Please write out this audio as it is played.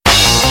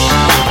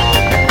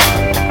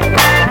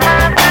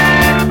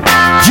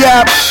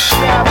Yep.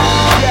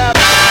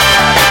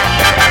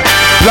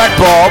 Black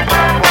Bob.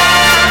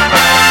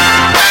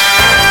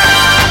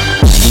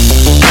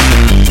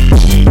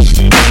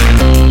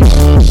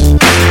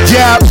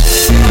 Yep.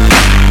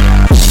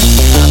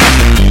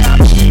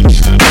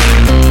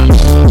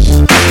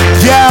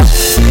 Yep.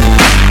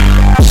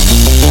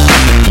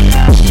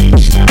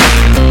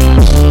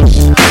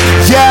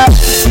 Yep.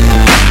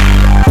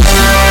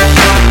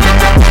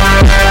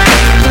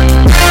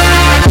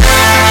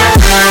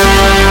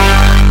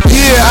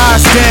 I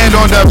stand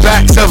on the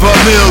backs of a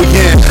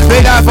million.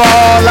 They died for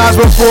all lives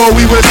before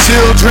we were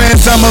children.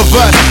 Some of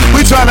us, we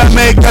tryna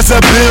make us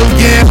a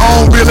billion.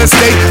 Own real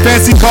estate,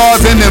 fancy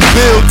cars in them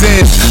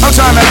buildings. I'm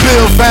tryna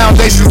build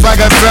foundations like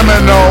a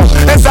Seminole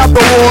and stop the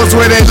wars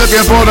where they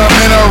looking for the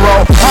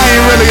mineral. I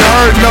ain't really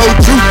heard no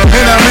truth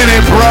in a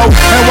minute, bro.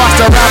 And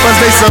watch the rappers,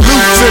 they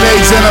salute to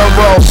they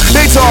general.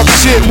 They talk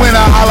shit when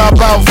I holler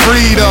about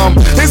freedom.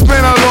 It's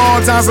been a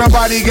long time,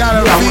 somebody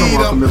gotta feed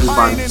them. Welcome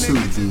everybody to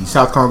the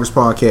South Congress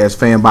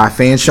Podcast Fan by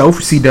Fan Show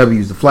for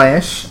CW's The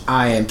Flash.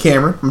 I am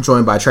Cameron. I'm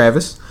joined by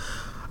Travis.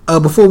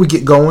 Before we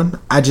get going,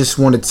 I just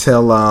want to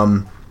tell all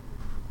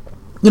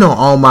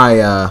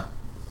my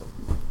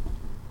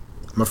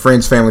my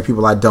friends, family,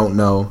 people I don't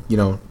know,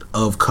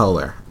 of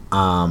color,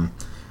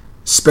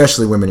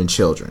 especially women and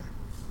children.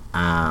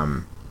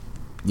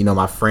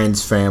 My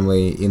friends,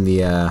 family in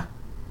the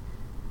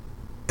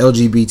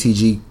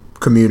LGBTG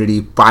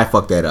community. I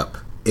fucked that up.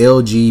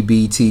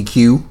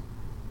 LGBTQ.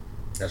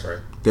 That's right.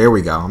 There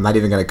we go. I'm not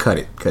even going to cut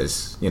it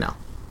because,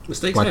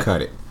 mistakes why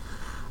cut it?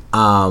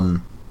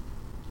 Shout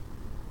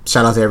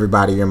out to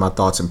everybody. You're in my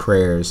thoughts and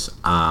prayers.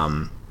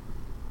 I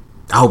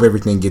hope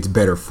everything gets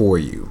better for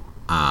you.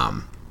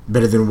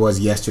 Better than it was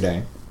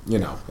yesterday,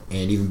 and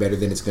even better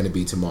than it's going to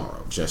be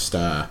tomorrow. Just,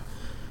 yeah.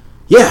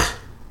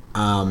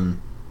 Because,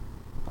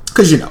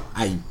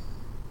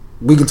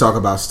 we can talk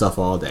about stuff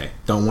all day.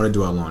 Don't want to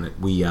dwell on it.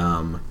 We've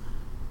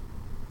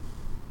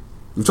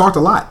talked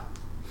a lot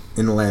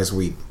in the last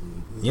week.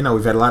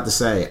 We've had a lot to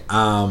say.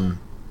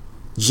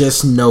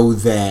 Just know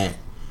that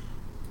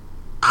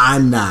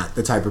I'm not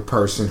the type of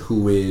person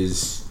who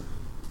is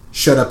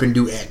shut up and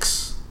do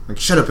X. Like,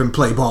 shut up and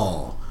play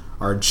ball.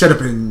 Or shut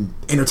up and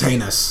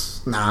entertain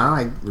us.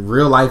 Nah,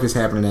 real life is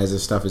happening as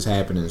this stuff is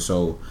happening.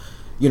 So,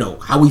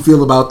 how we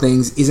feel about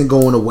things isn't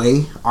going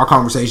away. Our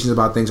conversations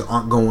about things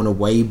aren't going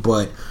away.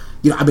 But,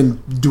 I've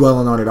been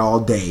dwelling on it all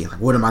day.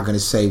 Like, what am I going to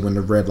say when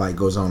the red light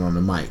goes on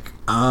the mic?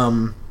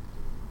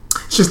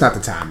 It's just not the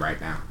time right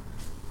now.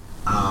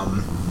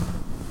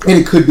 And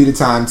it could be the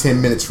time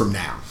 10 minutes from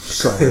now.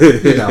 So,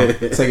 take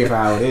it for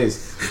how it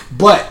is.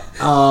 But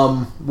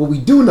what we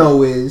do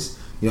know is,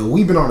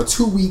 we've been on a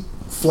 2-week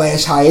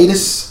Flash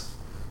hiatus.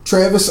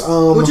 Travis,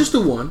 well, just the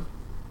one.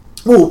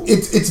 Well,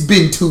 it's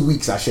been 2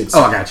 weeks, I should say.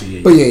 Oh, I got you.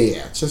 Yeah, but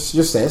yeah,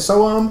 just that.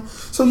 So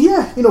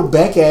yeah,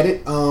 back at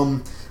it.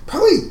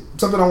 Probably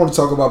something I want to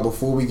talk about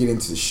before we get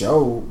into the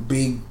show.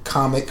 Big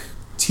comic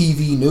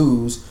TV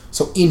news.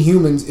 So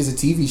Inhumans is a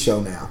TV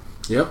show now.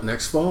 Yep,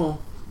 next fall.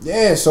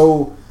 Yeah,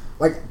 so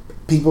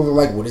people are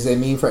like, what does that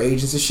mean for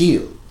Agents of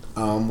S.H.I.E.L.D.?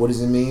 What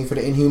does it mean for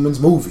the Inhumans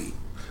movie?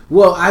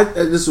 Well,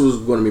 this was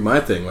going to be my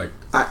thing.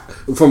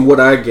 From what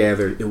I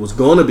gathered, it was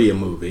going to be a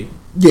movie.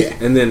 Yeah.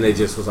 And then they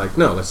just was like,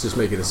 no, let's just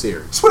make it a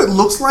series. That's what it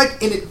looks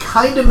like, and it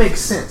kind of makes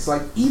sense.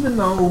 Even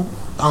though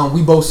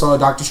we both saw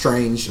Doctor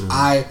Strange,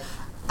 I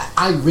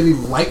really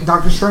like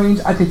Doctor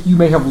Strange. I think you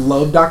may have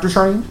loved Doctor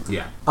Strange.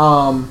 Yeah.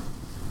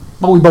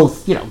 But we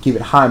both, give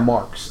it high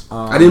marks.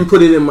 I didn't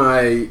put it in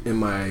my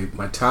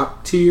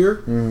top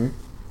tier,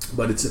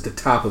 but it's at the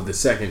top of the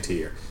second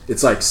tier.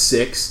 It's 6.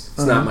 It's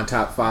not my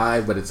top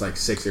 5, but it's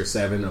 6 or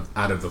 7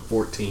 out of the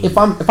 14. If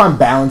I'm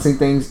balancing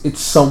things,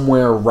 it's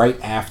somewhere right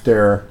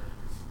after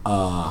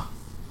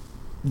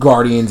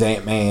Guardians,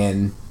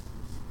 Ant-Man,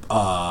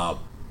 Iron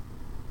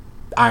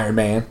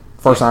Man,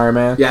 first Iron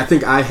Man. Yeah, I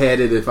think I had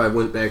it. If I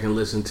went back and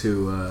listened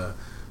to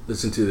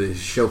the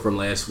show from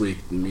last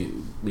week, me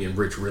and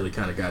Rich really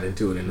kind of got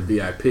into it in the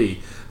VIP. I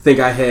think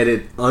I had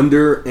it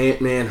under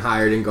Ant-Man,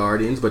 higher than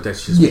Guardians, but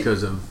that's just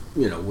because of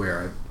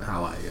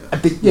how I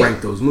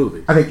rank those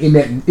movies. I think in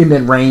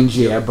that range,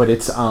 yeah. But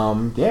it's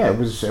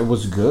it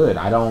was good.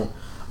 I don't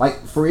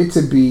for it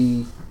to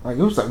be it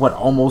was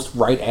almost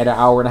right at an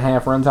hour and a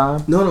half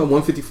runtime. No,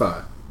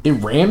 155. It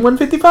ran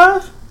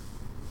 155.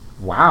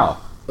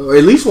 Wow. Or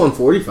at least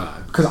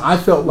 145. Because I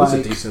felt like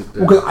a decent.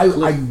 Because I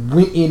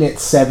went in at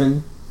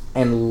 7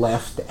 and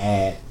left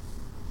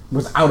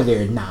was out of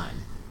there at 9.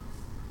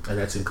 And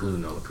that's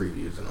including all the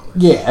previews and all that.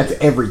 Yeah, that's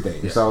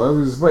everything. Yeah. So it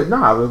was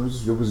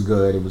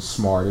good. It was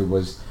smart. It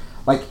was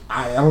I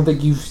don't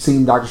think you've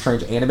seen Doctor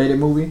Strange animated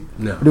movie.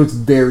 No. But it was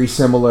very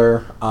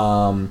similar.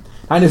 Not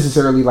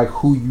necessarily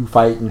who you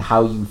fight and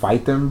how you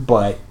fight them,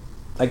 but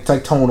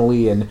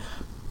tonally and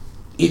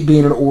it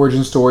being an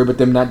origin story, but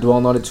them not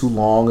dwelling on it too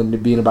long and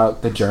it being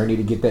about the journey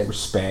to get that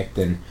respect.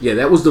 And yeah,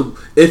 that was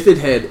if it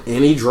had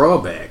any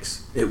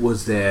drawbacks, it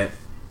was that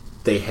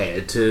they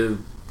had to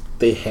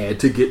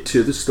get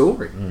to the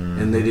story,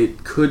 and that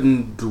it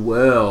couldn't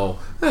dwell.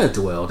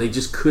 They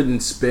just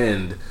couldn't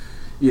spend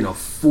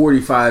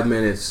 45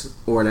 minutes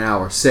or an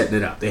hour setting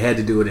it up. They had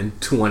to do it in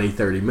 20,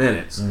 30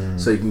 minutes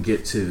so you can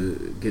get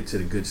to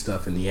the good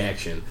stuff in the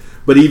action.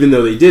 But even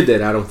though they did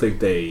that, I think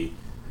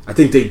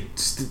they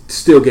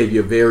still gave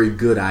you a very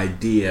good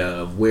idea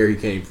of where he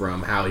came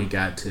from, how he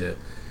got to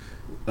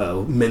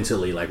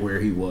mentally, like where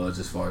he was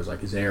as far as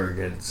like his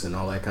arrogance and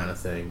all that kind of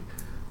thing.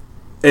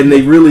 And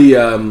they really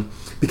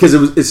because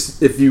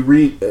if you're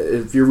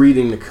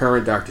reading the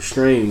current Doctor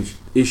Strange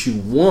issue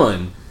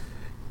 1,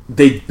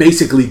 they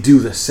basically do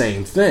the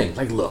same thing.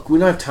 Like, look, we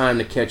don't have time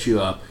to catch you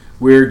up.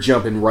 We're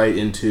jumping right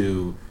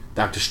into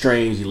Doctor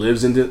Strange. He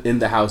lives in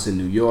the house in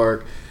New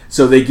York.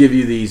 So they give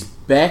you these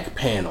back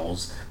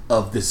panels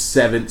of the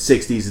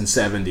 60s and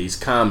 70s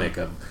comic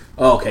of,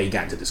 he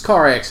got into this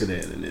car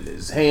accident and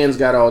his hands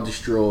got all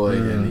destroyed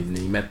and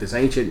he met this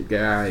ancient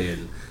guy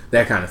and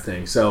that kind of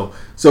thing. So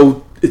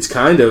it's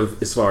kind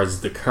of, as far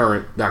as the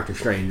current Doctor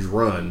Strange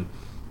run,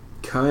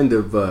 kind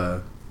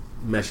of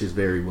meshes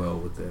very well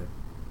with that.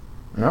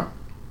 Yeah.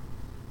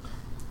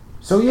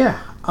 So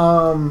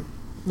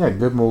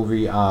good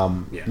movie.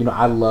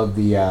 I love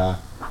the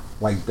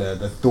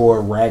the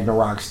Thor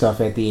Ragnarok stuff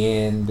at the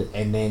end,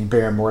 and then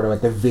Baron Mordo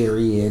at the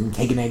very end,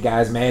 taking that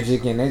guy's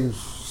magic, and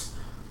it's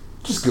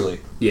just good.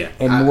 Yeah.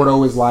 And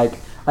Mordo is like,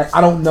 I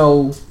don't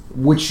know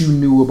what you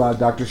knew about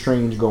Doctor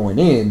Strange going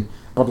in,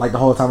 but like the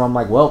whole time I'm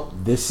like, well,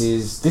 this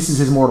is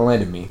his mortal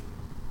enemy.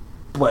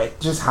 But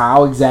just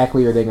how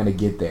exactly are they going to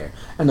get there?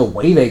 And the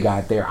way they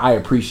got there, I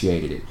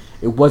appreciated it.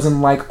 It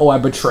wasn't like, I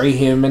betray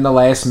him in the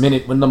last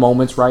minute when the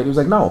moment's right. It was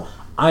like, no,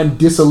 I'm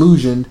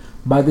disillusioned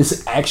by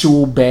this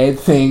actual bad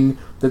thing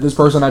that this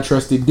person I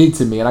trusted did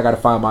to me, and I got to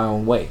find my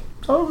own way.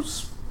 So,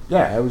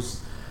 it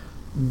was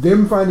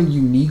them finding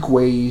unique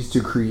ways to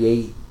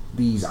create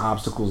these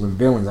obstacles and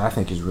villains, I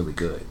think, is really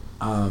good.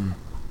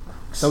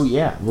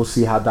 We'll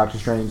see how Doctor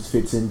Strange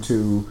fits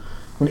into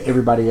when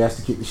everybody has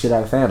to kick the shit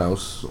out of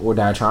Thanos or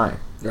die trying.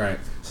 Right.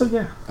 So,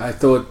 yeah. I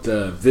thought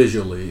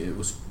visually it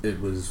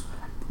was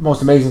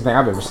most amazing thing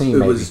I've ever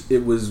seen.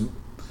 It was.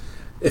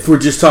 If we're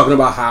just talking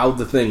about how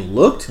the thing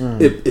looked,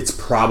 it's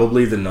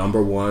probably the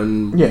number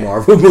one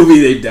Marvel movie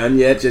they've done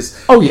yet. Just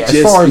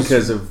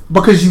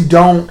because you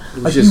don't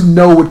you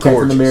know what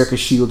Captain America's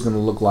shield's going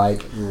to look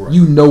like. Right.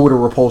 You know what a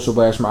repulsor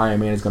blast from Iron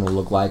Man is going to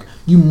look like.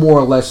 You more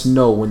or less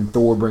know when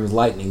Thor brings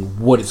lightning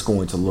what it's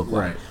going to look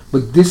like. Right.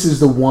 But this is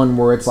the one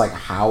where it's like,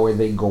 how are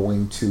they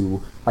going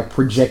to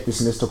project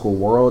this mystical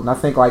world? And I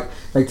think like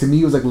to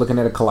me it was like looking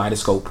at a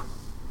kaleidoscope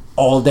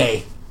all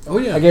day. Oh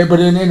yeah. But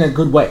in a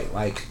good way.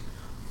 Like,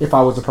 if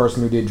I was a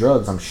person who did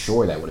drugs, I'm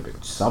sure that would have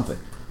been something.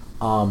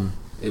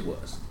 It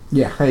was.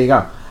 Yeah, there you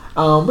go.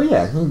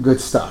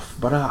 Good stuff.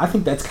 But I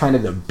think that's kind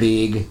of the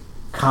big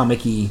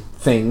comic-y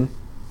thing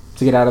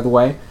to get out of the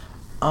way.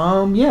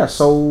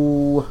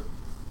 So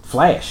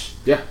Flash.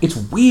 Yeah. It's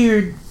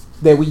weird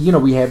that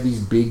we have these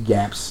big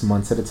gaps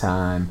months at a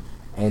time,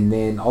 and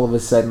then all of a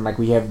sudden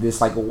we have this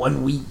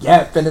 1 week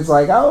gap, and it's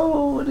like,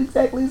 what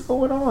exactly is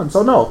going on?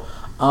 So no.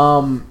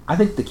 I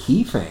think the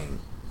key thing,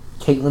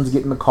 Caitlin's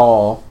getting the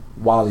call,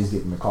 Wally's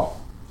getting the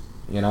call.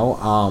 You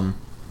got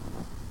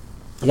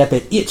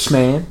that itch,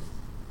 man,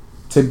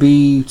 to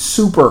be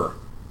super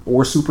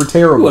or super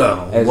terrible.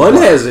 Well, one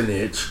has an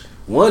itch.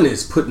 One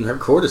is putting her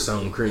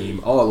cortisone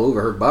cream all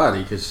over her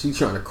body because she's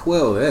trying to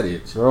quell that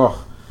itch.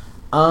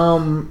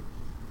 And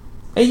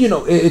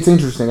it's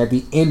interesting. At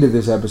the end of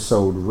this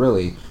episode,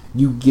 really,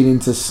 you get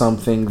into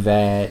something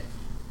that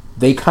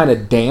they kind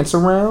of dance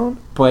around,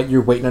 but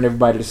you're waiting on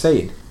everybody to say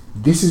it.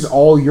 This is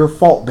all your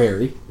fault,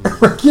 Barry.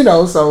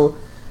 So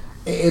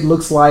it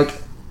looks like,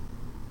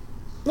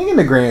 in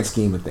the grand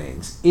scheme of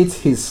things,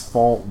 it's his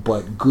fault,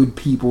 but good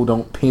people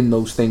don't pin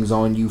those things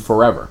on you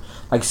forever.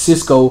 Like,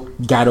 Cisco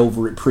got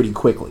over it pretty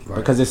quickly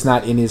because it's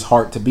not in his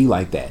heart to be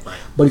like that. Right.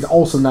 But he's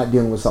also not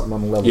dealing with something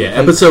on the level of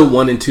episode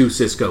 1 and 2,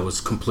 Cisco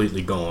was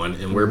completely gone,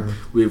 and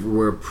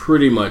we're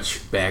pretty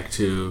much back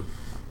to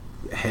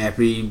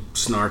happy,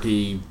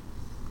 snarky,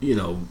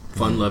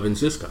 fun-loving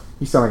Cisco.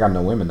 He still ain't got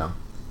no women, though.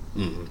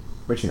 Mm-hmm.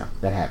 But,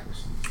 that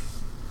happens.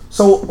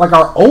 So,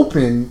 our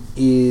open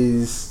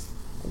is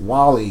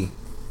Wally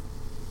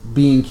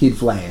being Kid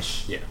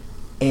Flash. Yeah.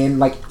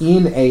 And,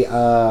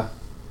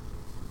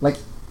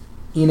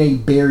 in a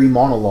Barry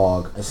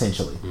monologue,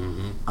 essentially.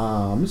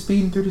 Mm-hmm.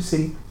 Speeding through the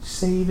city,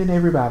 saving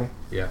everybody.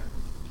 Yeah.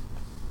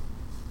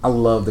 I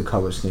love the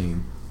color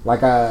scheme.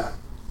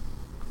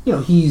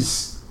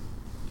 He's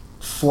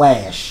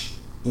Flash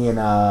in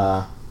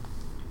the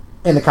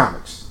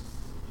comics,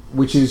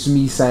 which is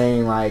me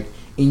saying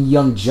in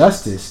Young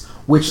Justice,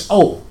 we should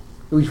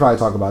probably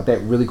talk about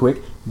that really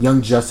quick.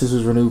 Young Justice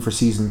was renewed for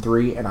season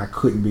 3, and I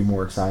couldn't be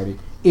more excited.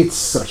 It's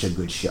such a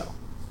good show,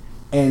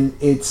 and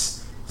it's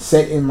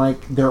set in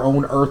their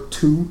own Earth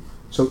too.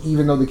 So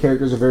even though the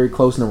characters are very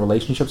close and the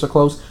relationships are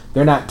close,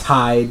 they're not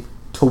tied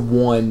to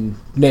one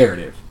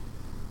narrative.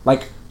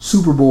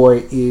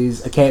 Superboy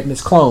is a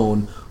Cadmus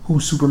clone who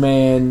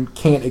Superman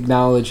can't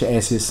acknowledge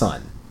as his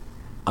son.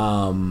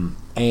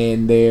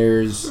 And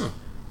there's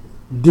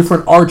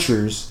different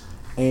Archers,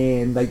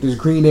 and like there's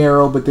Green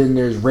Arrow, but then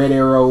there's Red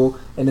Arrow,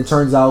 and it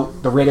turns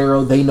out the Red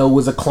Arrow they know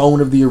was a clone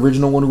of the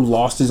original one who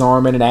lost his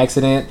arm in an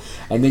accident.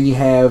 And then you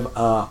have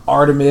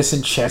Artemis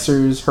and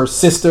Chessers, her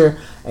sister,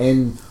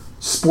 and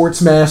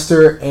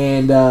Sportsmaster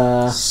and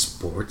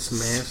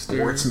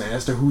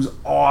Sportsmaster, who's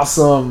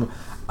awesome.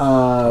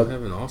 I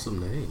have an awesome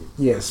name.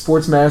 Yeah,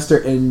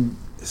 Sportsmaster and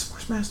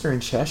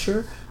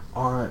Cheshire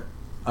are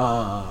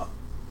no,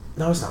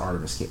 it's not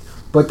Artemis Kid.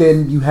 But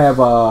then you have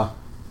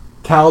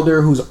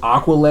Calder, who's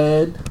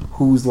Aqualad,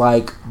 who's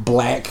like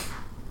black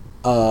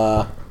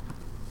Aquaman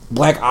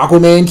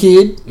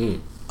kid.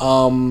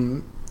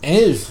 And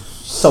it's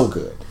so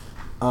good.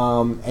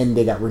 And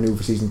they got renewed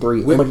for season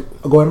 3. Go ahead,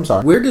 I'm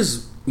sorry. Where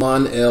does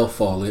Mon-El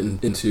fall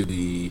into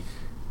the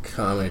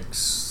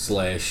comics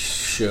 /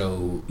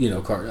 show?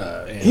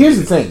 Here's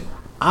the thing.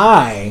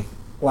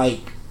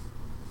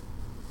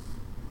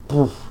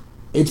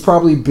 It's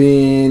probably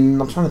been,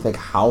 I'm trying to think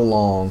how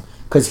long,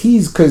 because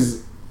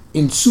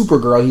in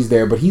Supergirl he's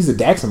there, but he's a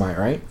Daxamite,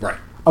 right? Right.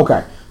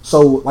 Okay,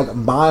 so like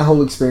my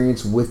whole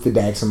experience with the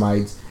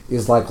Daxamites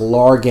is like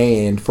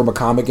Largan from a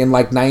comic in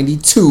like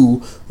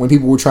 92 when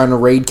people were trying to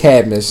raid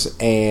Cadmus,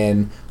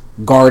 and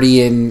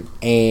Guardian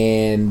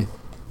and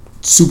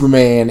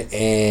Superman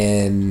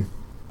and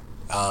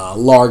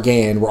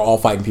Largan were all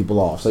fighting people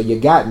off. So you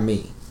got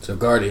me. So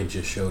Guardian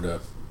just showed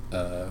up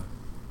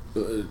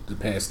the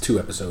past 2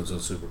 episodes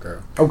of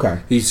Supergirl.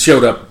 Okay. He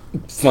showed up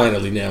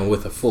finally now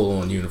with a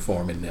full-on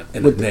uniform and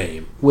a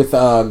name. With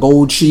a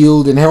gold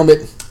shield and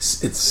helmet?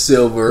 It's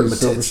silver.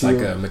 It's like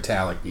a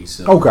metallic-y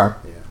silver. Okay.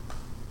 Yeah.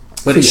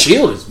 But his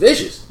shield is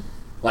vicious.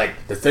 Like,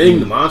 the thing,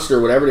 the monster,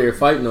 whatever they were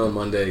fighting on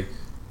Monday,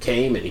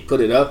 came and he put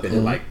it up and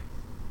it, like,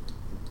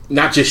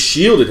 not just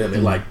shielded him,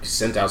 it, like,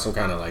 sent out some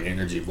kind of, like,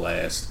 energy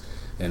blast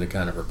and it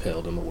kind of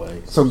repelled him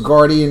away. So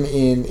Guardian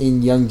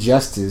in Young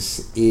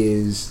Justice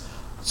is...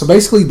 So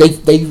basically,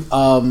 they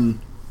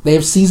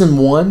have season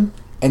 1,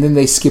 and then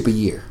they skip a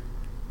year,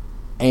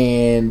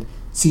 and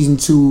season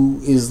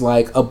 2 is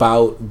like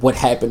about what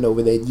happened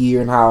over that year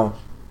and how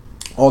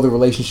all the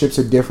relationships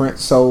are different.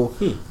 So,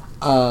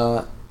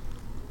 Connor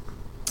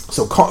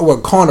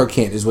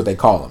Kent is what they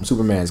call him,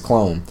 Superman's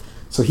clone.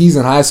 So he's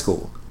in high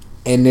school,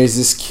 and there's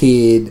this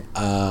kid,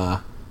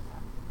 Mal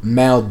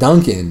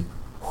Duncan,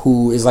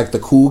 who is like the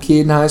cool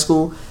kid in high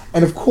school,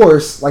 and of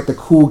course, like the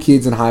cool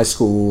kids in high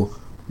school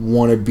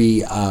want to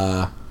be,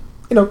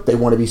 they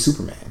want to be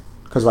Superman.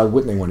 Because why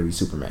wouldn't they want to be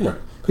Superman? Right.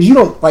 Because you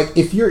don't, like,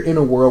 if you're in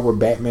a world where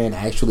Batman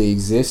actually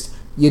exists,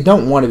 you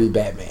don't want to be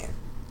Batman.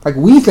 Like,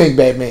 we think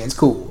Batman's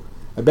cool.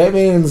 But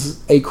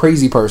Batman's a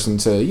crazy person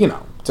to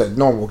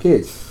normal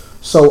kids.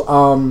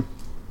 So,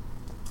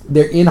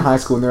 they're in high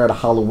school and they're at a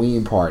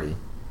Halloween party.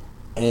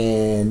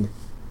 And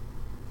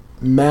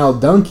Mal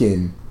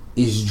Duncan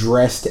is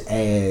dressed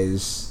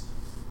as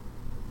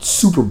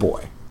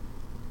Superboy.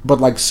 But,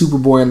 like,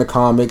 Superboy in the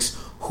comics,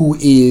 who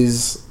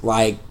is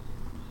like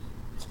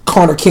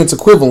Connor Kent's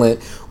equivalent,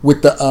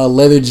 with the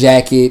leather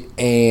jacket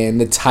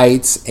and the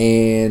tights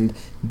and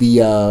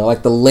the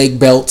like the leg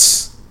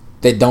belts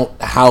that don't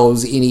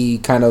house any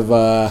kind of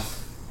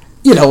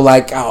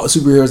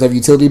superheroes have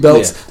utility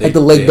belts, like the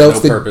leg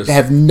belts that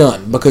have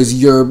none because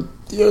you're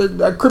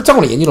a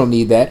Kryptonian, you don't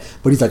need that.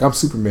 But he's like, I'm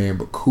Superman,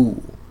 but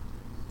cool.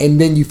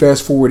 And then you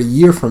fast forward a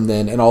year from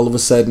then, and all of a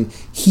sudden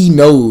he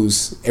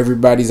knows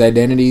everybody's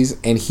identities,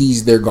 and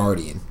he's their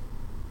guardian.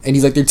 And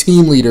he's like their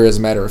team leader, as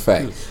a matter of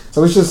fact.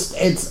 So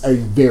it's a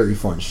very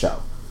fun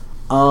show.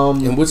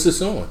 And what's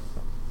this on?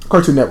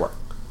 Cartoon Network.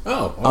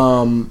 Oh.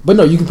 Okay. But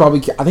no, you can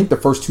probably... I think the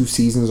first 2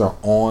 seasons are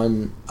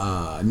on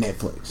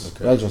Netflix.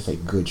 Okay. That's just a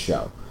good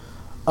show.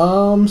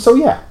 So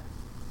yeah.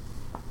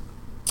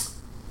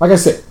 Like I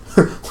said,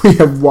 we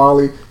have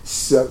Wally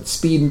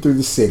speeding through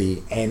the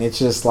city, and it's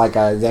just like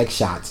Zach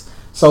shots.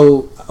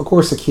 So, of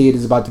course, the kid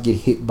is about to get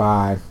hit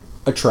by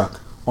a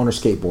truck on her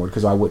skateboard,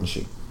 because why wouldn't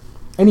she?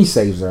 And he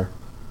saves her.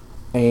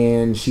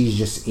 And she's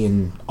just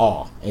in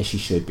awe, as she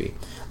should be.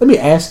 Let me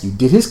ask you,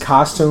 did his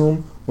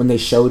costume, when they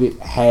showed it,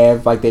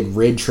 have like that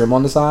red trim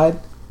on the side?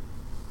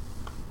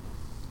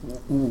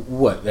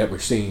 What, that we're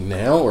seeing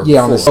now? Or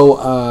yeah, before?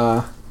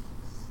 So,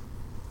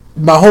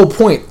 my whole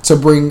point to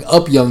bring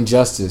up Young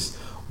Justice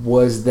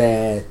was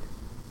that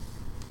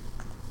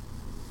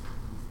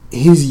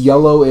his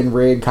yellow and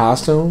red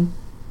costume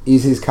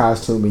is his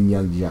costume in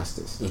Young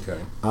Justice. Okay.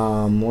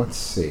 Let's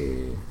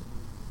see.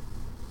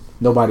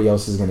 Nobody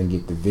else is going to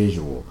get the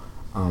visual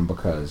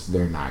because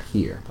they're not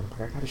here. But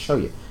I got to show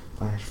you.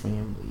 Flash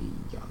Family,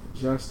 Young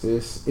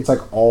Justice. It's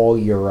like all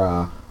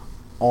your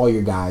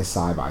guys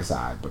side by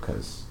side,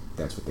 because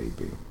that's what they'd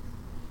be.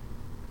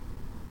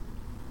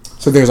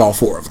 So there's all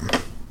 4 of them.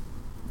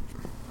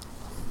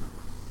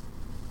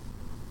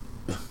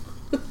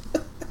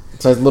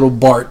 So it's little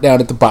Bart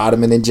down at the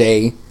bottom, and then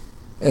Jay,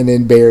 and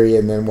then Barry,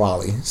 and then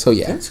Wally. So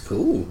yeah. That's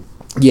cool.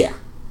 Yeah.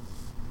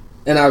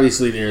 And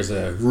obviously, there's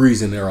a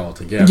reason they're all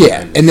together.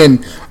 Yeah, and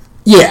then,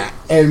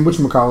 and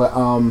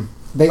whatchamacallit,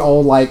 they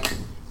all, like,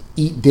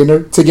 eat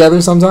dinner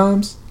together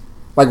sometimes.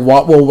 Like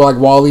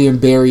Wally and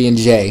Barry and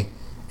Jay.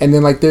 And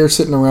then, like, they're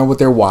sitting around with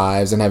their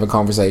wives and having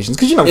conversations.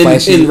 Because,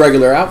 Flash... In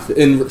regular outfit,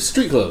 in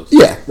street clothes.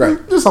 Yeah.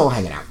 Right. Just all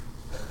hanging out.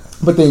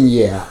 But then,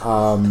 yeah.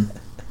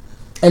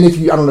 And I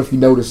don't know if you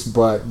noticed,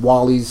 but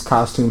Wally's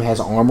costume has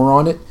armor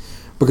on it.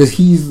 Because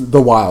he's the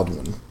wild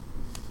one.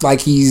 Like,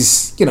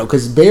 he's...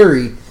 because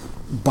Barry,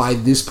 by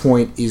this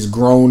point, is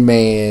grown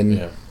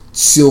man,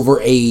 Silver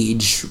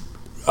Age,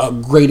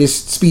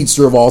 greatest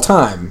speedster of all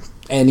time.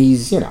 And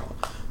he's,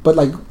 But,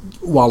 like,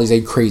 Wally's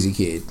a crazy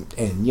kid.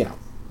 And,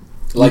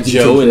 like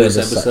Joe in this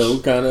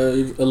episode kind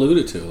of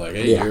alluded to. Like,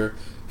 hey, you're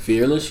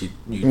fearless. You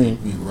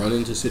run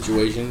into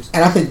situations.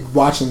 And I think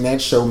watching that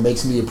show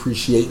makes me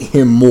appreciate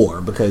him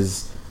more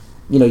because,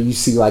 you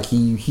see like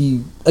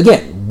he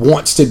again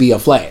wants to be a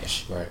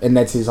Flash. Right. And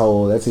that's his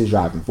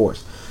driving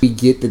force. We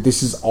get that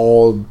this is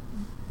all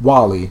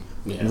Wally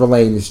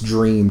relaying this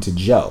dream to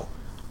Joe.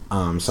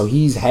 So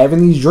he's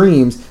having these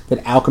dreams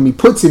that alchemy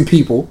puts in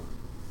people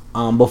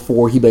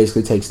before he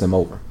basically takes them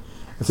over.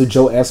 And so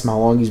Joe asks him how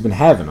long he's been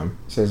having them.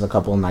 He says a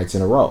couple of nights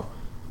in a row.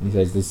 And he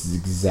says this is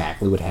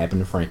exactly what happened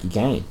to Frankie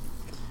Kane.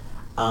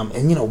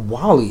 And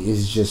Wally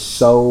is just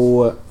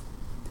so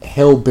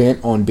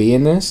hell-bent on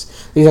being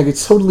this. He's like,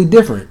 it's totally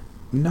different.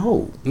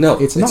 No,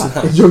 it's not.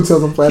 And Joe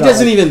tells him flat out. He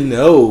doesn't even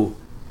know.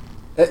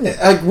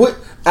 Like, what?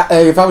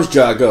 If I was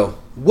Joe, I'd go,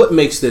 what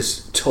makes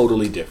this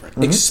totally different?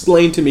 Mm-hmm.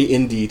 Explain to me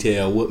in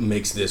detail what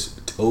makes this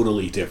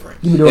totally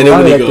different. You and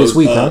then when he goes, this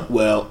week, huh?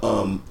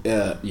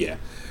 Yeah.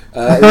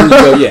 And you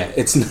go,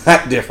 it's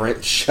not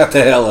different. Shut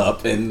the hell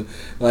up and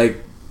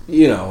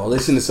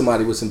listen to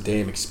somebody with some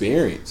damn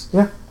experience.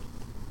 Yeah,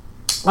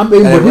 I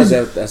mean, but his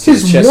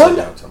one,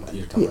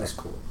 that's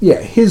cool.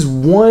 Yeah, his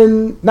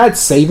one not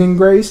saving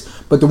grace,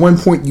 but the one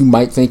point you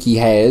might think he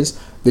has.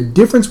 The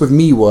difference with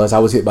me was I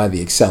was hit by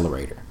the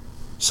accelerator,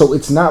 so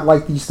it's not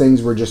like these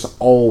things were just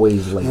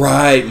always late.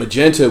 Right,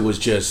 Magenta was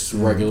just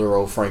regular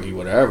old Frankie,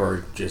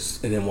 whatever. And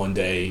then one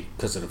day,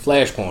 because of the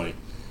flashpoint.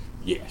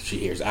 Yeah, she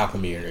hears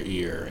alchemy in her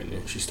ear, and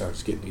then she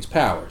starts getting these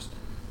powers.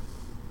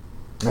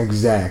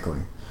 Exactly.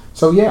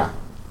 So yeah,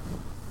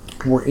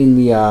 we're in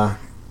the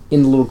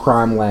little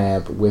crime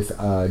lab with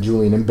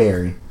Julian and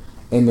Barry,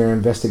 and they're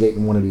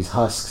investigating one of these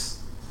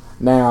husks.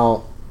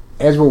 Now,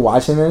 as we're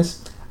watching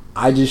this,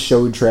 I just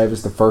showed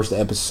Travis the first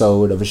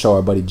episode of a show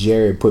our buddy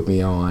Jared put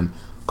me on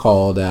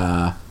called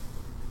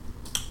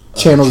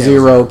Channel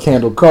Zero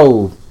Candle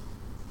Cove,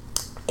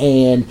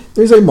 and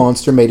there's a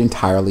monster made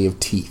entirely of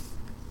teeth.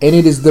 And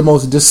it is the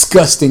most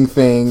disgusting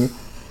thing.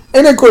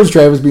 And of course,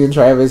 Travis being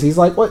Travis, he's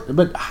like, "What?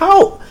 But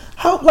how?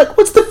 Like,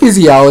 what's the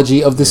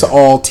physiology of this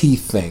all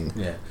teeth thing?"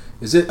 Yeah,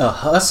 is it a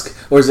husk,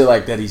 or is it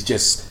like that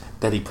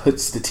that he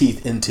puts the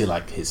teeth into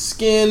like his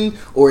skin,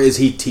 or is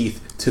he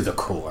teeth to the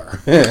core?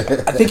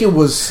 I think it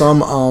was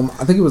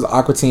I think it was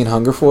Aqua Teen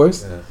Hunger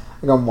Force. Yeah.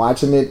 Like I'm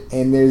watching it,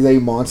 and there's a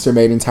monster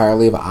made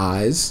entirely of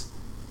eyes,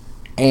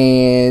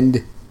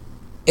 and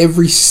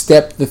every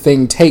step the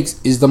thing takes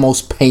is the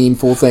most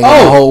painful thing in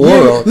the whole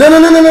world. No.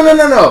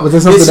 Was there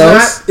something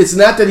else? It's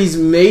not that he's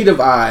made of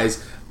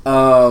eyes.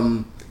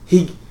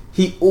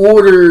 He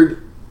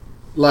ordered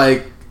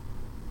like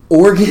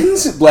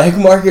organs, black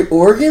market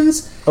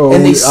organs,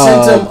 and they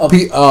sent him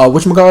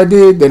whatchamacallit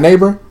did, their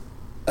neighbor?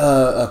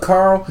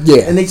 Carl.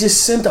 Yeah. And they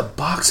just sent a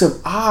box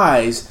of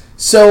eyes.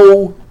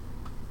 So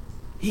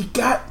he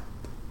got...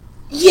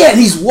 Yeah, and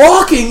he's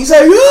walking. He's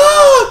like,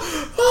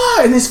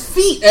 and his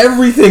feet,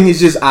 everything is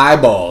just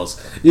eyeballs.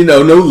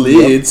 No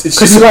lids.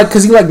 Yep.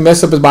 Because he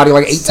messed up his body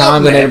like 8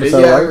 times in an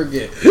episode. Yeah, I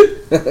forget.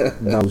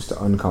 That was the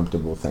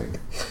uncomfortable thing.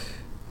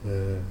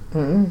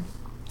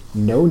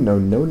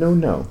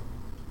 No.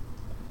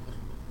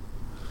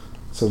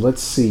 So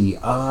let's see.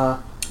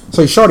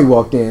 So Shorty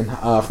walked in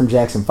from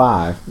Jackson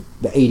 5,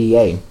 the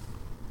ADA.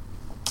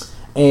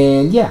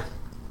 And yeah,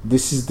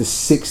 this is the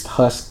 6th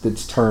husk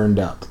that's turned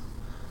up.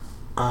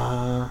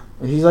 And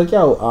he's like,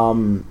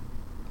 yo,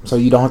 so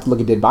you don't have to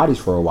look at dead bodies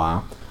for a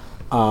while.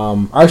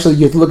 Actually,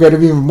 you have to look at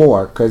it even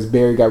more because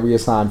Barry got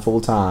reassigned full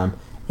time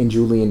and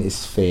Julian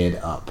is fed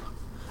up.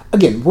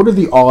 Again, what are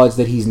the odds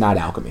that he's not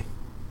alchemy?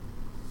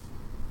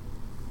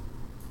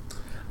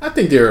 I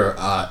think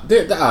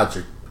the odds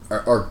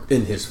are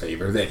in his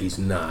favor that he's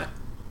not.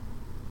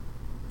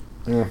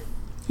 Yeah.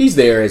 He's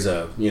there as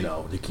to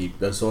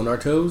keep us on our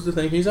toes to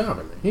think he's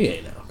alchemy. He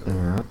ain't alchemy.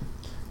 Right.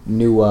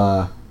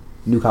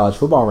 New college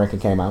football ranking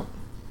came out.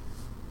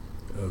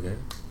 Okay.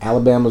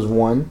 Alabama's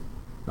 1,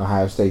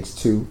 Ohio State's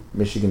 2,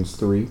 Michigan's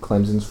 3,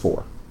 Clemson's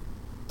 4,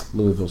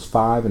 Louisville's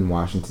 5, and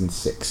Washington's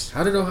 6.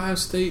 How did Ohio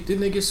State?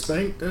 Didn't they get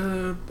spanked?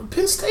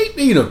 Penn State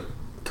beat them.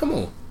 Come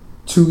on.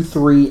 2,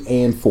 3,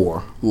 and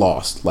 4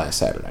 lost last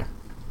Saturday.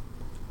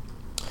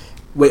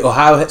 Wait,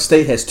 Ohio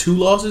State has 2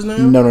 losses now?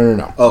 No.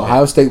 Okay.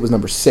 Ohio State was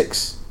number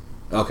 6.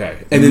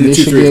 Okay, and then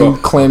Michigan, the 2, 3, 4.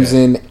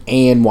 Clemson,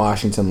 and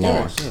Washington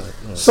lost. All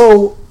right.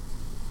 So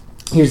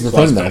here's the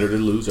thing, it's though. Better to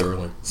lose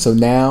early. So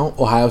now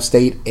Ohio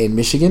State and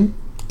Michigan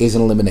is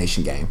an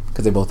elimination game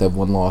because they both have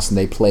 1 loss and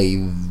they play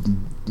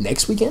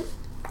next weekend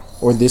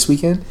or this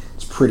weekend.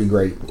 It's pretty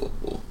great.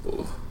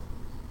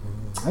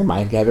 I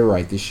might have it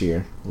right this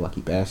year,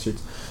 lucky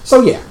bastards.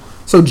 So yeah,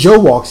 So Joe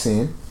walks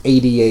in.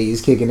 ADA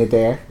is kicking it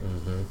there.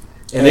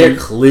 And they're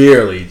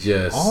clearly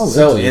just all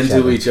so into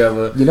into each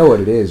other. You know what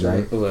it is,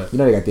 right? What? You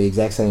know they got the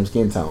exact same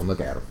skin tone.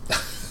 Look at them.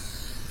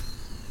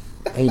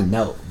 They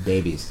know,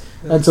 babies.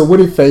 And so what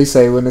did Faye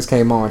say when this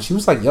came on? She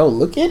was like, yo,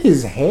 look at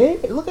his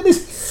head. Look at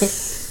his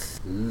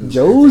head.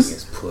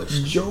 Joe's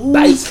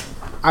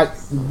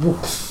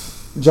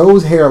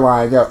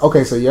hairline. Yo,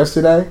 okay, so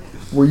yesterday,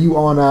 were you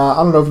on, I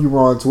don't know if you were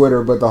on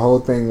Twitter, but the whole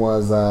thing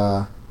was,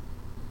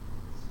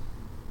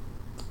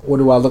 what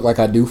do I look like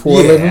I do for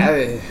a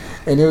living?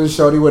 And it was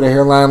shorty with a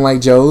hairline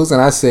like Joe's,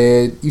 and I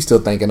said, you still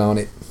thinking on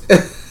it.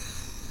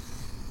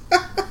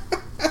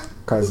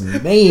 Because,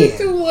 man.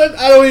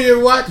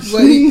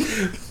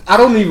 I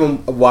don't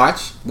even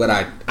watch, but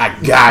I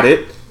got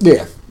it.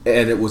 Yeah.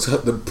 And it was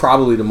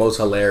probably the most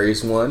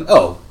hilarious one.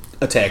 Oh,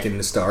 attacking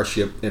the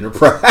Starship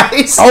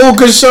Enterprise. Oh,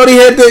 because shorty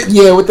had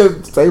with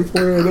the staple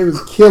in, they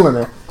was killing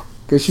her.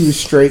 Because she was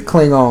straight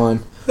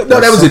Klingon. No,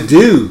 that was a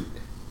dude.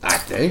 I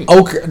think.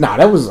 Okay,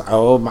 that was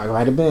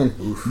might have been.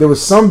 Oof. There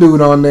was some dude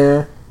on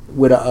there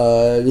with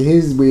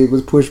his wig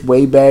was pushed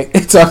way back,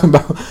 talking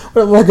about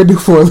what I could do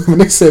for a living.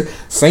 They said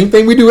same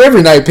thing we do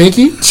every night,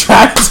 Pinky.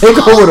 Trying to take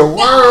over the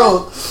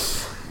world.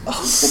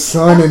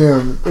 Son of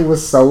them, it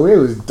was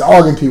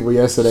dogging people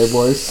yesterday,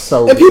 boys.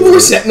 So and people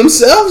were setting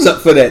themselves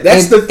up for that.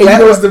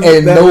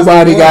 And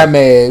nobody got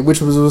mad,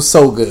 which was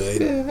so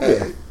good.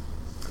 Yeah.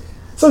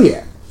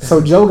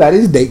 So Joe got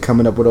his date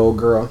coming up with old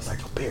girl. He's like,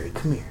 yo, Barry,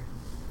 come here.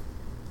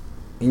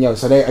 And yo,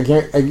 so I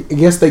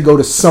guess they go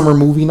to summer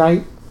movie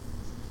night.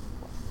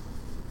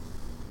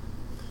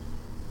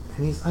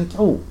 And he's like,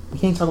 yo, we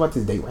can't talk about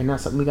this date right now.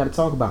 Something we got to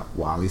talk about.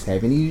 While he's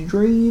having these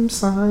dreams,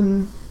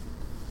 son.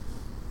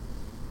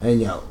 And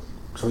yo,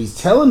 so he's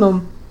telling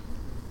them.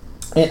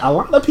 And a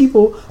lot of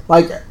people,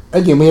 like,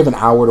 again, we have an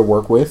hour to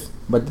work with.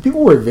 But the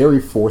people were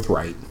very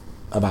forthright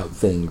about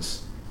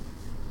things.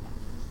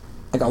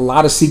 Like, a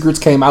lot of secrets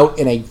came out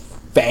in a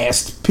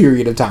fast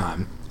period of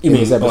time. You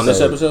mean on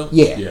this episode?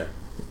 Yeah. Yeah.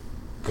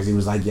 Because he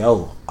was like,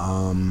 yo,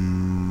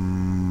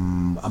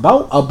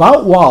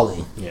 about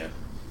Wally. Yeah.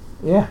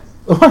 Yeah.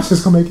 I'm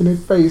just going to make it in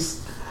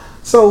face.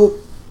 So,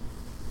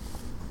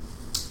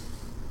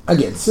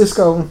 again,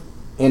 Cisco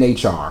and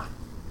HR.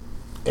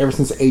 Ever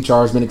since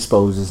HR has been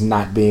exposed as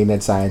not being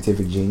that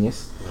scientific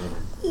genius,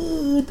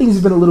 things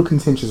have been a little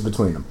contentious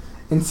between them.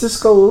 And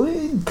Cisco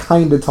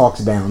kind of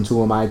talks down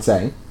to him, I'd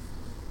say.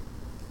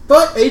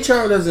 But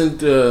HR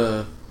doesn't,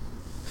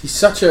 he's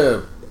such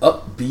a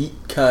upbeat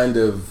kind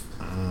of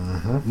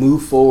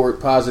move forward,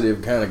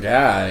 positive kind of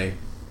guy.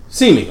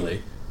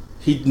 Seemingly,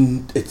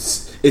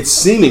 it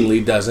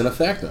seemingly doesn't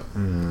affect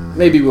him.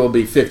 Maybe we'll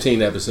be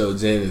 15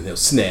 episodes in and he'll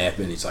snap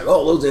and he's like,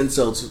 "Oh, those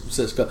insults,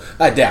 Cisco."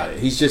 I doubt it.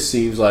 He just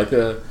seems like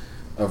a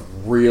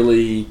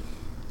really,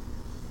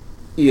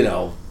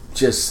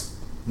 just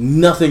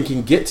nothing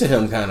can get to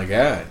him kind of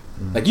guy.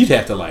 Like you'd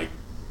have to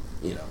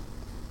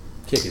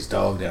kick his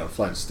dog down a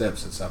flight of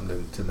steps or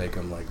something to make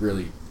him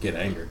really get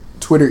angry.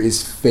 Twitter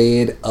is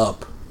fed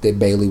up that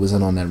Bailey was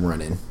in on that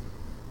run-in.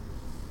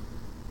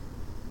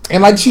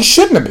 And she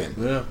shouldn't have been.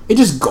 Yeah. It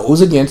just goes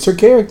against her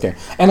character.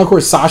 And of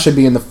course, Sasha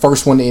being the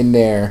first one in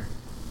there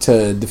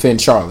to defend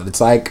Charlotte.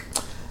 It's like,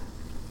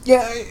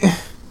 yeah,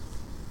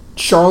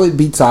 Charlotte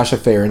beat Sasha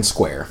fair and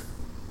square.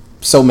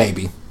 So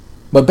maybe.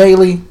 But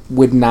Bailey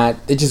would not.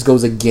 It just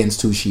goes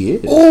against who she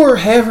is. Or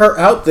have her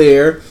out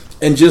there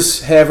and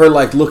just have her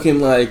looking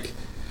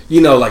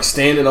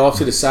standing off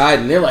to the side,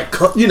 and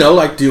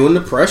they're doing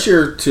the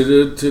pressure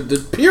to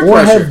the peer or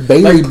pressure. Or have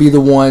Bailey be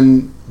the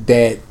one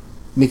that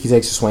Nikki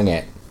takes a swing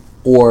at,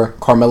 or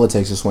Carmella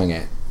takes a swing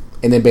at,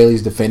 and then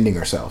Bailey's defending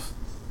herself.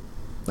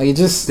 It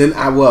just the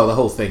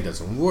whole thing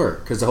doesn't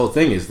work because the whole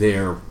thing is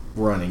they're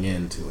running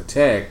in to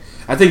attack.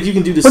 I think you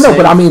can do the same. No,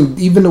 but I mean,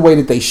 even the way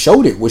that they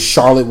showed it was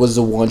Charlotte was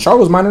the one.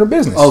 Charlotte was minding her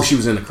business. Oh, she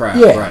was in the crowd,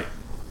 yeah. Right?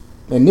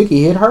 And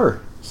Nikki hit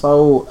her.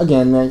 So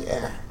again,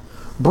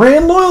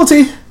 brand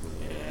loyalty.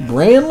 Yeah.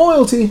 Brand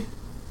loyalty.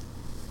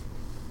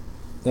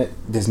 That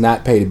does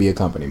not pay to be a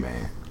company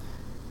man.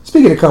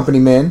 Speaking of company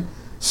men,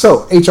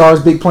 so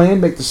HR's big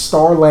plan: make the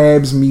Star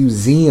Labs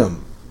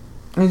Museum.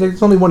 And he's like,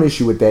 there's only one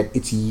issue with that.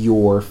 It's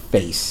your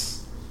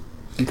face.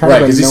 Right,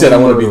 because he said, I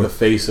want to be the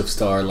face of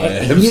Star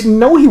Labs. And he didn't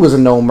know he was a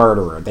known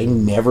murderer. They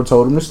never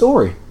told him the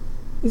story.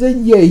 He said,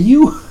 yeah,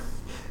 you,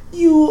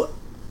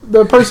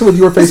 the person with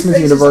your face in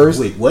this universe.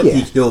 Wait, what?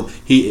 Yeah.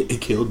 He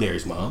killed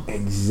Mary's mom?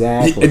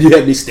 Exactly. And you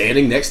had me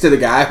standing next to the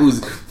guy who's...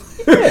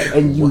 Yeah,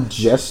 and you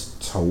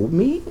just told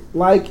me?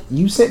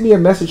 You sent me a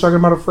message talking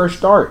about a fresh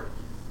start.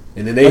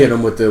 And then they hit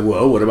him with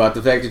what about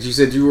the fact that you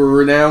said you were a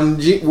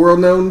renowned,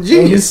 world-known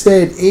genius?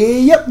 And he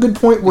said, yep, good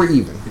point, we're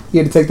even. He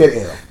had to take that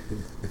L.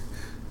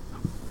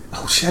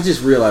 Oh, shit, I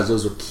just realized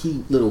those were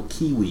little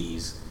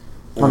Kiwis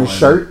on his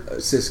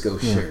shirt? Cisco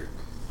shirt.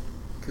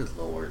 Good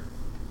Lord.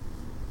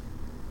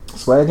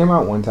 Swag him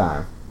out one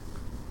time.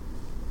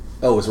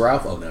 Oh, it's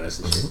Ralph? Oh, no, that's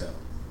the shit, though.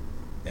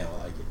 Now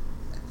I like it.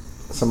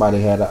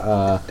 Somebody had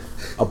a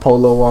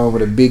polo on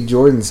with a big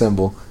Jordan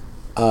symbol.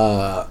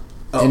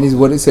 And he's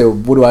what it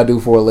said, what do I do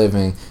for a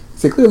living? It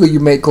So clearly you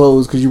make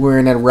clothes because you're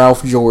wearing that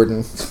Ralph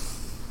Jordan.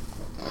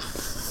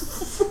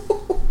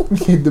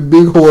 The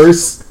big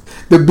horse,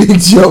 the big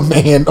jump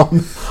man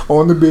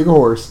on the big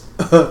horse.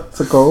 It's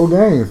a cold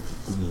game.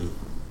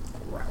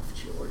 Ralph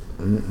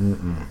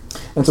Jordan.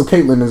 And so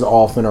Caitlyn is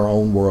off in her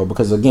own world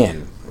because,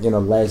 again, the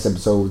last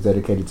episode was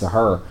dedicated to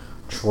her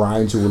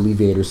trying to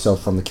alleviate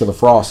herself from the Killer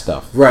Frost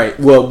stuff. Right.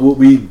 Well, what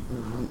we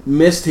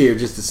missed here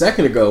just a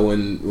second ago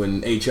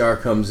when HR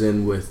comes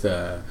in with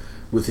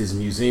his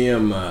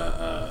museum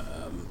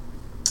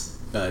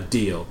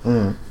deal,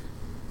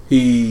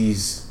 he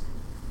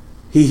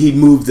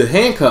moved the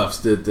handcuffs,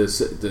 the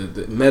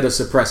meta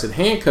suppressant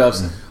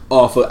handcuffs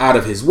out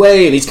of his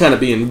way, and he's kind of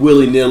being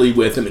willy nilly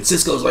with him. And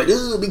Cisco's like,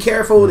 "Be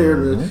careful there,"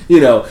 and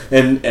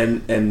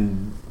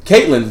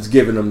Caitlyn's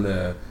giving him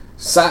the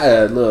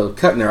little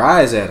cutting their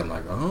eyes at him,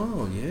 like,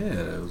 "Oh yeah,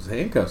 those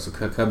handcuffs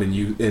will come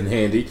in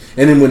handy."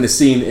 And then when the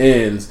scene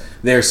ends,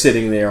 they're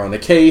sitting there on the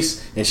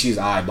case, and she's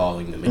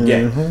eyeballing them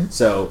again.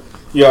 So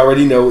you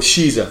already know what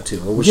she's up to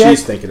or what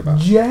she's thinking about.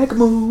 Jack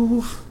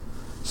move.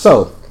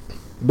 So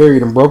Barry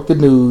then broke the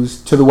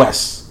news to the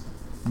West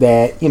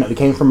that he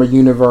came from a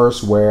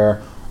universe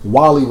where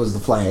Wally was the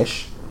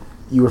Flash.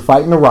 You were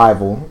fighting a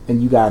rival,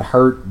 and you got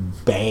hurt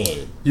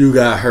bad. You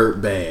got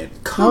hurt bad.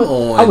 Come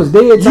on. I was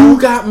dead. You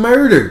got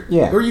murdered.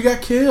 Yeah. Or you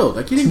got killed.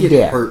 Like, you didn't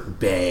get hurt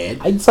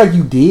bad. It's like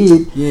you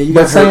did. Yeah, you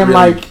got hurt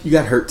really, you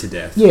got hurt to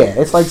death. Yeah,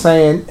 it's like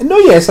saying... No,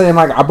 yeah, it's saying,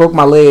 like, I broke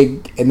my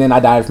leg, and then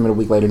I died from it a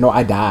week later. No,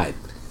 I died.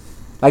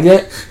 Like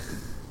that.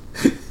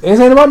 It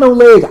ain't about no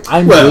leg.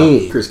 I'm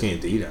dead. Chris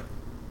Candido.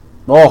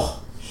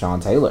 Oh, Sean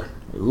Taylor.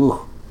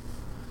 Ooh.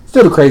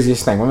 Still the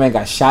craziest thing. My man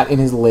got shot in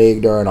his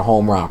leg during a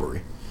home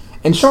robbery.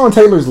 And Sean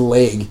Taylor's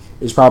leg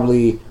is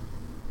probably,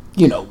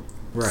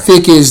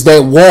 thick as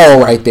that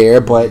wall right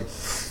there. But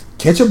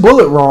catch a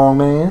bullet wrong,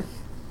 man.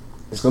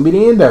 It's going to be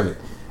the end of it.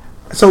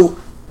 So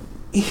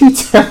he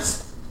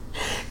tells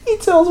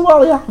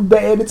Wally how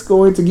bad it's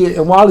going to get.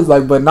 And Wally's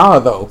like, but nah,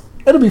 though.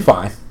 It'll be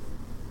fine.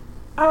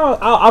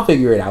 I'll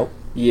figure it out.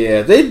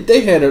 Yeah,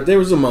 there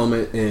was a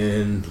moment,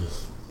 and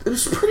it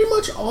was pretty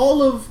much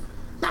all of,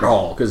 not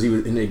all, because he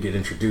didn't get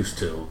introduced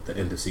till the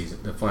end of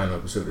the final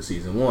episode of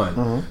season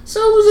 1. So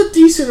it was a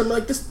decent,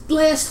 like this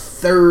last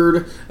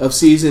third of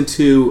season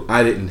 2,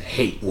 I didn't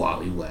hate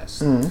Wally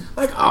West.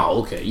 Like,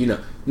 oh, okay,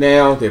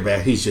 now they're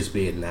back. He's just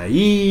being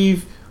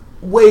naive,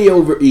 way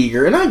over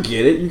eager, and I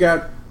get it. You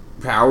got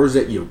powers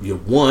that you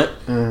want.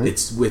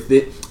 It's with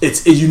it.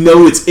 It's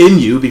it's in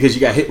you because you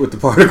got hit with the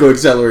particle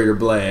accelerator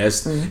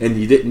blast, and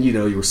you didn't.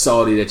 You were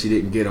salty that you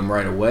didn't get them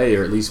right away,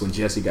 or at least when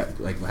Jessie got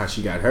how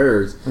she got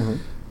hers.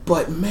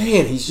 But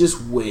man, he's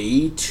just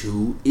way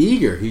too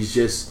eager. He's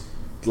just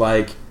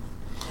like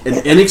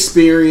an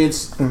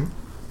inexperienced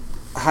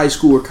high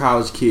school or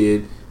college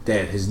kid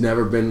that has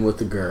never been with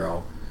a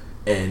girl,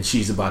 and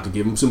she's about to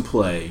give him some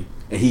play.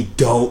 And he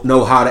don't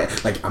know how to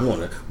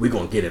we're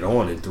gonna get it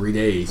on in 3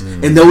 days,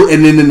 and then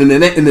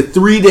in the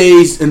 3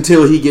 days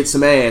until he gets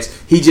some ass,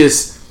 he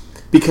just,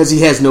 because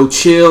he has no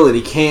chill and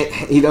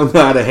he don't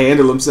know how to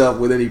handle himself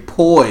with any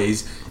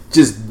poise,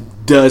 just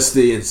does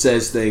and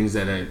says things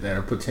that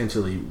are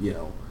potentially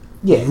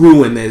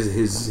ruin his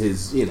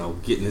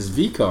getting his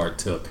V card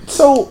took.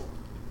 So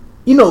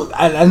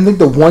I think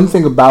the one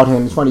thing about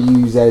him, it's funny you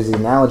use that as an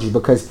analogy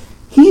because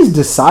he's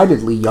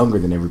decidedly younger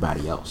than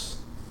everybody else.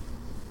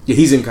 Yeah,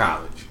 he's in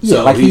college. Yeah,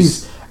 so like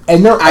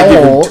and they're I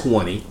all give him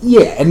 20.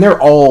 Yeah, and they're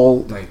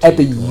all 19, at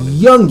the 20.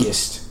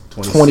 youngest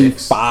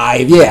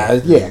 25. Yeah,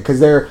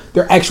 because they're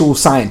actual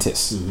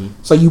scientists.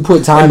 So you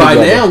put time. And by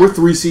together. now we're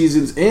 3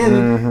 seasons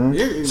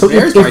in. So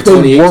if they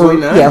 28, were,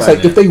 it's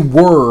like now. if they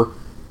were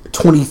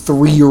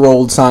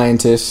 23-year-old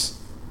scientists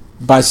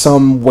by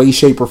some way,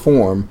 shape, or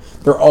form,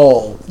 they're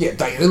all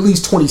like at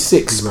least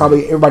 26.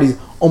 Probably everybody's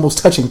almost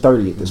touching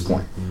 30 at this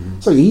point.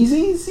 So he's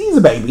a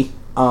baby,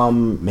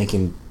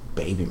 making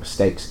baby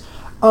mistakes.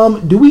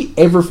 Do we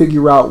ever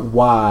figure out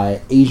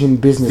why Asian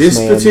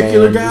businessman this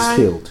particular guy is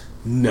killed?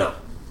 No.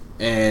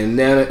 And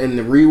now in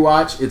the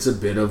rewatch, it's a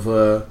bit of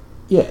a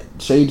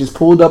Shay just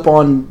pulled up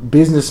on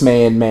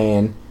businessman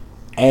man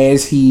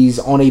as he's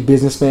on a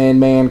businessman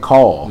man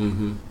call,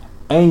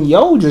 and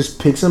Yo just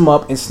picks him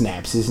up and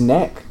snaps his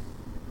neck.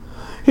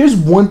 Here's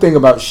one thing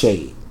about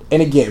Shade, and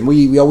again,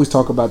 we always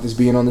talk about this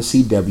being on the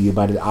CW,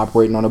 about it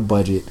operating on a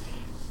budget.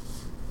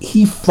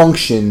 He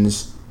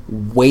functions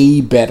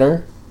way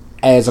better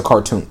as a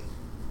cartoon.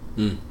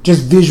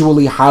 Just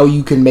visually, how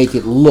you can make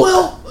it look.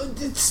 Well,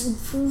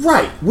 it's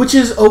right, which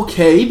is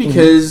okay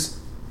because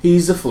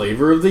he's the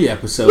flavor of the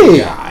episode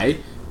guy.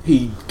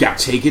 He got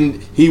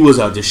taken. He was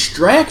a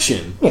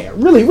distraction. Yeah,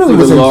 really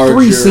was in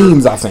 3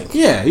 scenes, I think.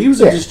 Yeah, he was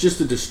just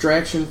a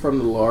distraction from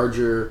the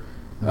larger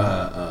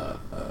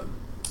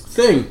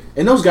thing.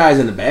 And those guys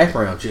in the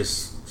background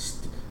just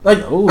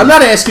I'm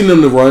not asking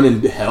them to run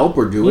and help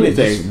or do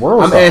anything.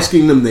 I'm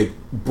asking them to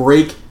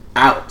break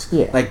out.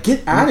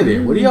 Get out of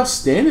there. What are y'all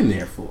standing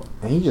there for?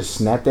 And he just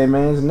snapped that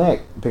man's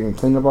neck, picked him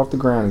clean up off the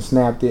ground and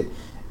snapped it,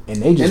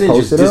 and they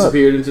just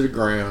disappeared into the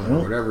ground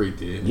or whatever he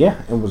did.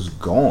 Yeah, and was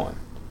gone.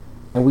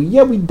 And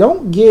we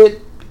don't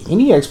get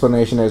any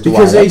explanation as to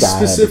because why they that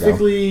guy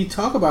specifically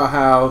talk about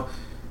how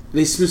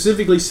they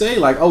specifically say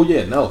like, oh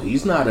yeah, no,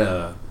 he's not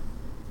a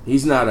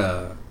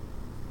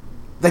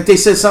like they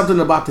said something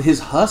about his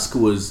husk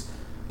was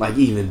like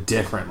even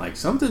different, like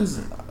something's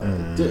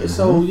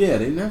so yeah,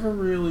 they never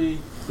really.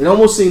 It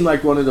almost seemed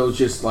like one of those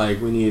just like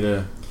we need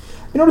a.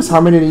 You notice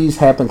how many of these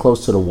happen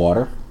close to the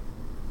water?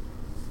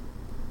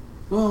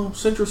 Well,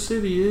 Central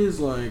City is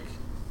like.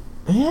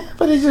 Yeah,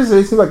 but it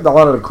seems like a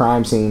lot of the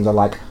crime scenes are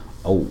like,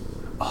 oh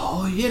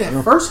yeah,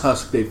 that first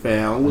husk they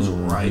found was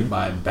right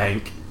by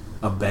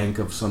a bank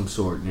of some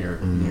sort near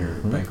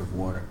a bank of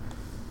water.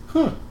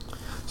 Huh.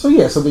 So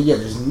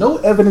there's no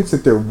evidence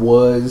that there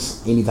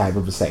was any type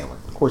of assailant.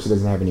 Of course, it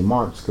doesn't have any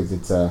marks because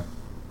it's a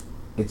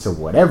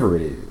whatever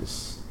it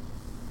is.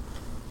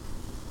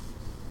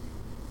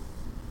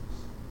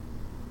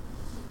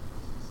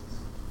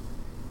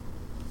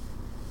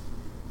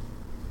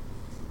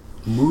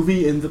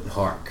 Movie in the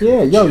park.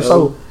 Yeah, yo,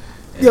 Joe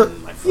my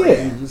yeah.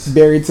 friends.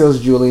 Barry tells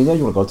Julian,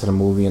 "You want to go to the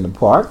movie in the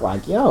park?"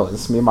 Like, yo,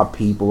 it's me and my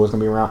people. It's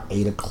gonna be around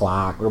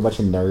 8:00. We're a bunch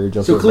of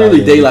nerds. So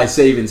clearly, daylight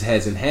savings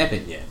hasn't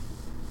happened yet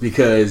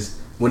because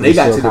when they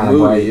got to the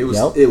movie, it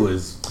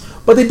was.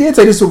 But they did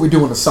say this is what we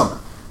do in the summer.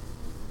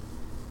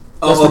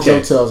 That's what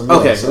Joe tells me.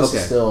 Okay, so this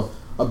is still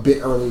a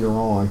bit earlier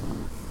on.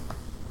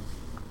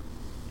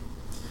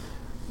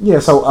 Yeah,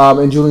 so,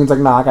 and Julian's like,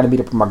 nah, I gotta meet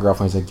up with my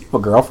girlfriend. He's like, you have a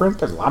girlfriend?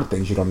 There's a lot of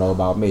things you don't know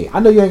about me.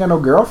 I know you ain't got no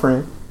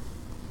girlfriend.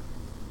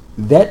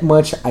 That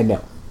much I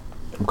know.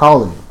 I'm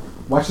calling you.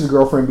 Watch his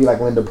girlfriend be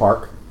like Linda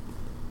Park.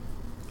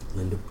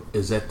 Linda,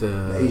 is that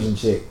the Asian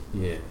chick?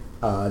 Yeah.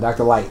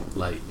 Dr. Light.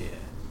 Light,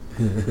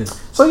 yeah.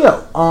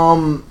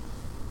 So,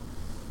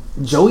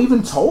 Joe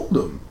even told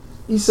him.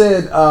 He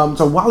said,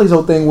 so Wally's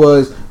whole thing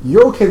was,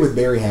 you're okay with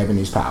Barry having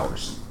these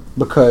powers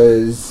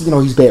because,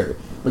 he's Barry.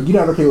 But you're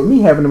not okay with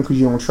me having them because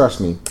you don't trust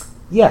me.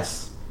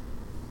 Yes.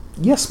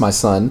 Yes, my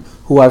son,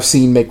 who I've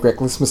seen make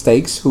reckless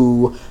mistakes,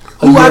 who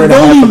I've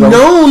only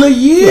known a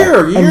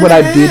year. Yeah. And what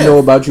I did know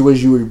about you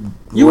was you were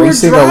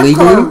racing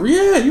illegally.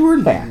 You were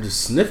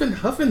just sniffing,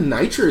 huffing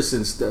nitrous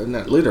and stuff.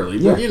 Not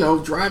literally,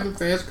 but, driving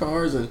fast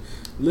cars and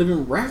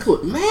living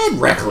mad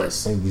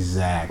reckless.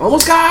 Exactly.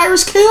 Almost got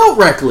Iris killed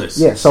reckless.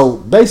 Yeah, so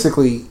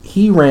basically,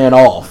 he ran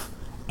off,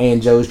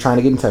 and Joe's trying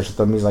to get in touch with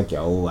him. He's like,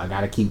 yo, I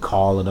got to keep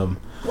calling him.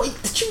 Wait,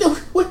 did you know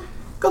what?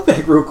 Go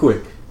back real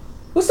quick.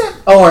 What's that?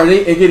 Oh, are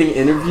they getting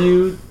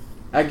interviewed?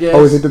 I guess.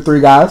 Oh, is it the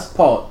three guys?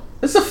 Paul,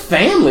 it's a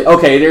family.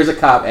 Okay, there's a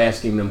cop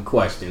asking them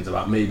questions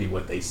about maybe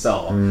what they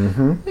saw.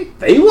 Mm-hmm.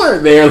 They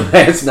weren't there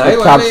last night.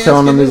 The cop's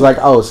telling them, he's like,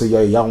 oh, so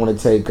y'all want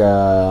to take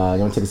a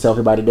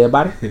selfie by the dead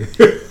body?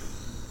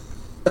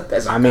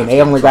 I mean,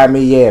 they only got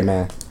me. Yeah,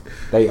 man.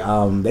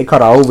 They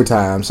cut our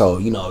overtime, so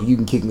you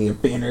can kick me a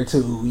pin or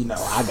two.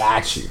 I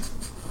got you.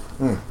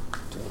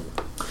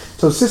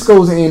 So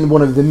Cisco's in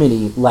one of the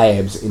many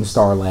labs in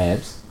Star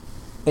Labs,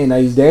 and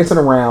he's dancing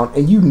around,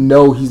 and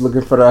he's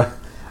looking for the.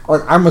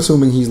 Like, I'm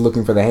assuming he's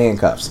looking for the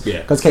handcuffs.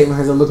 Yeah. Because Caitlin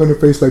has a look on her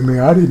face like, man,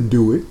 I didn't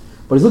do it,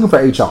 but he's looking for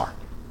HR,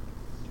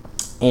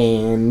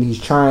 and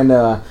he's trying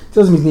to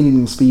tells him he's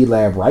needing the speed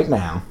lab right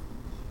now.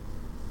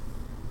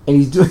 And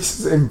he's doing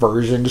his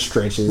inversion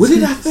stretches. What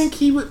did I think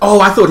he would?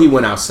 Oh, I thought he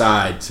went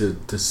outside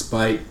to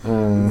spite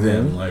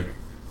them. Like,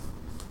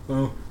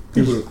 well,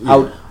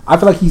 I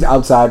feel like he's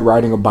outside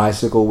riding a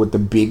bicycle with the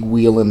big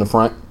wheel in the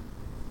front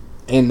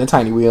and the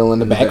tiny wheel in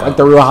the back, like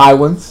the real high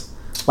ones,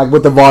 like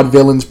what the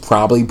vaudevillains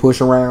probably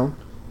push around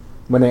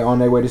when they're on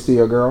their way to see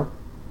a girl.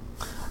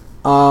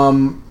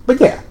 But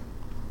yeah,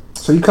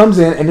 so he comes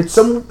in and it's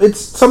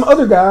some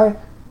other guy,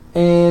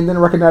 and then I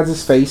recognize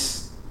his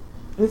face,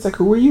 and it's like,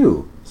 who are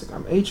you? He's like,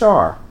 I'm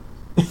HR.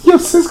 Yo,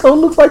 Cisco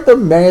looks like the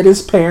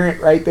maddest parent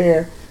right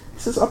there. He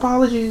says,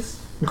 apologies.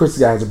 Of course,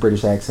 the guy has a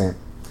British accent.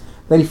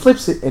 Then he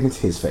flips it, and it's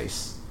his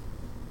face.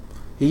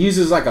 He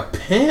uses like a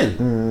pen.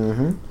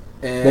 Mm-hmm.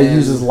 And they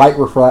uses light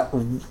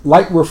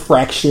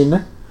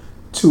refraction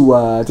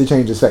to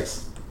change his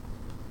face.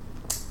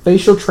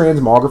 Facial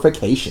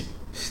transmogrification.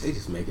 They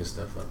just making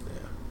stuff up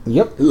there.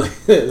 Yep.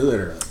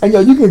 Literally. And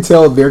you can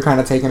tell they're kind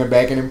of taken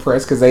aback and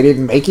impressed because they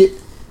didn't make it.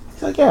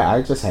 He's like, yeah,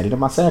 I just had it in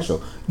my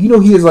satchel. He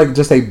is like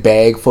just a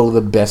bag full of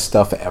the best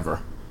stuff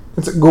ever.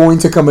 It's going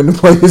to come into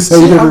play to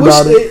save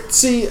everybody.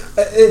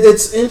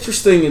 It's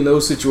interesting in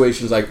those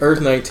situations. Like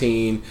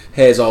Earth-19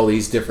 has all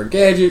these different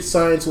gadgets,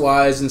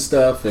 science-wise and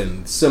stuff,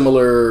 and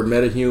similar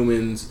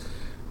metahumans.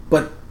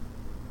 But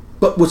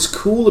what's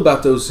cool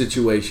about those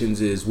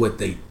situations is what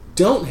they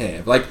don't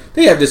have. Like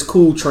they have this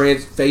cool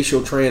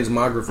facial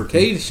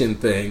transmogrification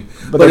thing,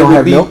 but they don't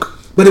have milk.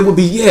 But it would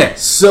be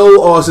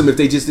so awesome if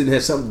they just didn't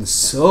have something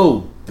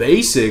so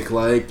basic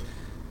like.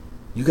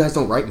 You guys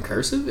don't write in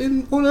cursive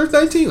on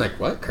Earth-19? Like,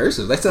 what?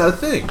 Cursive? That's not a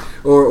thing.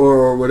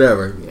 Or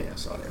whatever. Yeah, I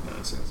saw that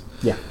nonsense.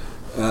 Yeah.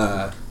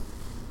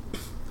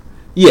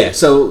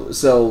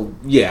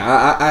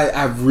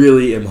 I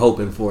really am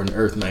hoping for an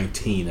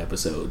Earth-19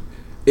 episode.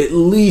 At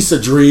least a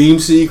dream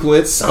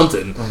sequence,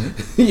 something.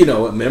 Mm-hmm.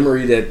 A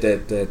memory that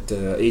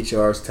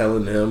HR is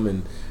telling them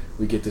and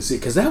we get to see,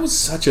 because that was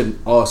such an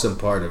awesome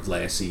part of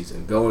last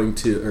season, going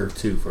to Earth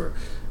 2 for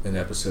an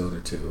episode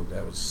or two.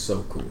 That was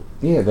so cool.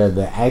 Yeah,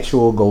 the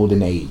actual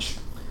golden age.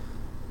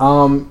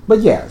 But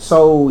yeah,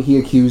 so he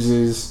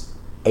accuses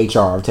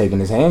HR of taking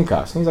his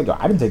handcuffs. And he's like, yo,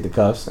 I didn't take the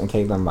cuffs. And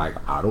Caitlin like,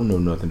 I don't know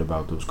nothing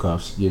about those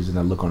cuffs. Gives him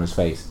that look on his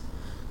face.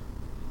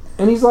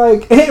 And he's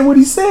like, and what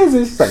he says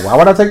is, he's like, why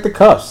would I take the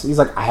cuffs? He's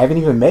like, I haven't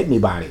even met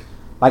anybody.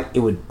 Like,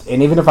 it would,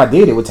 and even if I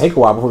did, it would take a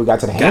while before we got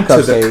to the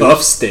handcuff stage.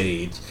 Cuff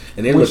stage.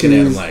 And they're looking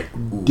at him like,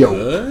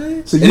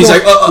 what? So and he's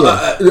like,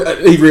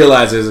 he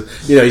realizes,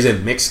 he's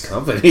in mixed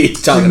company.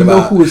 He's talking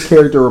about. Who his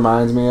character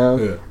reminds me of?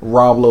 Yeah.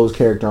 Rob Lowe's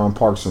character on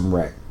Parks and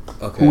Rec.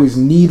 Okay. Who is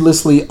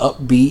needlessly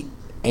upbeat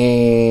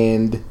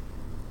and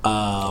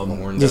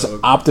just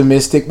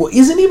optimistic. Well,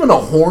 isn't even a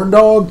horn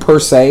dog per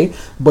se,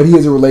 but he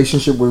has a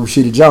relationship with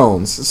Rashida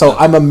Jones. So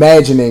I'm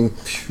imagining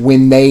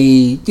when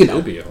they,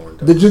 Could be a horn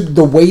dog.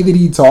 the way that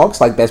he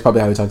talks, like that's probably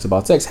how he talks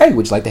about sex. Hey,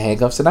 would you like the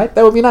handcuffs tonight?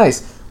 That would be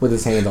nice. With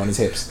his hands on his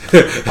hips.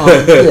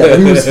 Yeah,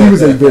 he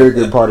was a very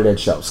good part of that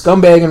show.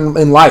 Scumbag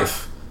in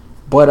life.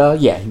 But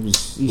he's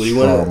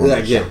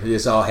strong.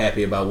 Just all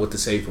happy about what the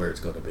safe word's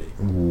going to be.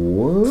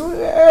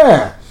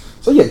 Yeah.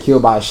 So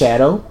killed by a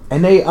shadow,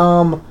 and they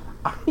I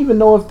don't even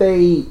know if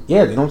they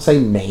don't say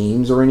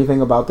names or anything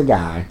about the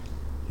guy.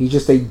 He's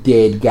just a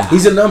dead guy.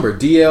 He's a number,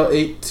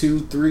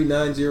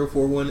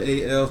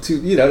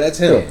 DL8239041AL2. That's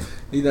him. Yeah.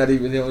 He's not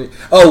even the only.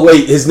 Oh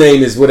wait, his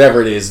name is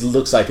whatever it is.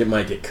 Looks like it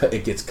might get cut.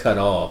 It gets cut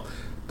off.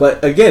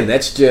 But again,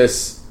 that's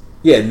just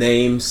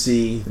name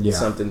C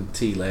something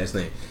T last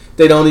name.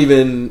 They don't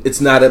even. It's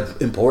not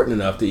important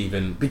enough to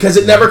even, because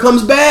it never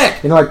comes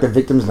back. Like the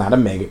victim's not a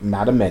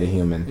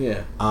metahuman.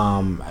 Yeah.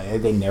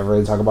 They never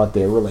really talk about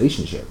their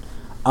relationship.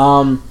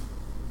 And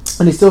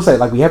they still say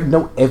like we have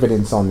no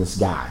evidence on this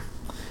guy.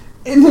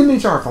 And then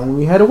HR phone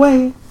we head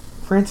away,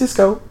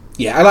 Francisco.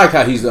 Yeah, I like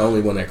how he's the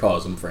only one that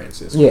calls him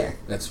Francisco. Yeah,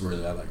 that's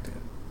really, I like that.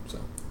 So.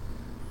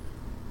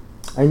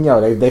 And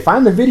they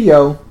find the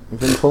video.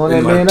 Been pulling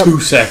that man up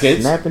 2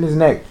 seconds, snapping his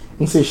neck.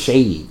 He says,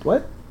 "Shade,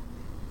 what?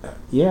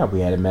 Yeah,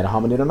 we had a meta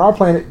hominid on our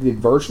planet. Did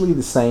virtually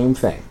the same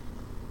thing."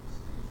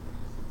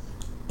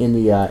 In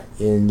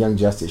Young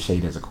Justice,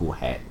 Shade has a cool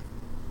hat.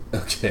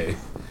 Okay.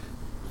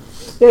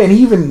 Yeah, and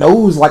he even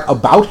knows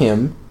about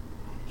him.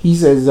 He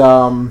says,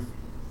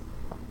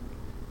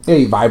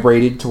 he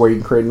vibrated to where you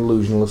can create an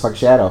illusion. It looks like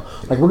Shadow.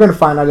 We're gonna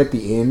find out at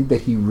the end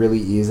that he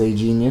really is a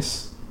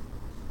genius.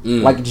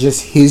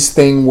 Just his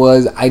thing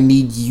was, I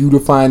need you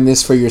to find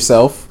this for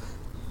yourself.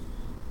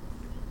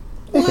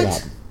 It could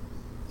happen.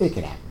 It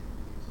could happen.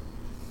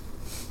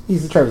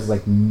 Travis is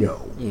like,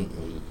 no.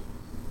 Mm-mm.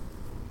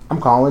 I'm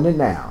calling it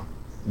now.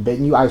 I'm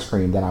betting you ice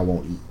cream that I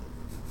won't eat.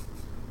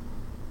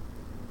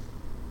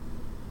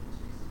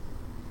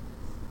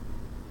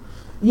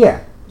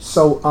 Yeah.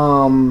 So,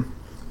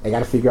 they got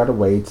to figure out a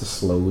way to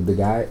slow the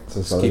guy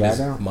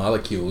down.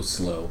 Molecules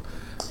slow.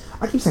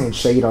 I keep saying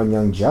shade on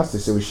Young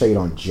Justice. It was shade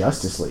on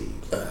Justice League.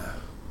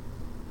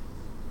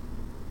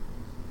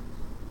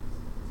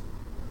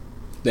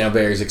 Now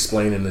Barry's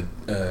explaining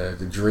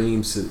the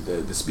dreams,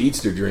 the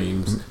speedster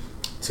dreams.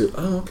 To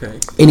okay.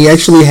 And he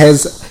actually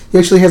has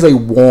a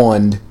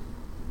wand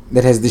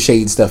that has the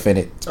shade stuff in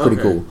it. It's pretty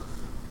cool.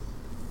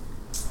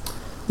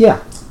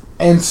 Yeah,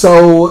 and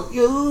so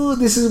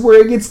this is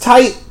where it gets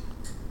tight.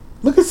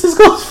 Look at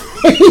Cisco's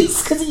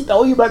face because he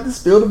know you about to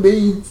spill the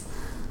beans.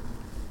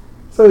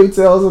 So he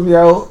tells him,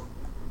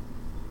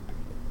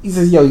 he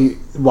says,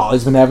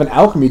 Wally's been having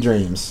alchemy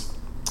dreams.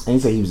 And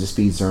he said he was a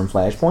speedster in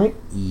Flashpoint.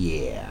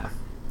 Yeah.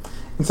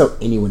 And so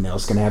anyone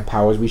else can have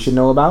powers we should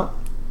know about?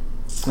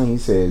 And he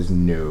says,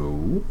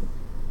 no.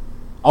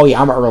 Oh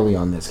yeah, I'm early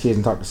on this. He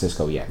hasn't talked to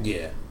Cisco yet.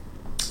 Yeah.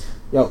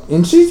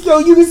 And she's,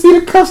 you can see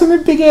the cuffs in the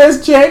big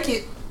ass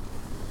jacket.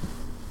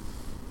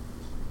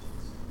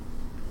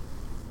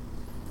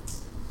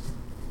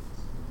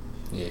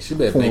 Yeah, she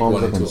better make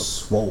one into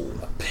swole.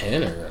 A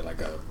pin or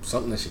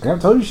something that she can. I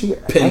told you she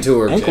pin to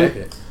her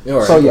jacket.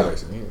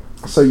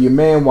 So your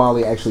man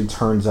Wally actually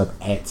turns up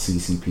at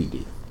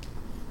CCPD,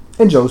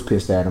 and Joe's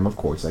pissed at him. Of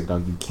course, like,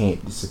 dog, you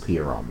can't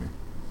disappear on me.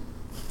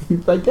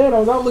 He's like, Dad, I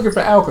was out looking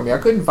for alchemy. I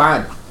couldn't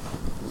find him.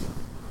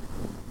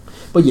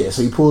 But yeah,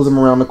 so he pulls him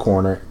around the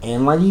corner,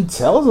 and he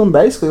tells him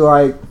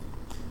basically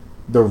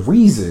the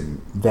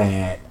reason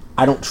that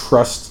I don't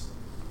trust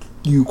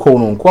you, quote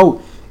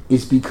unquote,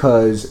 is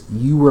because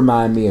you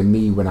remind me of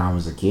me when I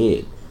was a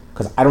kid.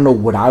 Because I don't know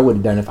what I would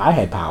have done if I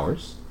had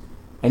powers.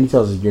 And he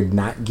tells us you're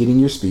not getting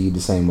your speed the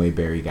same way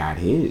Barry got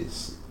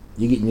his.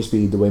 You're getting your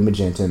speed the way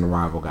Magenta and the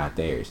Rival got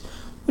theirs.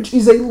 Which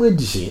is a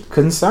legit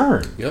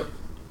concern. Yep.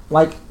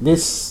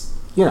 This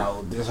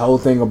whole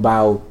thing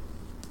about,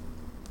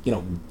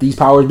 these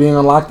powers being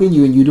unlocked in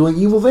you and you doing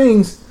evil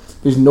things.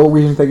 There's no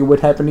reason to think it would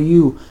happen to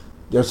you.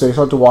 So they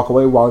start to walk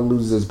away while he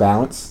loses his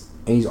balance.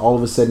 And he's all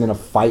of a sudden in a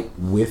fight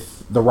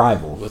with the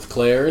Rival. With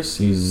Claire's.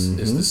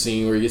 It's the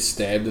scene where he gets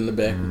stabbed in the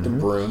back with the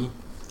broom.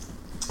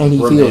 And he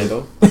feels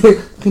it.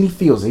 And he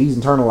feels it. He's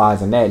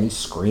internalizing that, and he's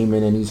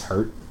screaming, and he's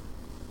hurt.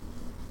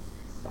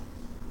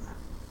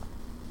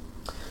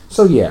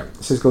 So yeah,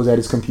 Cisco's at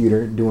his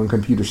computer doing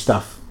computer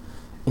stuff.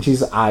 And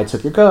she's like, I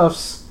took your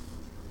cuffs.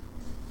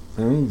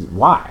 And he's,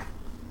 why?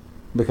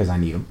 Because I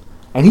need them.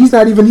 And he's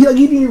not even, he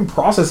didn't even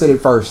process it at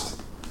first.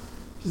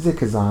 She said,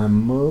 because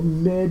I'm a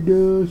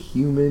meta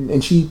human.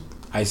 And she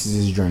ices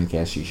his drink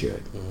as she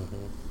should. Mm-hmm.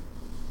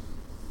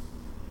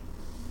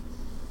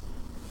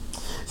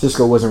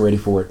 Cisco wasn't ready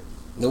for it.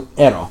 Nope.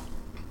 At all.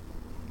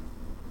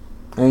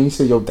 And he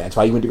said, yo, that's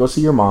why you went to go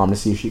see your mom to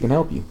see if she can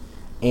help you.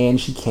 And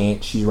she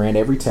can't. She ran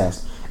every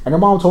test. And her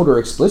mom told her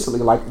explicitly,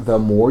 like, the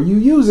more you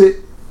use it,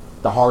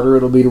 the harder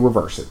it'll be to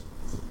reverse it.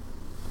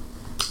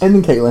 And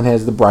then Caitlin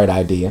has the bright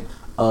idea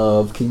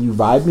of, can you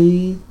vibe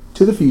me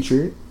to the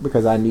future?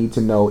 Because I need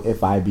to know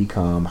if I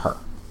become her.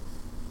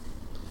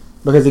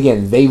 Because,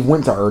 again, they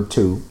went to Earth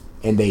 2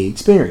 and they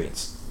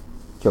experienced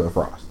Killer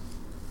Frost.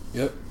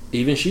 Yep.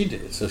 Even she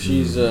did. So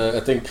she's, I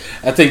think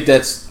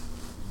that's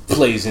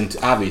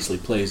obviously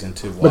plays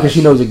into why. Because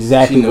she knows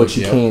exactly what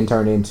she yep. can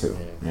turn into.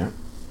 Yeah.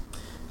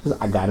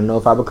 I gotta know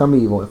if I become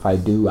evil. If I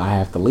do, I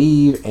have to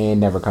leave and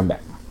never come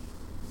back.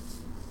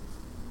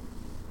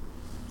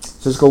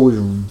 Cisco was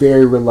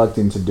very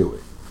reluctant to do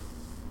it.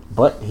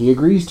 But he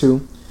agrees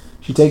to.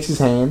 She takes his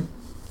hand.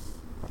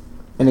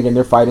 And again,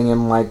 they're fighting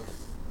in like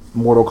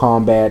Mortal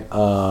Kombat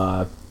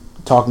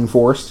Talking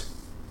Forest.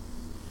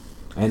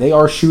 And they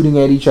are shooting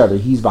at each other.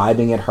 He's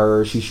vibing at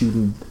her. She's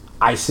shooting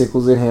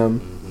icicles at him.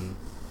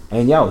 Mm-hmm.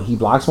 And he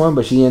blocks one,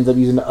 but she ends up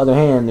using the other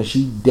hand, and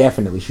she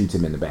definitely shoots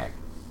him in the back.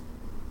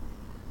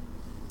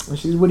 And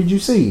she says, what did you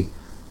see?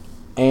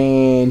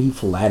 And he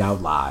flat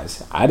out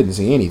lies. I didn't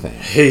see anything.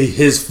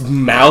 His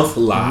mouth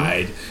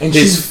lied. Mm-hmm. And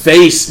his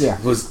face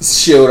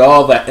showed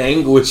all the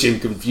anguish and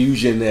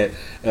confusion that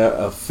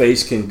a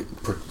face can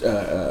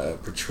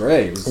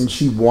portray. And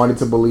she wanted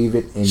to believe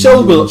it. And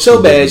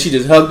so bad, she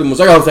just hugged him and was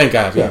like, oh, thank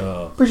God.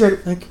 Yeah, appreciate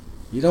it. Like,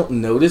 you don't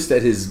notice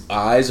that his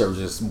eyes are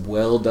just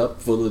welled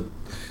up full of,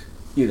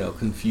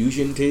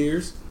 confusion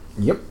tears?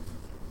 Yep.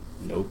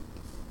 Nope.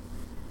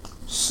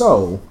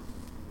 So,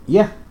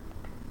 yeah.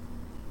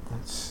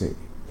 Let's see.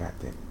 Got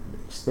that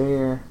mix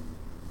there.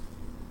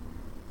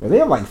 Yeah, they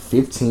have like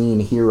 15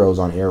 heroes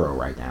on Arrow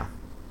right now.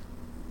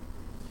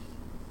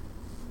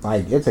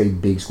 Like, it's a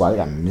big squad. They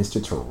got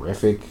Mr.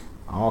 Terrific.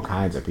 All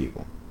kinds of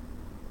people.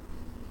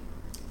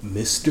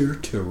 Mr.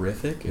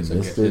 Terrific is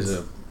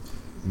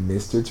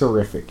Mr.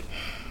 Terrific.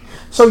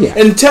 So yeah.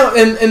 And tell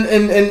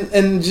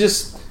and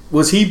just,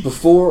 was he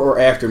before or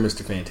after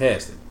Mr.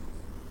 Fantastic?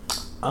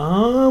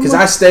 Because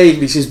I stayed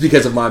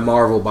because of my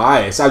Marvel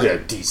bias. I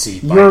just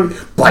DC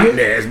biting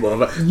ass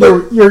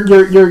motherfucker.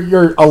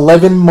 Your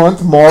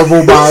 11-month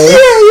Marvel bias.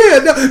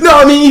 No.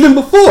 I mean, even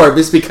before,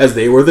 it's because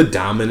they were the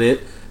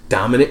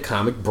dominant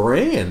comic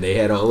brand. They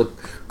had all the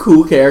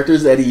cool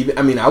characters that even.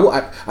 I mean, I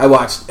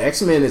watched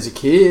X-Men as a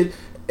kid.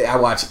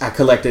 I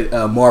collected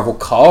Marvel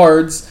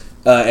cards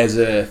as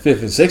a 5th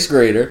and 6th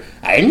grader.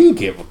 I didn't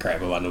give a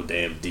crap about no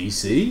damn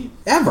DC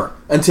ever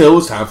until it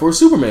was time for a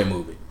Superman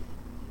movie.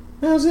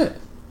 That was it.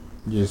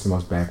 You're just the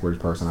most backwards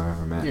person I've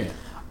ever met. Yeah.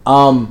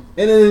 And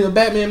then a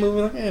Batman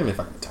movie, like, man,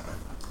 fucking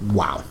time.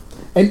 Wow.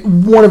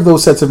 And one of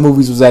those sets of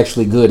movies was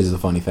actually good, is the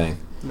funny thing.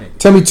 Maybe.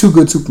 Tell me 2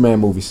 good Superman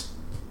movies.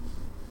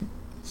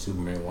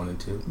 Superman 1 and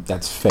 2.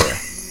 That's fair.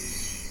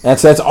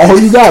 That's all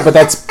you got, but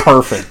that's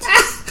perfect.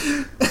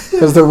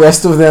 Because the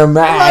rest of them,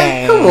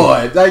 like, come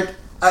on, like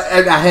I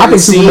haven't I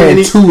think seen Superman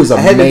any. 2 is amazing.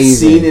 I haven't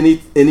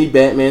seen any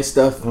Batman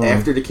stuff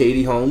after the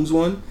Katie Holmes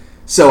one,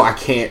 so I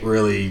can't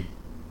really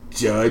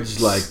judge.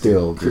 Like,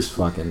 still just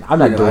fucking. I'm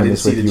not doing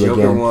this with you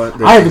Joker again.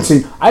 One. I haven't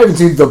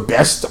seen the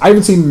best. I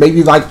haven't seen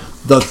maybe like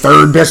the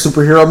 3rd best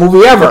superhero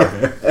movie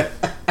ever.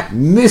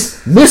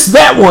 Miss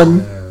that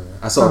one.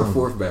 I saw the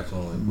 4th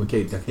Batman one with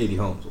Katie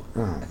Holmes one.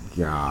 Oh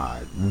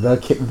God, the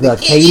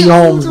Katie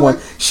Holmes one.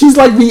 She's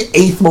like the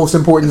 8th most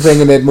important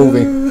thing in that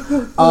movie.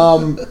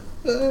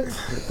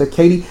 The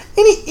Katie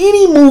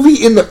any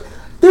movie in the.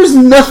 There's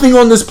nothing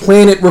on this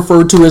planet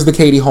referred to as the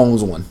Katie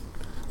Holmes one.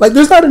 Like,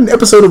 there's not an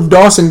episode of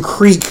Dawson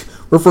Creek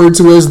referred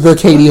to as the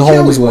Katie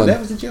Holmes one. That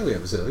was the Joey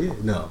episode. Yeah,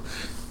 no.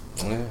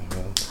 Yeah,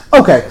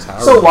 well, okay,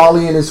 so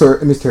Wally and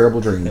his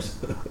terrible dreams.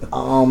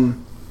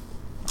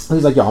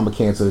 He's like, yo, I'm gonna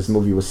cancel this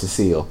movie with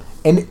Cecile,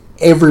 and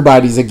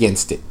everybody's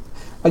against it.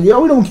 Like, we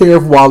don't care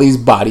if Wally's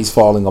body's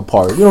falling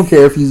apart. We don't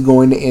care if he's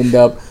going to end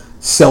up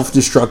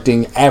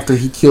self-destructing after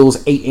he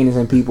kills 8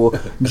 innocent people.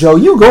 Joe,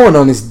 you going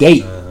on this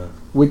date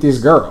with this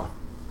girl.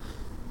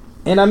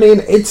 And I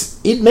mean,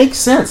 it makes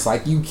sense.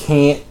 Like, you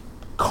can't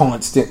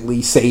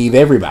constantly save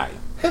everybody.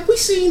 Have we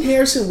seen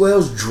Harrison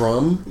Wells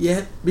drum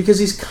yet? Because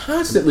he's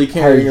constantly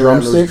carrying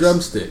around those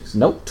drumsticks.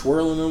 Nope.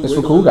 Twirling them. That's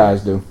what cool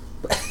guys do.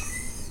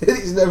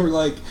 He's never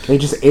they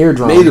just air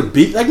drum. Made a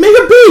beat. Like, make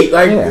a beat.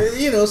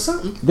 Like,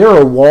 something. There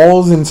are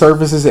walls and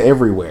surfaces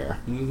everywhere.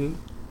 Mm-hmm.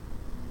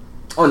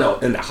 Oh, no.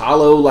 And the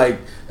hollow, like,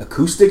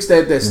 acoustics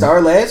that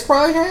Star Lads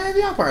probably have.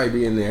 Y'all probably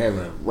be in there having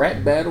a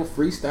rap battle,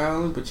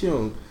 freestyling, but you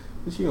don't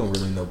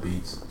really know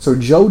beats. So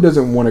Joe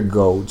doesn't want to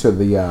go to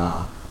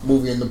the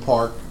movie in the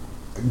park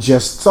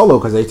just solo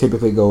because they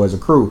typically go as a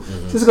crew.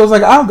 Mm-hmm. Cisco's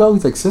like, I'll go.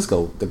 He's like,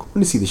 Cisco, they're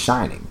going to see The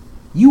Shining.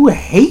 You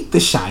hate The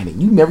Shining.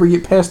 You never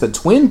get past the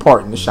twin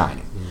part in The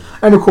Shining.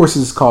 And of course,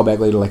 it's a callback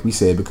later, like we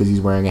said, because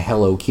he's wearing a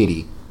Hello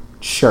Kitty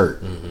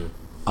shirt,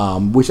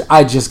 which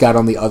I just got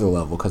on the other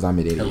level because I'm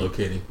an idiot. Hello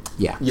Kitty.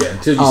 Yeah. Yeah,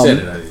 until you said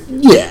it, I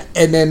didn't. Yeah,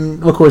 and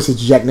then of course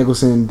it's Jack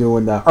Nicholson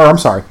doing the. Or I'm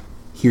sorry,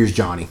 Here's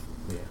Johnny.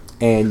 Yeah.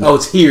 And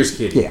it's Here's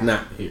Kitty. Yeah.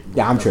 Not Here.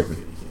 Yeah, I'm Hello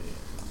tripping. Kitty.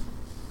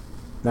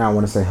 Now I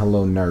want to say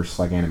Hello Nurse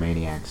like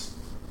Animaniacs.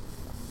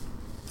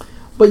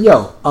 But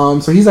yo,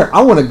 so he's like,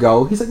 I want to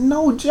go. He's like,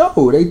 no,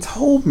 Joe, they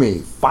told me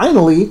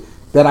finally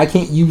that I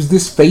can't use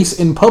this face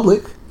in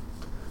public.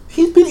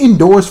 He's been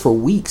indoors for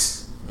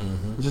weeks,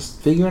 just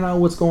figuring out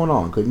what's going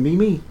on. Couldn't be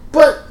me.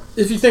 But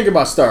if you think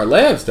about Star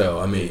Labs, though,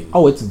 I mean,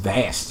 Oh, it's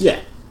vast. yeah,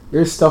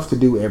 There's stuff to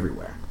do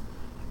everywhere.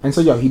 And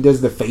so, yo, he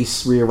does the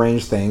face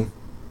rearrange thing.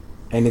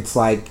 And it's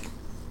like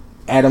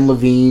Adam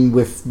Levine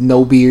with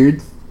no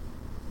beard.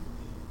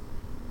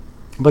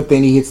 But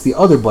then he hits the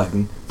other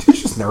button. Did you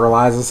just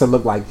neuralize this? It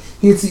looked like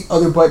he hits the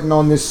other button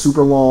on this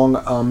super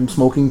long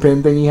smoking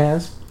pen thing he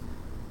has.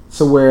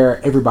 So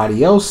where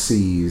everybody else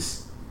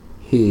sees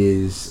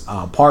his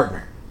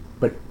partner.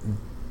 But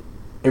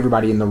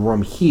everybody in the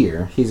room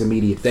here, his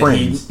immediate that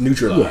friends, he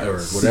neutralized or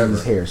whatever.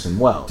 sees Harrison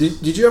Wells.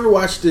 Did you ever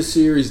watch this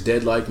series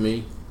Dead Like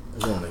Me? It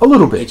was on A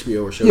little bit.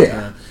 HBO or Showtime.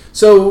 Yeah.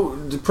 So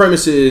the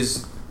premise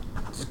is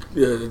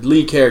the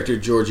lead character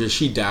Georgia,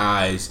 she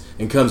dies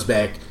and comes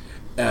back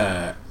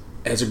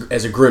as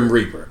a Grim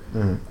Reaper,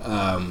 and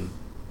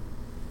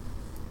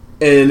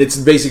it's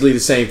basically the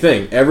same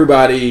thing.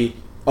 Everybody,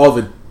 all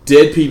the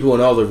dead people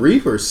and all the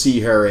Reapers see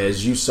her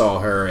as you saw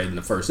her in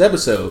the first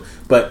episode,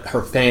 but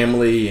her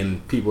family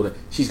and people that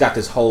she's got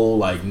this whole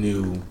like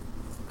new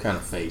kind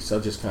of face. So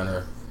it just kind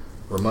of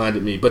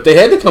reminded me. But they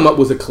had to come up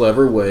with a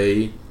clever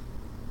way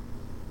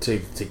to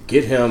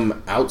get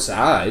him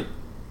outside,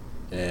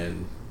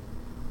 and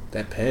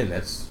that pen,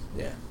 they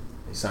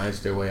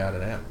scienced their way out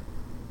of that one.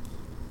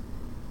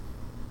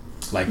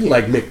 Like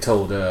Mick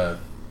told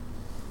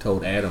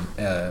Adam.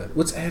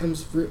 What's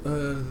Adam's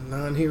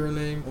non-hero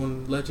name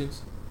on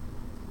Legends?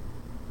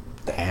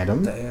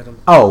 Adam? The Adam.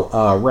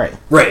 Oh, Ray.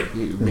 Ray.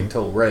 Mick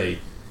told Ray,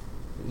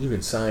 you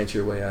can science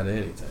your way out of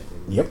anything.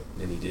 Yep.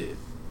 And he did.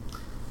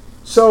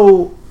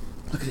 So,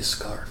 Look at his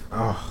scarf.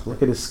 oh,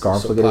 look at his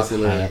scarf. So Look at his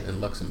popular hat.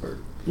 in Luxembourg.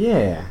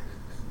 Yeah.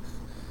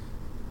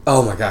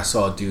 Oh my God! I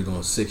saw a dude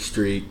on 6th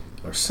Street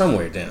or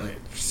somewhere down there,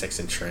 6th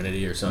and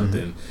Trinity or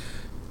something.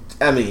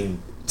 I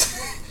mean,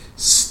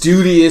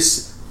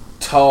 studious,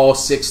 tall,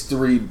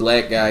 6'3"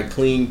 black guy,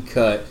 clean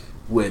cut,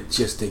 with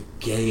just the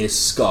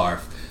gayest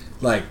scarf,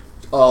 like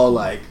all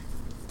like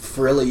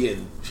frilly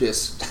and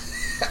just.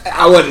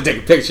 I wanted to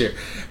take a picture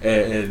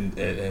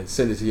and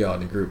send it to y'all in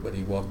the group, but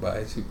he walked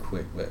by too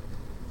quick. But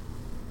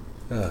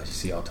you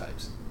see all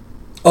types.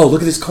 Oh,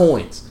 look at his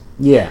coins.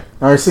 Yeah.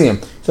 I see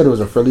him. Said it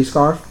was a frilly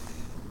scarf.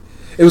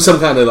 It was some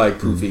kind of like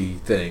poofy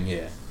thing,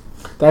 yeah.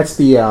 That's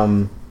the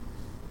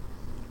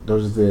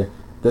those are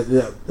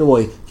the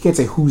well, you can't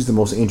say who's the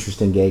most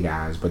interesting gay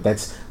guys, but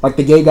that's like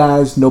the gay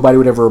guys nobody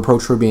would ever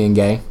approach for being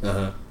gay.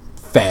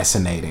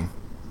 Fascinating.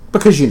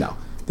 Because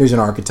there's an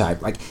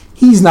archetype. Like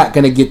he's not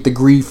going to get the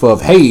grief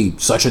of, hey,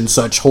 such and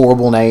such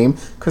horrible name,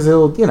 cuz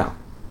he'll,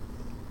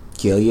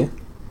 kill you.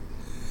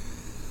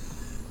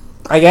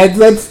 Like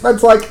that's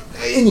like,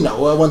 and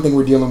one thing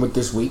we're dealing with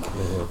this week.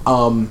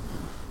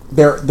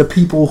 They're the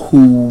people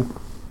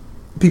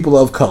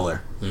of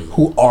color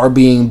who are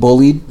being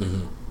bullied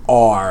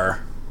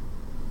are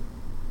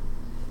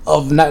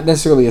of not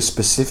necessarily a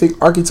specific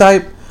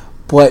archetype,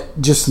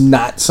 but just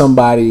not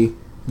somebody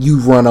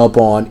you'd run up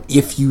on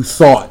if you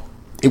thought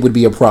it would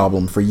be a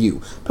problem for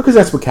you, because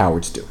that's what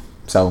cowards do.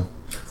 So,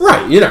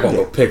 right, you're not gonna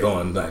go pick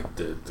on like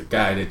the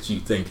guy that you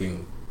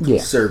thinking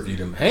served you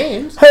them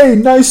hands. Hey,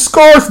 nice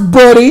scarf,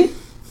 buddy.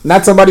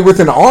 Not somebody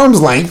within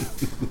arm's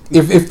length.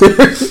 if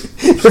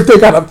they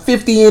got a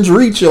 50-inch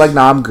reach, you're like,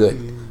 nah, I'm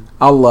good.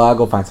 I'll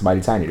go find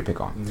somebody tiny to pick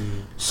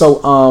on.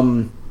 So,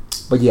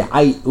 but yeah,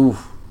 you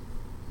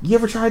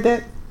ever tried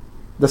that?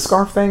 The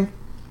scarf thing?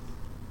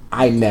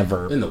 I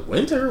never. In the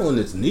winter when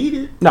it's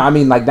needed? No, I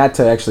mean like not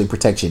to actually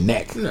protect your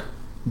neck. No.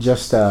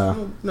 Just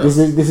No. this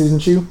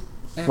isn't you.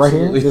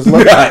 Absolutely.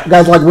 Right here.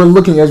 Guys, like we're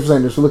looking, as we're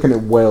saying this, we're looking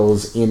at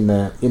Wells in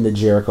the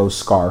Jericho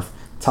scarf,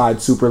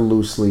 tied super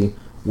loosely,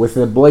 with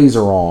a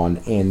blazer on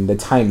and the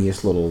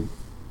tiniest little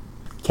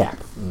cap.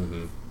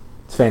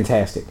 It's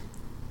fantastic.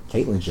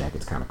 Caitlin's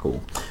jacket's kind of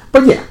cool.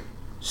 But yeah,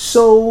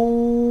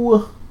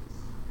 so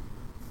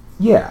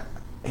yeah,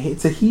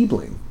 it's a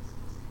Heebling.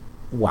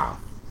 Wow,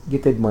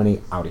 get that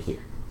money out of here.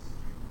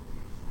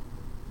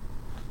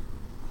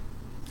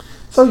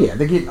 So yeah,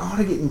 they're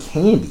getting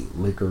candy,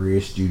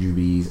 licorice,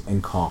 jujubes,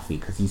 and coffee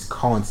because he's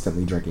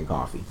constantly drinking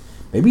coffee.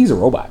 Maybe he's a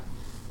robot.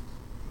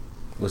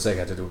 What's that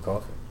got to do with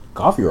coffee?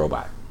 Coffee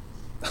robot.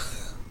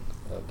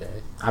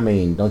 Okay. I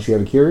mean, don't you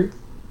have a Keurig?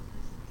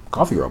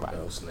 Coffee robot.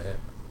 Oh snap!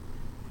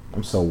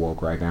 I'm so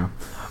woke right now.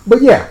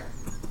 But yeah.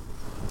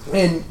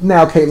 And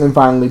now Caitlin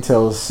finally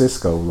tells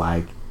Cisco,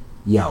 like,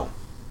 yo,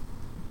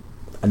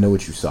 I know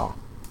what you saw.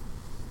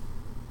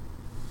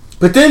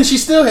 But then she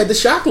still had the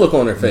shock look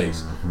on her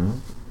face.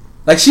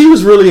 Like, she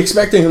was really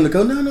expecting him to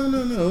go, no,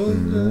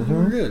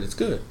 we're good, it's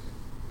good.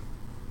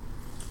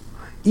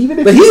 Even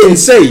if But he didn't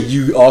say,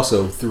 you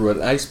also threw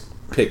an ice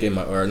pick in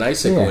my, or an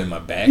icicle in my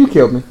back. You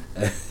killed me.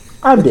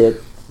 I'm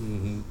dead.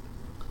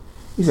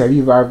 He said, "Have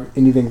you ever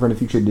anything from the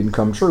future that didn't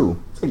come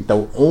true?" It's like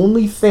the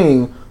only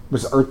thing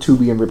was Earth 2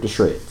 being ripped to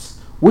shreds,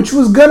 which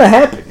was gonna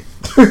happen,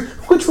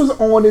 which was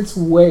on its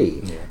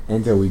way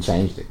until we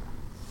changed it.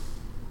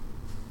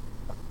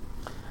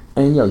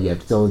 And you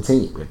have to tell the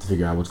team. You have to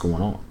figure out what's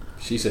going on.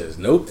 She says,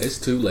 nope, it's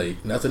too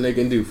late. Nothing they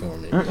can do for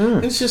me.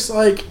 It's just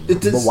like...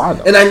 But why,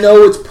 though? And I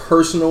know it's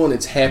personal and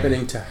it's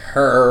happening to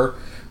her,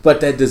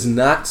 but that does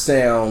not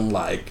sound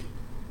like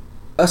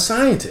a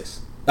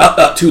scientist.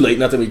 Too late,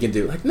 nothing we can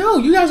do. Like, no,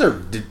 you guys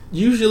are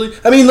usually...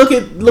 I mean, look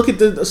at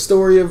the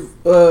story of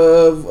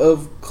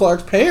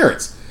Clark's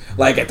parents.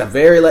 Like, at the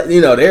very...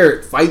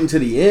 they're fighting to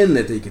the end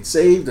that they could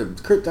save the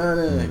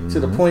Krypton to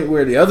the point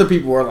where the other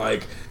people were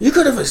like, you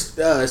could have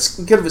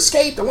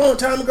escaped a long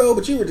time ago,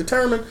 but you were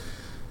determined.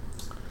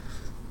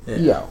 Yeah.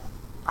 Yo,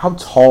 how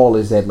tall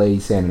is that lady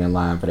standing in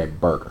line for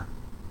that burger?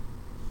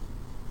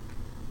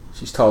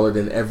 She's taller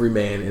than every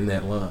man in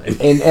that line.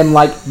 And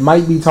like,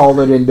 might be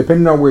taller than,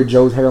 depending on where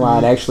Joe's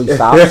hairline actually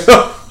stops,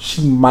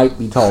 she might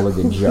be taller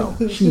than Joe.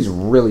 She's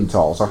really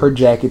tall, so her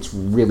jacket's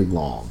really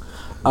long.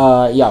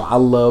 I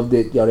love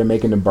that, they're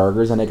making the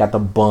burgers and they got the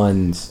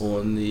buns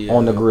on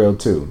the grill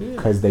too,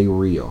 because they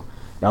real.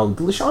 Now,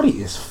 Shawty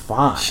is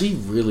fine. She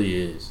really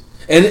is.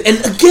 And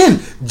again,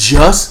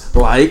 just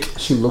like...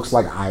 She looks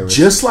like Iris.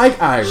 Just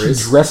like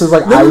Iris. She dresses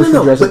like Iris.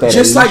 No. But But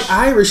just like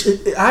Iris,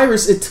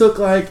 it took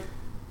like...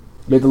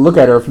 You had to look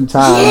at her a few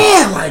times.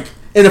 Yeah, like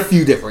in a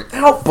few different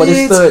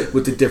outfits,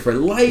 with the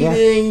different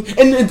lighting. Yeah.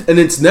 And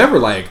it's never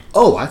like,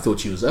 oh, I thought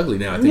she was ugly.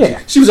 Now I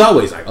think she was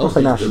always like, oh, she's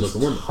a good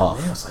looking woman.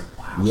 Now it's like,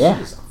 wow.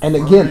 Yeah. And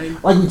again,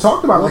 like we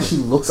talked about, like she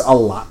looks a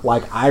lot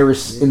like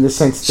Iris in the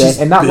sense that,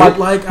 and not like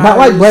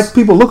black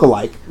people look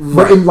alike,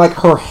 but in like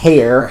her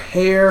hair,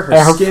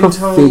 her skin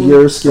tone,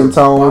 figure, skin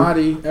tone,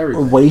 body,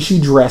 everything, the way she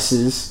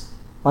dresses.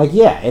 Like,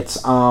 it's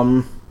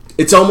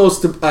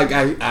almost like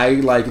I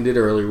likened it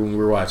earlier when we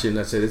were watching.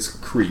 I said it's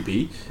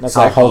creepy. That's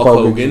how Hulk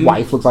Hogan's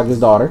wife looks like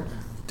his daughter.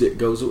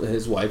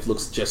 His wife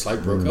looks just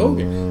like Brooke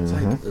Hogan. It's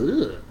like,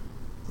 ugh.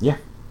 Yeah.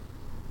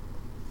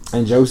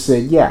 And Joe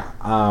said,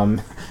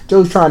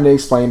 Joe's trying to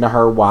explain to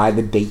her why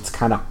the date's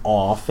kind of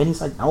off. And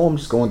he's like, no, I'm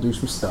just going through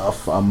some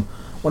stuff. One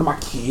of my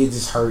kids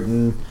is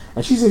hurting.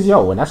 And she says,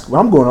 when that's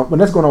going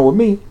on with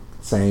me,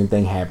 same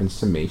thing happens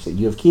to me. She said,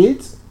 you have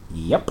kids?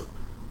 Yep.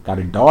 Got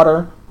a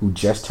daughter who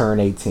just turned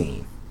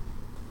 18.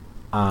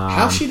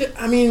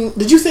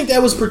 Did you think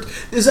that was...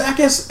 I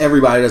guess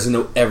everybody doesn't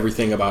know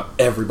everything about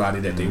everybody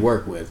that they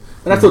work with.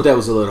 But I thought that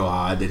was a little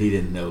odd that he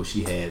didn't know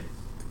she had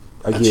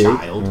a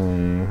child.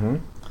 Mm-hmm.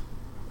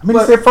 I mean,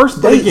 it's their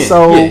first date,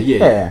 so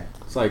yeah.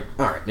 It's like,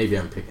 all right, maybe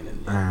I'm picking it.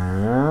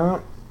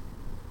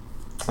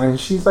 And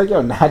she's like,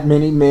 not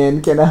many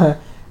men can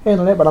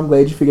handle that, but I'm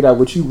glad you figured out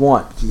what you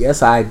want.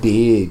 Yes, I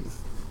did,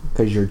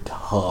 because you're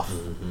tough.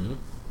 Mm-hmm.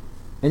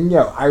 And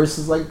Iris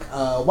is like,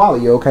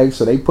 Wally, you okay?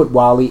 So they put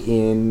Wally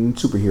in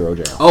superhero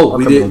jail. Oh,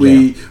 we did.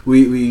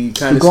 We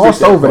kind of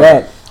glossed over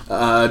that.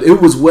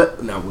 It was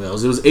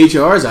It was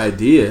HR's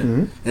idea,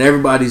 and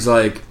everybody's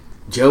like.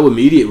 Joe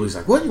immediately was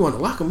like, what, you want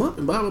to lock him up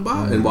and blah, blah,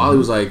 blah. And Wally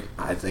was like,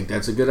 I think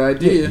that's a good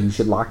idea. Yeah, you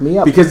should lock me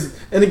up. Because,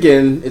 and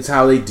again, it's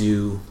how they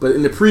do. But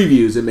in the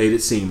previews, it made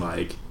it seem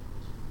like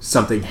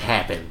something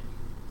happened.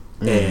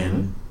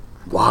 And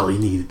Wally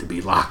needed to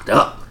be locked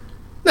up.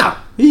 No,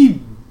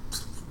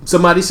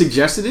 somebody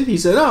suggested it. He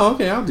said, oh,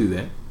 okay, I'll do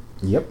that.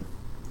 Yep.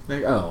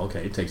 Like, oh,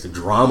 okay. It takes the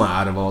drama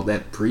out of all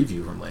that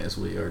preview from last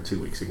week or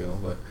 2 weeks ago.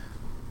 But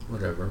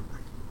whatever.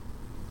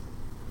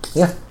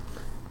 Yeah.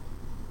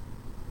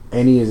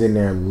 Annie is in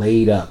there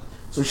laid up.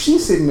 So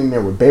she's sitting in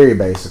there with Barry,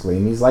 basically.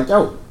 And he's like,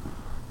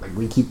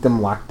 we keep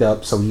them locked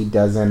up so he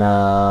doesn't,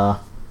 And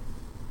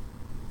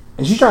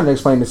she's trying to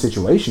explain the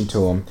situation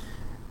to him.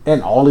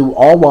 And all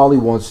Wally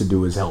wants to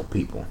do is help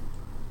people.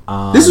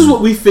 This is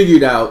what we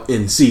figured out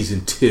in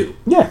season 2.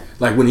 Yeah.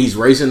 Like when he's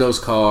racing those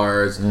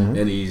cars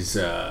and he's...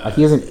 like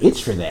he has an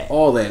itch for that.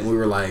 All that. And we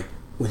were like...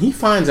 When he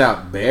finds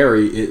out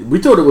Barry, we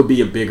thought it would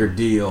be a bigger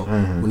deal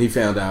when he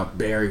found out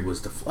Barry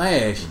was the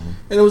Flash.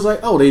 And it was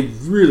like, they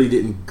really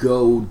didn't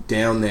go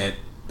down that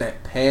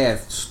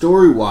path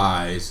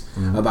story-wise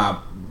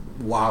about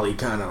Wally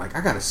kind of like,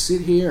 I got to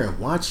sit here and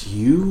watch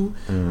you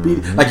be...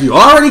 Like, you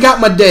already got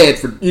my dad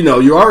for...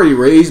 you're already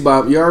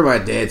my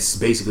dad's...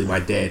 Basically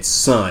my dad's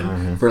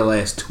son for the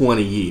last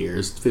 20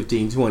 years.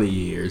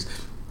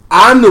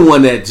 I'm the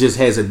one that just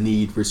has a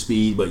need for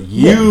speed, but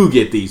you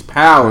get these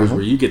powers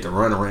where you get to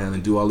run around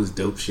and do all this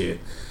dope shit.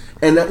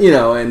 And,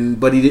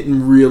 but he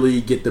didn't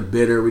really get the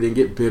bitter. We didn't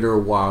get bitter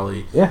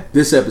Wally. Yeah.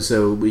 This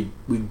episode, we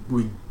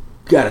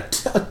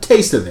got a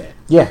taste of that.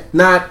 Yeah.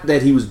 Not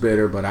that he was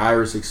bitter, but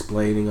Iris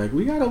explaining, like,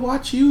 we got to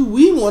watch you.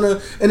 We want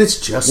to... And it's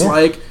just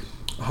like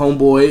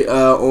Homeboy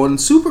on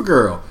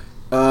Supergirl.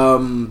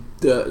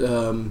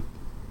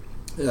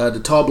 The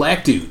tall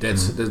black dude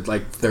that's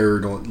like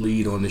third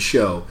lead on the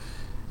show.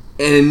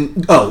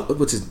 and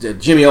what's his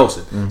Jimmy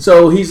Olsen.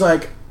 So he's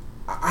like,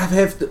 I've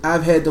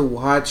had to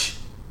watch.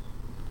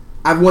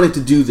 I've wanted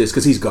to do this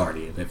because he's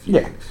Guardian.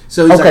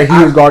 So he's okay, like,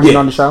 he was Guardian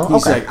on the show.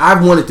 He's like,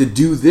 I've wanted to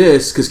do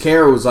this because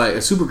Kara was like,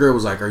 Supergirl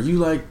was like, are you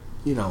like,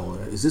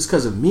 is this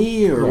because of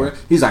me or what?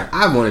 He's like,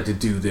 I've wanted to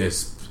do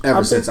this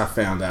ever since I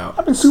found out.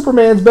 I've been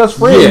Superman's best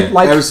friend. Yeah,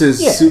 like ever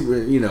since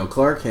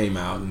Clark came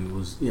out and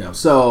was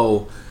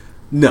so.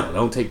 No,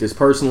 don't take this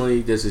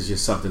personally. This is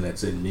just something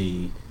that's in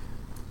me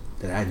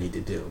that I need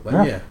to do.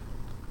 But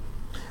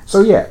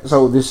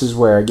So this is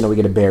where we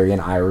get a Barry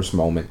and Iris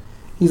moment.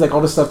 He's like,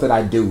 all the stuff that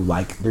I do,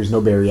 like, there's no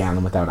Barry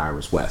Allen without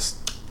Iris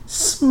West.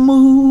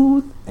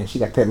 Smooth. And she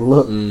got that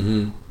look.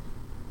 Mm-hmm.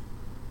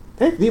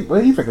 He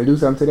freaking do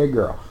something to that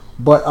girl.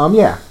 But,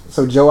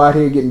 so Joe out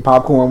here getting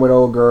popcorn with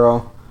old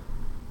girl.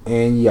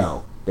 And,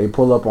 they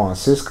pull up on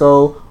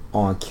Cisco,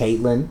 on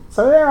Caitlin.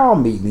 So they're all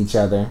meeting each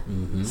other.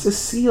 Mm-hmm.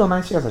 Cecile,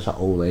 nice. She has such an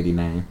old lady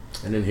name.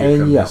 And then here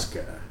comes this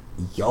guy.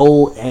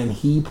 And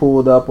he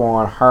pulled up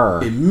on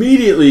her.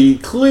 Immediately,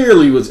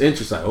 clearly was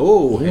interested.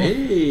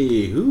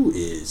 Hey, who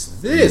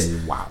is this?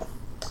 Wow.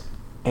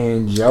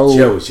 And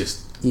Joe is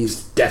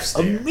just death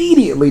stare.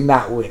 Immediately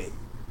not with it.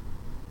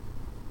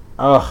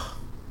 Ugh.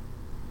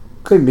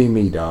 Couldn't be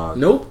me, dog.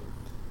 Nope.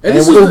 And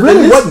it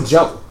really wasn't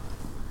Joe.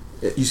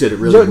 You said it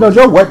really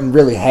Joe wasn't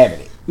really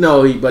having it.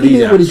 No, but he's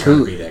not trying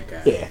to be that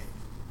guy. Yeah.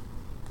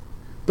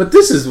 But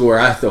this is where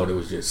I thought it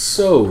was just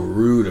so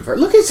rude of her.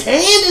 Look, his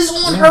hand is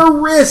on her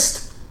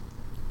wrist.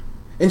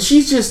 And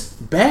she's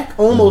just back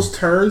almost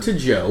turned to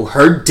Joe,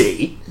 her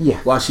date. Yeah.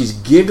 While she's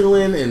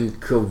giggling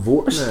and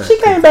cavorting. She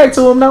came back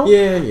to him, though.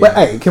 Yeah. But,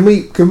 hey, can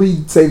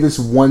we say this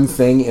one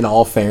thing in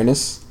all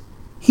fairness?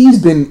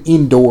 He's been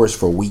indoors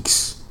for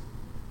weeks.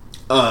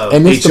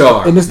 And this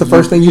the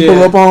first thing you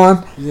pull up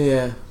on?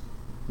 Yeah.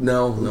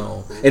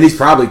 No. And he's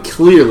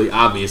probably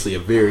obviously a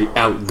very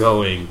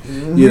outgoing,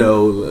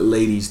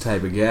 ladies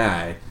type of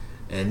guy.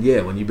 And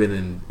when you've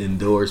been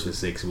indoors for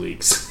 6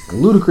 weeks.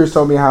 Ludacris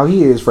told me how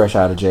he is fresh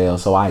out of jail,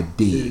 so I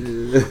dig.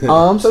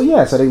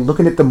 So they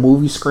looking at the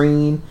movie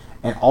screen,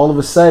 and all of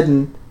a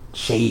sudden,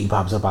 Shade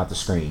pops up out the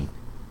screen.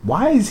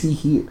 Why is he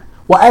here?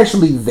 Well,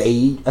 actually,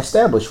 they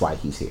established why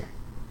he's here.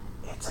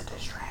 It's a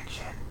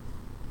distraction.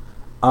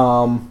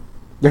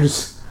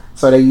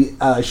 So they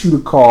shoot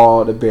a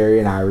call to Barry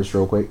and Iris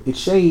real quick. It's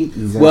Shade.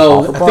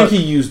 I think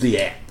he used the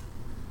app.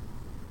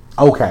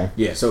 Okay.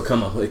 Yeah, so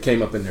it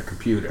came up in their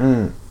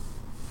computer.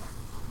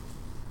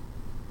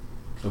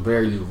 So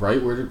Barry knew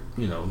right where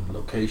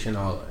location,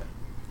 all that.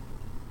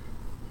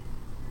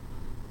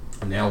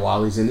 And now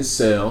Wally's in his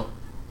cell,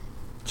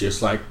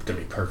 just like gonna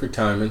be perfect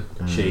timing.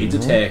 Shade's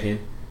attacking.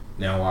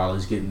 Now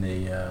Wally's getting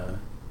a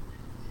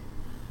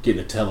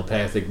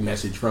telepathic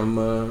message from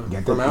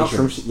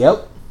Alfred.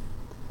 Yep.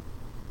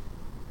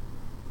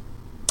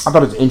 I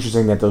thought it was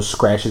interesting that those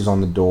scratches on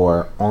the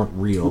door aren't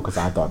real because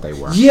I thought they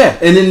were. Yeah,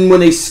 and then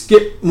when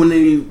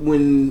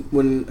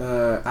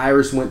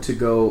Iris went to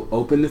go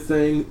open the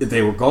thing,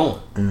 they were gone.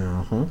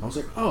 Mm-hmm. I was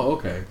like, oh,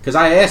 okay. Because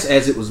I asked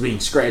as it was being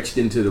scratched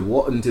into the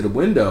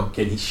window,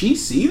 can she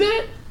see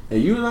that?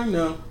 And you were like,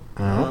 no,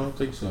 I don't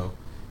think so.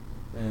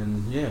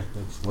 And it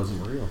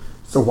wasn't real.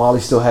 So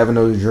Wally's still having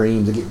those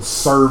dreams of getting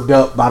served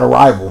up by the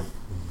rival.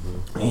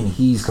 And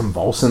he's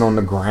convulsing on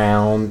the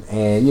ground,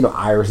 and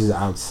Iris is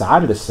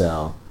outside of the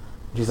cell.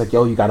 She's like,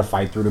 yo, you gotta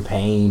fight through the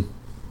pain.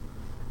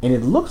 And it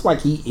looks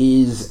like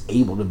he is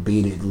able to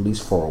beat it, at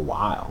least for a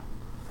while.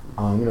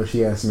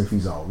 She asks him if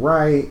he's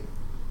alright.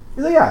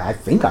 He's like, yeah, I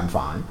think I'm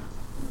fine.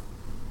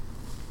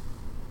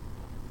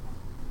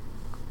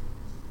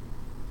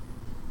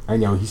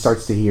 And he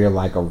starts to hear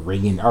like a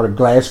ringing, or the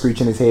glass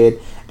screech in his head,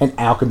 and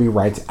Alchemy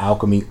writes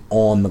alchemy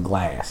on the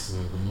glass.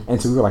 Mm-hmm.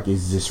 And so we were like,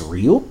 is this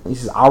real? And he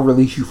says, I'll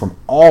release you from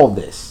all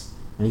this.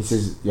 And he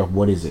says, yo,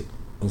 what is it?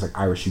 And he's like,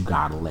 Iris, you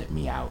gotta let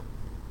me out.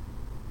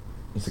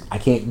 He's like, I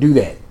can't do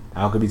that.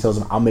 Alchemy tells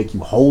him, I'll make you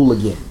whole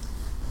again.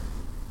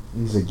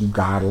 And he's like, you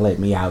gotta let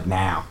me out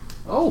now.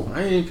 Oh,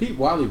 I ain't peep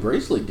Wally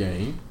bracelet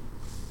game.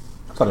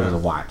 I thought it was a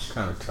watch.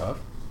 Kind of tough.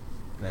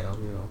 Now,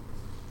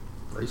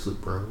 bracelet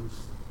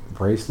bros.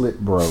 Bracelet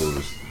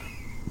bros.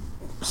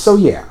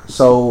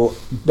 So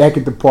back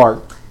at the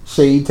park,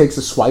 Shade takes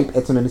a swipe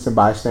at some innocent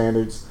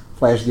bystanders.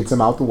 Flash gets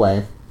him out the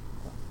way.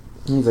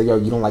 And he's like, yo,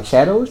 you don't like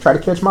shadows? Try to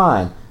catch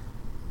mine.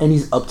 And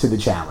he's up to the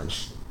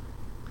challenge.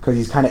 Because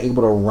he's kind of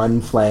able to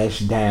run Flash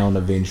down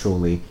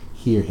eventually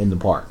here in the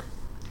park.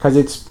 Because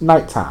it's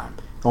nighttime.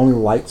 The only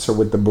lights are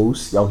with the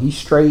boost. Yo, he's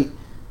straight.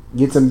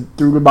 Gets him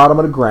through the bottom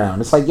of the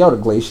ground. It's like, yo, the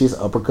Glacius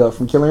uppercut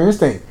from Killer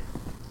Instinct.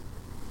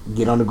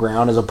 Get on the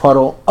ground as a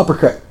puddle.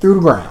 Uppercut through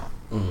the ground.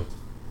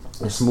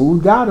 Mm-hmm. And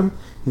Smooth got him.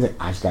 He's like,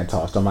 I just got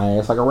tossed on my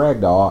ass like a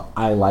rag doll.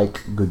 I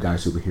like good guy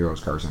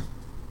superheroes cursing.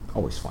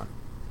 Always fun.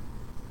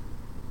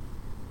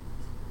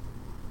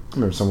 I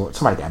remember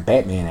somebody got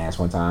Batman ass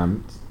one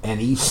time, and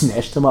he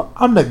snatched him up.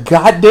 I'm the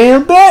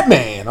goddamn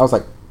Batman. I was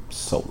like,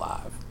 so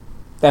live.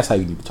 That's how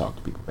you need to talk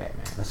to people,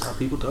 Batman. That's how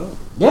people talk.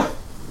 Yeah.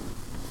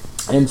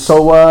 And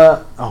so,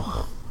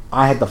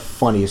 I had the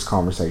funniest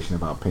conversation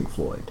about Pink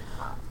Floyd.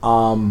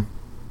 The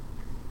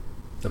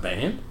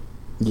band?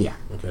 Yeah.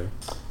 Okay.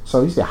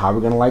 So he said, how are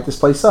we going to light this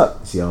place up?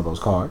 You see all those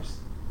cars?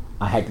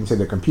 I hacked into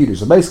their computers.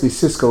 So basically,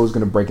 Cisco is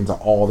going to break into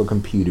all the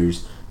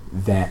computers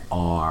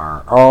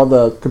all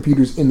the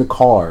computers in the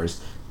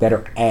cars that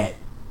are at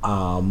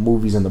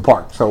movies in the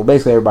park. So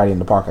basically, everybody in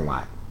the parking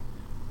lot.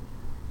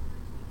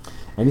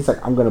 And he's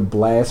like, I'm going to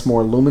blast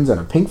more lumens at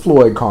a Pink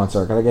Floyd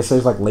concert. Because I guess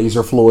there's like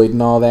Laser Floyd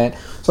and all that.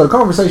 So the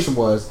conversation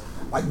was,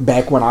 like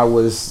back when I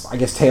was, I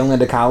guess, tail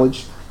end of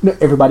college,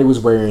 everybody was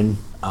wearing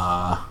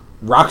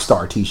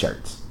Rockstar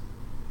t-shirts.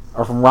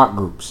 Or from rock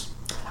groups.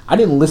 I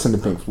didn't listen to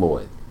Pink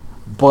Floyd.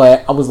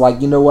 But I was like,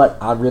 you know what?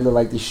 I really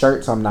like these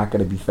shirts, so I'm not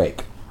going to be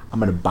fake. I'm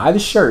going to buy the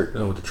shirt.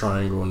 With the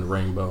triangle and the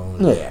rainbow.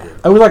 And yeah.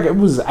 It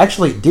was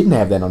actually, it didn't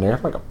have that on there. It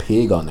had like a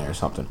pig on there or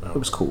something. It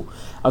was cool.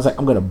 I was like,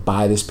 I'm going to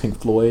buy this Pink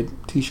Floyd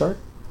t-shirt.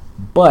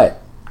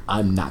 But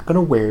I'm not going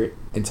to wear it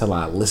until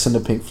I listen to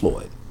Pink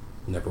Floyd.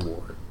 Never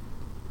wore it.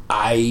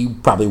 I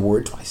probably wore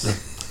it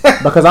twice.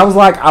 Because I was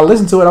like, I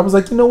listened to it. I was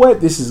like, you know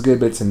what? This is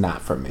good, but it's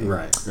not for me.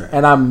 Right.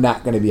 And I'm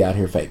not going to be out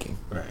here faking.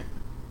 Right.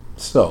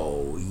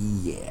 So,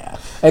 yeah.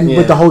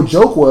 But the whole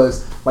joke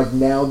was, like,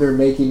 now they're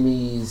making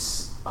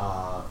these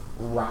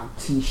rock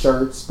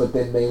t-shirts, but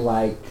then they,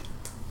 like,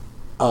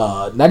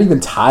 not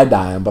even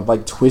tie-dye them, but,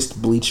 like,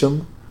 twist bleach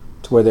them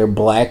to where they're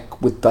black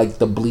with, like,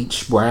 the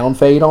bleach brown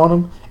fade on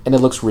them, and it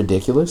looks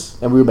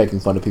ridiculous. And we were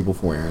making fun of people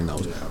for wearing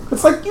those. Yeah.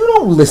 It's like, you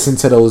don't listen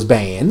to those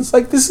bands.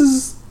 Like, this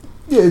is...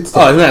 Yeah, it's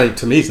not,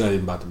 to me, it's not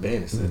even about the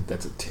band.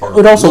 That's a terrible...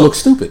 It also looks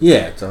stupid.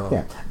 Yeah.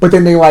 Yeah. But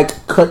then they,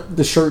 like, cut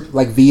the shirt,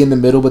 like, V in the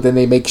middle, but then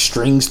they make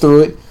strings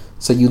through it,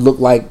 so you look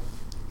like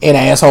an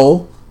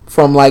asshole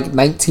from, like, from,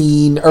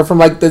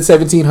 like, the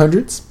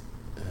 1700s.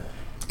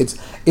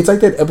 It's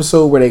like that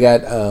episode where they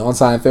got, on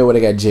Seinfeld, where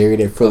they got Jerry,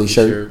 their Philly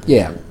shirt.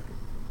 Yeah.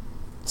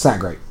 It's not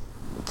great.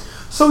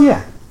 So,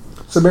 yeah.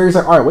 So Barry's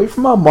like, all right, wait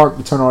for my Mark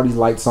to turn all these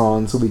lights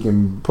on so we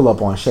can pull up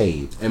on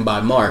Shade. And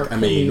by Mark, I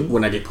mean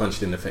when I get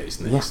punched in the face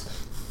next. Yeah.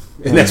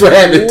 And that's what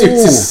happened. Dude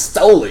just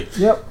stole it.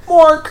 Yep,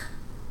 Mark.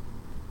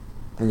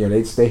 And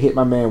they hit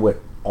my man with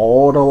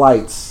all the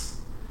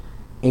lights,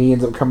 and he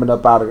ends up coming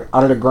up out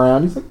of the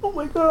ground. He's like, "Oh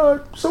my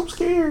god, I'm so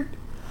scared."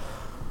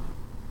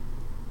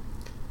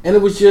 And it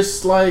was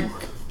just like,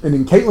 and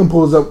then Caitlin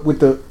pulls up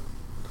with the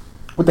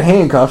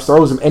handcuffs,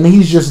 throws him, and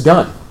he's just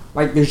done.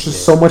 Like there's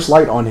just so much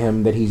light on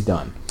him that he's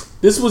done.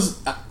 This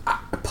was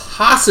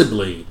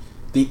possibly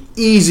the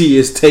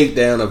easiest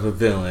takedown of a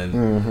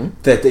villain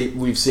that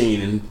we've seen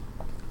in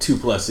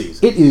 2+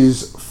 seasons. It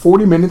is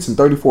 40 minutes and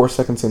 34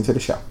 seconds into the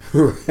show.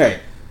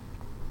 Right.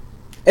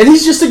 And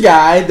he's just a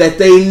guy that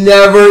they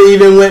never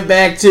even went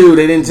back to.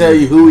 They didn't tell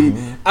you who he...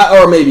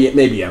 or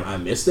maybe I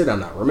missed it.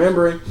 I'm not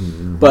remembering.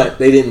 But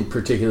they didn't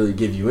particularly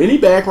give you any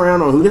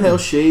background on who the hell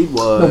Shade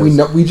was.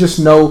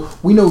 No,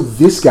 we know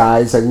this guy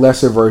is a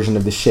lesser version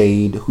of the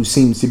Shade who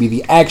seems to be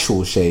the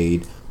actual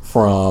Shade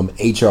from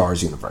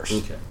HR's universe.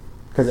 Okay.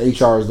 Because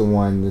HR is the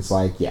one that's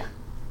like, yeah.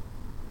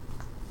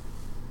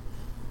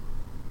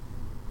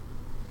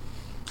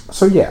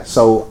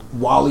 So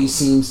Wally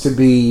seems to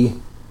be,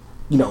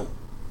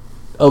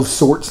 of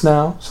sorts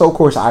now. So, of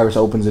course, Iris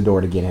opens the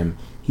door to get him.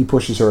 He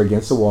pushes her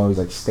against the wall. He's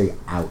like, stay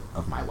out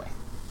of my way.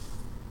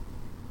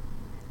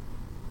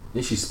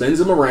 Then she spins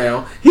him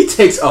around. He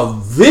takes a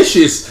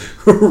vicious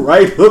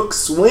right hook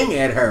swing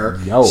at her.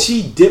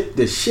 She dipped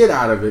the shit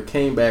out of it.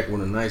 Came back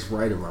with a nice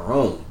right of her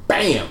own.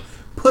 Bam!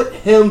 Put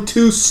him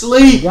to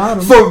sleep.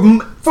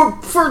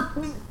 For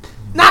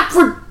not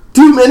for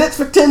 2 minutes,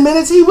 for 10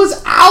 minutes. He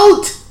was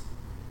out.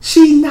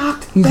 She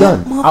knocked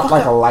that motherfucker out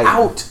like a light.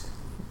 Out.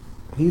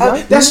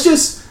 That's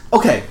just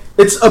okay.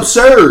 It's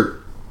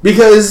absurd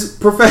because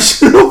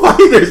professional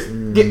fighters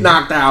get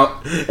knocked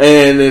out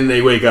and then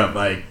they wake up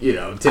like 10.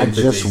 I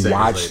just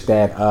watched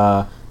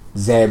that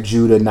Zab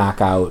Judah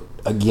knockout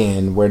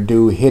again, where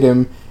dude hit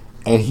him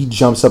and he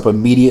jumps up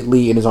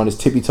immediately and is on his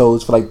tippy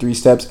toes for like 3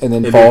 steps and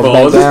then falls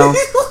back down.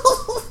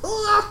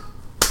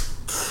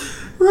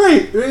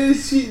 Right.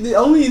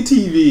 Only in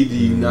TV do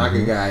you knock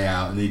a guy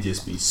out and they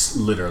just be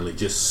literally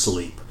just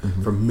sleep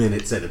for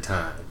minutes at a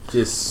time.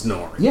 Just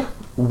snoring. Yeah.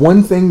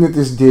 One thing that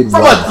this did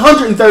from a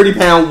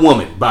 130-pound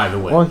woman, by the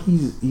way. Well,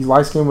 he's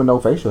light skinned with no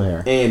facial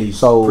hair. And he's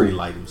pretty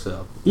light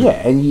himself.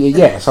 Yeah,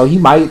 and so it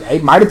might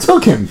have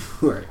took him.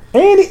 Right.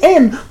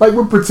 And like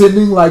we're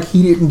pretending like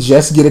he didn't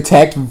just get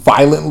attacked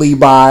violently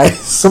by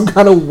some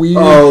kind of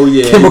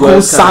weird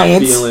chemical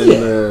science.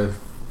 Feeling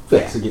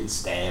effects of getting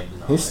stabbed.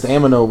 His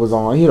stamina was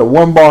on. He had a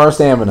 1-bar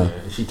stamina.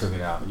 Yeah, she took it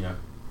out. Yeah.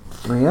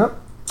 Yep.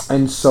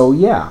 And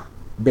so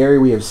Barry,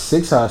 we have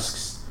 6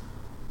 husks.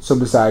 So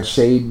besides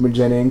Shade,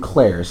 Magenta, and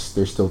Claris,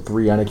 there's still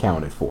 3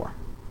 unaccounted for.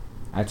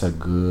 That's a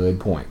good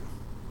point.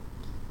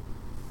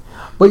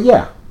 But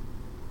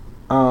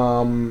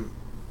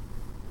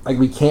like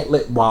we can't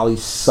let Wally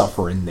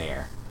suffer in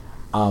there.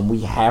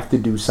 We have to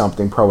do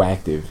something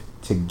proactive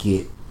to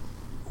get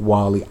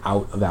Wally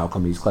out of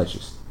Alchemy's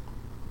clutches.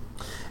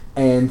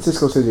 And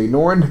Cisco says, you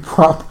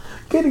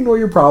can't ignore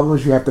your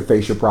problems, you have to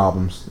face your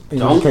problems. And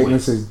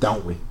Caitlin says,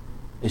 don't we?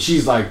 And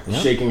she's like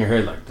shaking her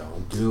head like,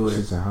 don't do it.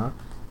 She said, huh?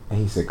 And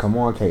he said, come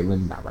on,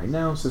 Caitlin, not right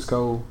now,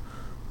 Cisco.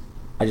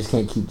 I just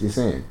can't keep this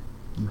in.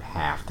 You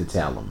have to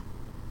tell him.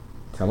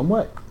 Tell him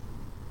what?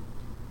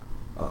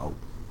 Uh-oh.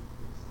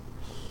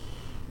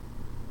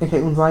 And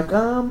Caitlin's like,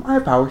 I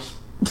have powers.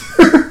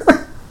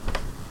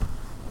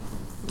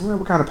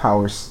 What kind of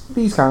powers?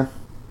 These kind.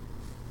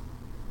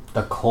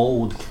 The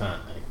cold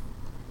kind.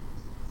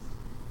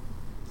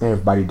 And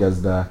everybody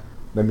does the,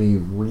 let me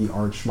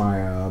re-arch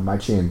my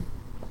chin.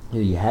 Are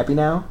you happy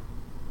now?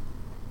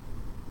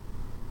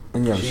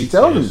 And she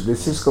tells him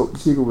this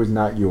secret was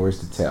not yours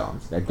to tell.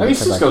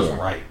 Cisco's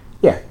right.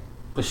 Yeah.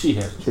 But she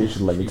has. She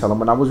should let me tell him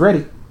when I was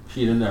ready.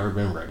 She'd have never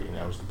been ready, and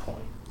that was the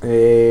point.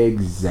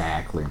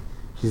 Exactly.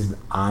 She says,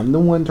 I'm the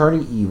one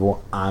turning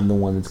evil. I'm the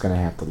one that's going to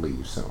have to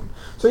leave soon.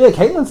 So yeah,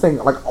 Caitlin's thing,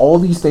 like all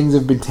these things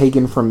have been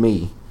taken from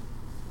me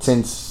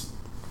since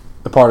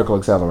the particle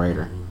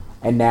accelerator. Mm-hmm.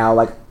 And now,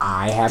 like,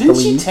 I have to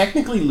leave. Didn't she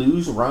technically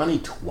lose Ronnie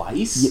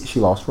twice? Yeah, she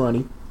lost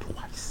Ronnie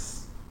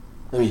twice.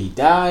 I mean, he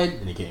died,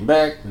 and he came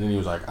back, and then he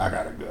was like, I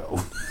gotta go.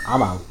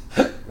 I'm out.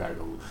 Gotta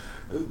go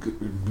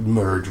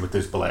merge with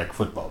this black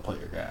football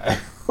player guy.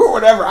 Or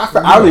whatever.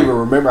 I don't even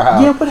remember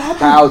how. Yeah, what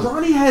happened?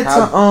 Ronnie had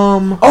to,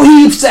 Oh,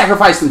 he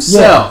sacrificed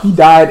himself! Yeah, he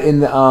died in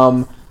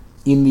the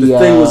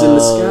thing was in the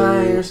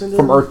sky or something?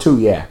 From Earth 2,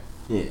 yeah.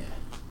 Yeah.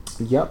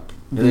 Yep.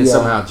 And then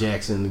somehow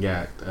Jackson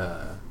got...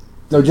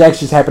 No, Jax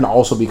just happened to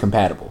also be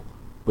compatible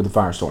with the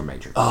Firestorm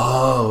Matrix.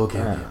 Oh,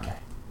 okay.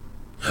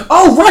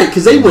 Oh, right,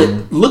 because they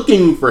went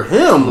looking for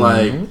him,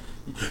 like...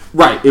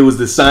 Right, it was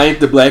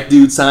the black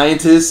dude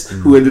scientist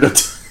who ended up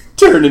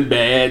turning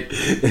bad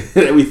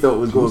that we thought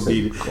was going to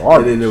be...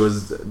 And then there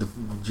was the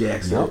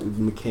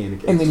Jackson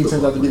mechanic. And then he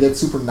turns out to be that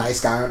super nice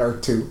guy on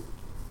Earth 2.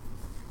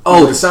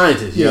 Oh, the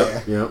scientist.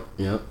 Yeah.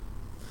 Yep.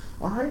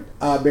 All right.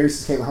 Barry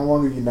says, Caitlin, how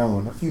long have you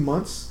known? A few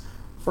months?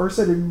 First,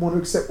 I didn't want to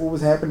accept what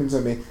was happening to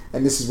me.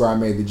 And this is where I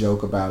made the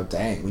joke about,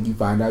 dang, when you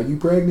find out you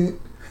pregnant.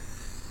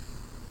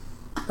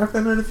 I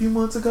found out a few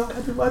months ago.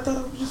 I thought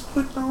I was just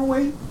putting on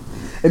weight.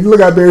 And look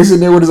at Barry sitting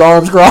there with his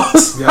arms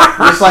crossed.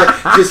 Yeah.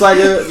 just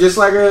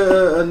like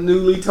a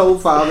newly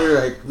told father.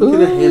 Like, we could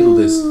have handled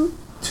this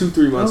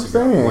 2-3 months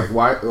ago. Like,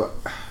 why?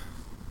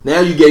 Now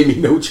you gave me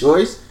no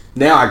choice.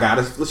 Now I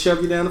gotta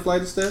shove you down the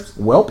flight of steps.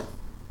 Welp,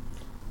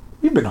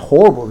 you've been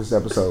horrible this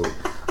episode.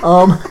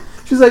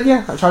 She's like,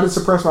 yeah, I tried to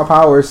suppress my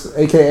powers,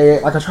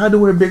 aka like I tried to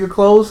wear bigger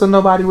clothes so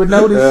nobody would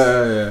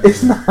notice.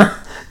 It's not.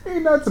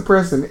 You're not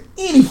suppressing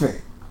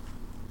anything.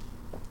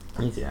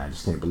 He said, I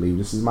just can't believe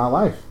this is my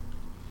life.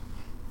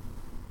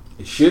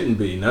 It shouldn't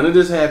be. None of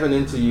this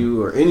happening to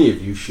you or any of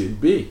you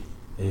should be.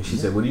 And she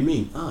said, what do you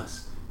mean,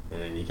 us?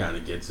 And then he kind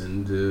of gets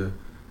into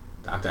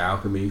Dr.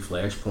 Alchemy,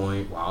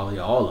 Flashpoint, Wally,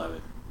 all of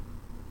it.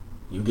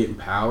 You getting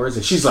powers?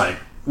 And she's like,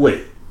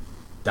 wait,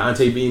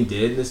 Dante being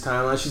dead in this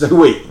timeline? She's like,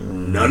 wait,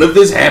 none of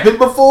this happened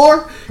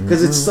before?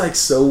 Because it's like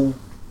so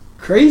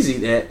crazy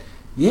that,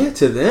 yeah,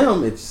 to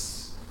them,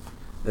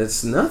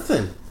 that's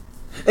nothing.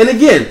 And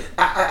again,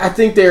 I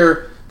think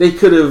they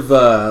could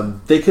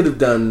have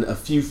done a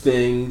few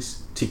things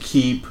to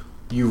keep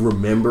you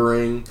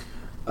remembering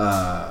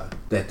that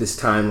this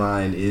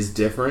timeline is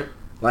different.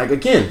 Like,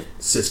 again,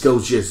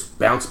 Cisco's just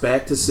bounced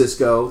back to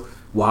Cisco.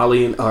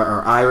 Wally and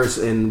or Iris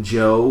and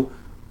Joe,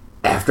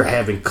 after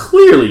having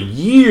clearly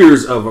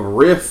years of a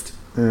rift,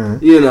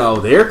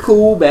 they're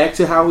cool back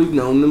to how we've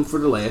known them for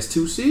the last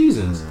 2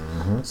 seasons.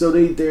 So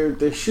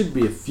there should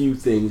be a few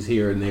things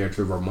here and there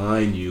to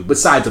remind you,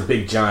 besides a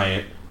big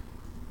giant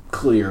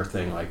clear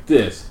thing like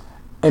this.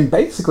 And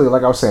basically,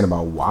 like I was saying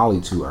about Wally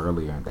too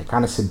earlier, they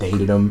kind of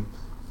sedated him,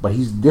 but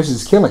this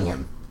is killing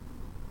him.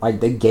 Like,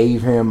 they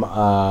gave him,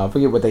 I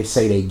forget what they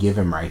say they give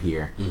him right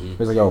here. It's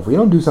like, yo, if we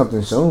don't do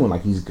something soon,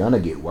 like, he's gonna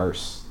get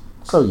worse.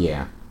 So,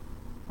 yeah.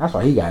 That's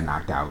why he got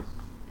knocked out.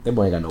 That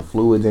boy ain't got no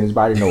fluids in his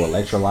body, no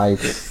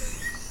electrolytes.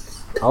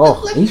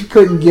 Oh, he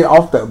couldn't get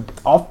off the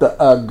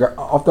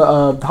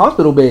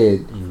hospital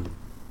bed.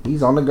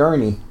 He's on the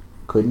gurney.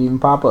 Couldn't even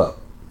pop up.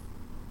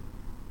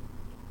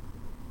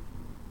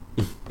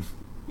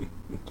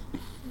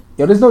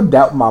 Yo, there's no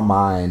doubt in my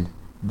mind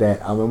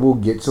that, we'll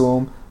get to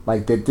him,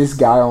 like, that this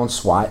guy on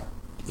SWAT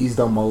is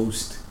the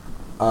most,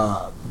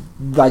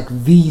 like,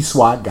 the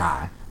SWAT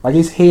guy. Like,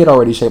 his head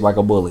already shaped like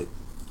a bullet.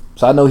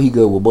 So I know he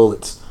good with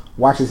bullets.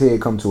 Watch his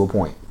head come to a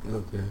point.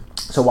 Okay.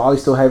 So while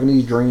he's still having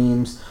these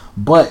dreams,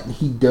 but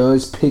he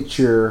does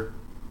picture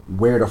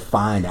where to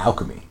find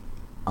alchemy,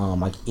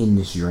 like, in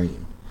this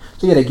dream.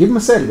 So yeah, they give him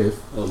a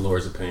sedative. Oh,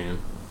 Lorazepam.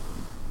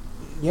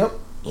 Yep.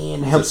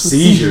 And helps with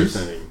seizure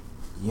seizures. thing.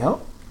 Yep.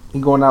 He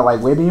going out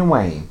like Webby and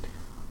Wayne.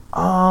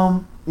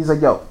 He's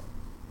like, yo,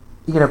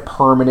 you get a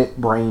permanent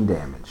brain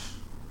damage.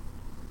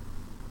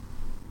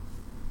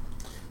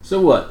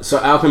 So what? So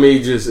alchemy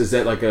is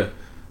that like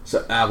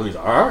so alchemy's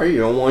all right, you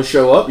don't want to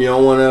show up, you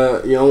don't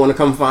want to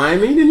come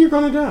find me, then you're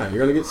going to die. You're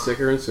going to get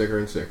sicker and sicker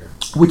and sicker.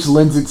 Which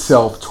lends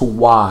itself to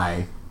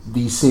why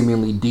these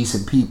seemingly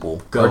decent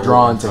people are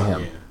drawn to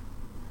him. Yeah.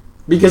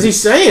 Because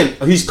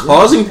he's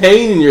causing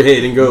pain in your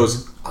head and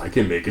goes, I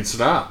can make it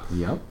stop.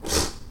 Yep.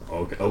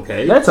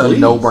 Okay. That's a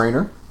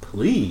no-brainer.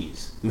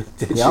 Please. Make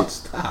that shit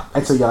stop.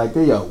 And so you're like,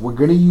 yo, we're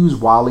going to use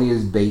Wally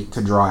as bait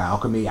to draw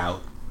alchemy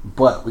out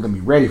but we're gonna be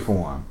ready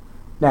for him.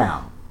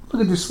 Now,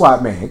 look at this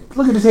SWAT man.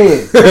 Look at his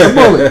head. There's a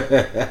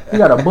bullet. He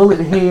got a bullet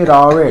head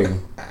already.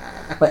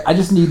 Like, I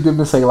just need them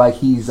to say like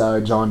he's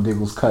John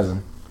Diggle's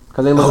cousin,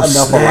 because they look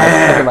enough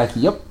alike. Like,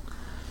 yep.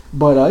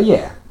 But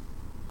yeah,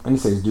 and he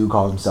says this dude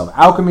calls himself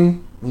Alchemy.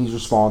 He's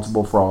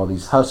responsible for all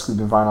these husks we've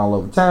been finding all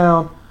over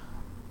town.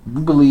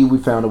 We believe we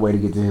found a way to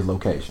get to his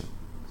location.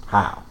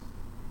 How?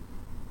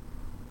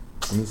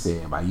 And he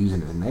said by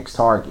using his next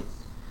target.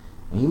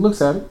 And he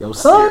looks at it. Yo,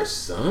 son. Your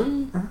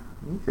son?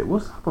 He said,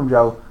 what's up with him,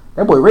 Joe?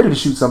 That boy ready to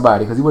shoot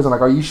somebody, because he wasn't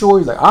like, are you sure?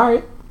 He's like, all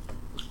right,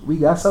 we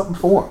got something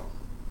for him.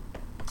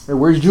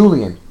 And where's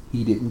Julian?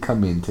 He didn't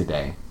come in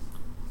today.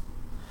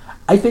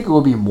 I think it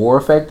would be more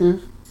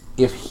effective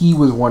if he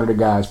was one of the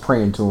guys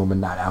praying to him and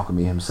not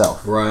Alchemy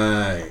himself.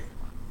 Right.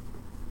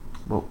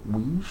 But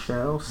we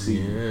shall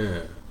see.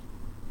 Yeah.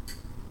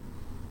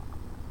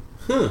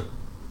 Huh.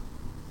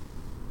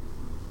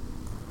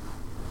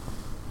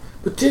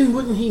 But then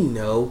wouldn't he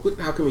know?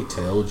 How can we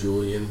tell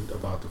Julian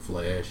about the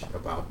Flash,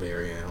 about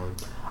Barry Allen?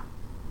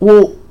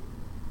 Well,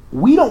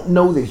 we don't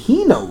know that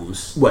he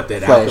knows What,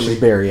 that Flash Alchemy? is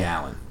Barry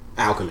Allen.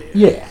 Alchemy.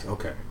 Yeah.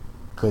 Okay.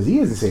 Because he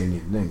hasn't said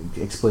anything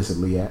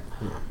explicitly yet.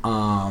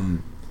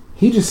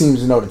 He just seems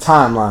to know the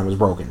timeline was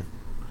broken.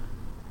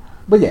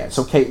 But yeah,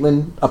 so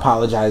Caitlin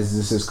apologizes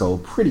to Cisco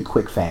pretty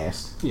quick,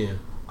 fast. Yeah.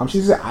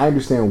 She said, I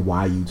understand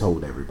why you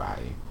told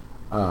everybody.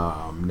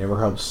 Never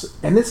helps.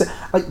 And this,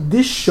 like,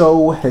 this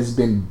show has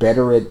been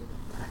better at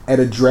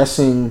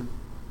addressing,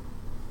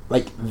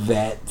 like,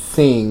 that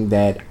thing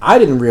that I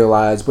didn't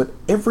realize, but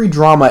every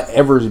drama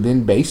ever has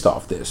been based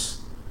off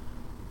this.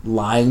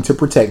 Lying to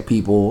protect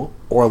people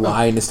or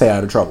lying to stay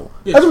out of trouble.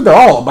 Yeah. That's what they're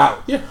all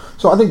about. Yeah.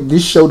 So I think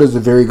this show does a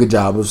very good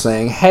job of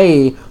saying,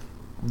 hey,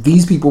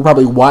 these people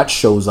probably watch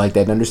shows like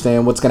that and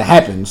understand what's going to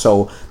happen.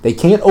 So they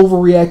can't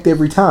overreact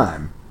every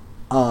time.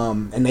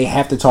 And they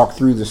have to talk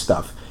through the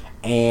stuff.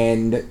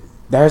 And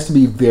there has to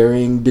be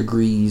varying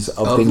degrees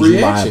of things you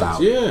lie about.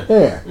 Yeah.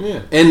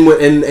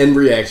 And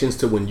reactions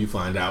to when you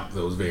find out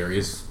those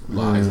various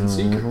lies and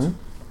secrets.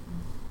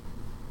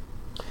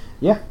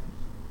 Yeah.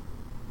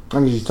 I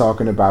mean, she's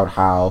talking about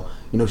how,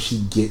 she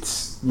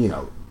gets,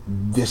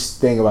 this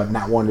thing about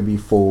not wanting to be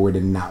forward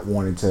and not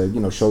wanting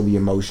to, show the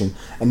emotion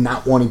and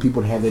not wanting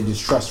people to have their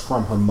distrust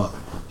from her mother.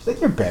 She's like,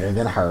 you're better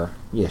than her.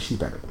 Yeah, she's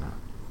better than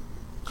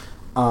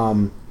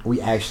her. We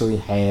actually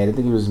had, I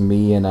think it was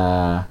me and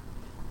a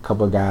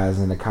couple of guys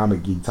in the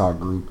Comic Geek Talk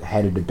group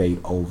had a debate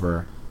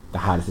over the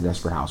hottest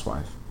Desperate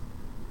Housewife.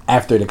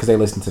 After because they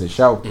listened to the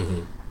show.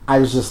 Mm-hmm. I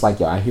was just like,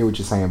 yo, I hear what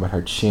you're saying, but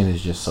her chin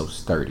is just so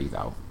sturdy,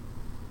 though.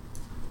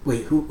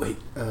 Who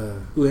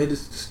had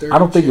this sturdy? I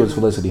don't think it was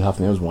Felicity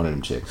Huffman. It was one of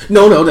them chicks.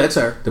 No, that's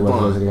her. The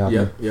blonde. Felicity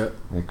Huffman. Yep.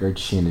 Like, her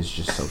chin is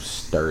just so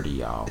sturdy,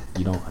 y'all.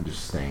 You don't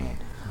understand.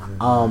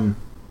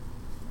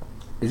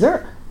 Is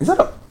that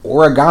an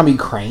origami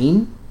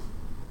crane?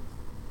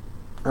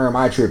 Or am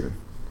I tripping?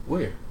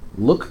 Where?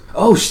 Look.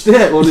 Oh,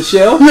 shit, on the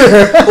shelf? Or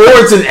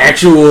it's an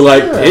actual,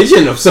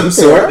 pigeon of some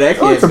sort. That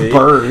can't it's a be.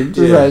 bird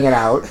just hanging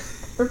out.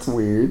 That's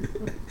weird.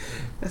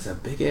 That's a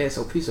big-ass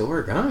old piece of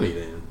origami,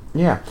 then.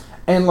 Yeah.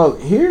 And look,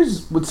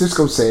 here's what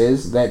Cisco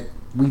says that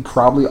we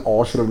probably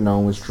all should have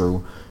known was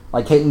true.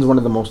 Like, Caitlin's one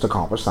of the most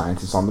accomplished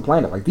scientists on the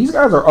planet. Like, these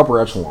guys are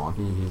upper echelon.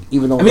 Mm-hmm.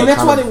 Even though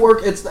that's why they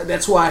work.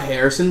 That's why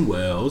Harrison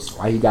Wells.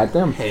 Why he got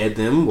them? Had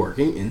them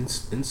working in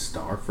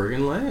Star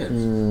friggin' Labs.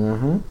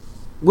 Mm-hmm.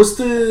 What's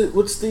the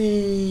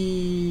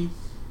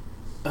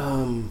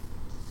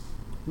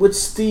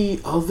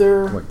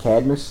other? What,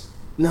 Cadmus?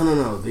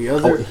 No. The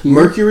other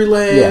Mercury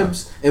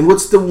Labs. Yeah. And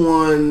what's the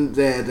one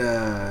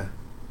that?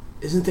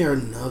 Isn't there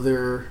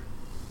another?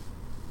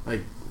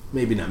 Like,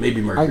 maybe not.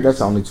 Maybe Mercury. I think that's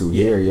the only two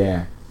here.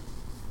 Yeah.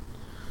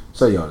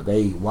 So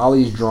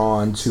Wally's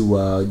drawn to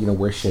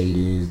where Shade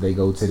is. They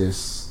go to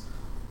this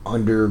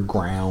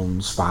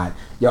underground spot.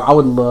 I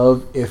would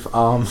love if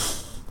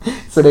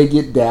so they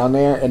get down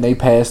there and they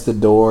pass the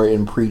door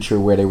in Preacher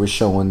where they were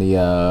showing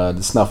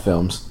the snuff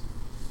films.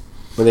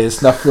 Where they had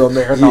snuff film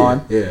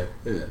marathon. Yeah.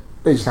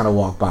 They just kind of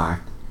walk by.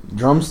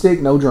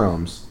 Drumstick, no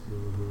drums.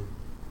 Mm-hmm.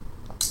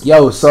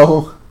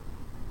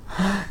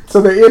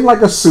 So they're in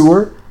like a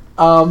sewer,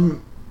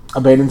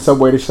 abandoned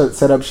subway to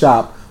set up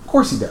shop. Of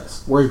course he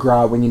does. Where's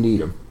Grodd when you need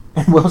him?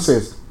 And Will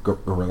says,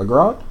 Gorilla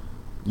Grodd?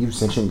 You have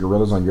sentient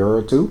gorillas on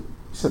your too?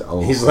 He said,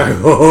 oh. He's like,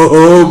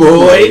 oh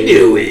boy,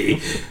 do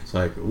we. It's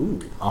like, ooh.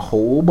 A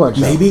whole bunch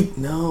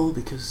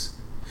because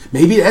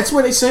maybe that's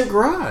where they sent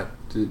Grodd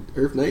to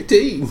Earth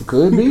 19.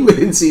 Could be.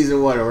 In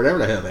season 1 or whatever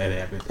the hell that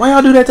happened. Why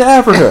y'all do that to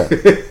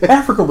Africa?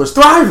 Africa was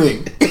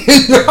thriving.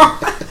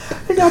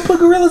 Y'all put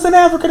gorillas in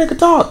Africa that could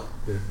talk.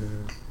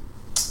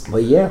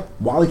 But yeah,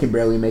 Wally can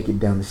barely make it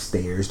down the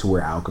stairs to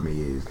where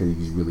Alchemy is because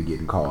he's really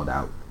getting called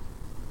out.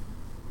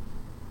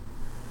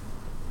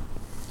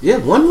 Yeah,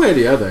 one way or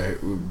the other,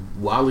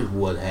 Wally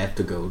would have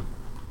to go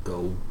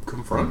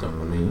confront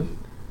him. I mean,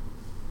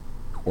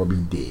 or be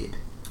dead.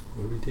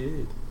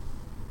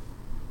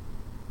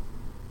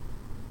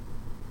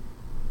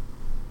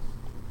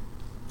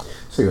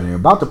 So they're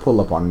about to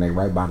pull up on him. They're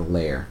right by the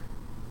lair,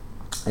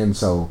 and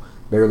so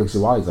Barry looks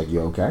at Wally. He's like,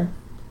 "You okay?"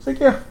 He's like,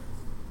 "Yeah."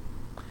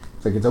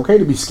 It's like, "It's okay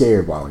to be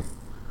scared, Wally."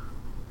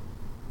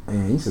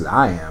 And he says,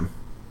 "I am."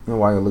 And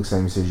Wally looks at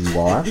him and says, "You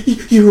are."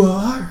 You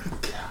are.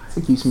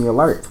 It keeps me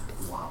alert.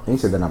 And he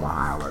said, "Then I'm on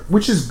high alert,"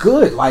 which is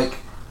good. Like,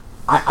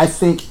 I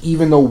think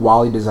even though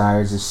Wally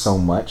desires this so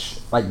much,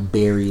 like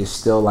Barry is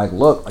still like,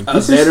 "Look, like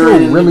this is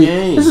still really,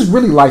 this is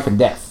really life and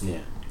death." Yeah.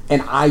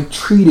 And I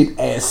treat it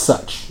as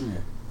such. Yeah.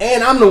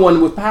 And I'm the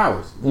one with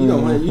powers. You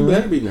don't. You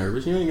better be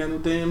nervous. You ain't got no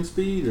damn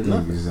speed or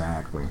nothing.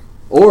 Exactly.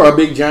 Or a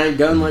big giant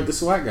gun like the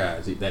SWAT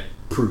guys that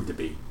proved to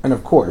be. And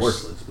of course,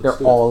 worthless, they're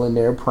all in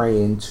there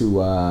praying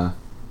to,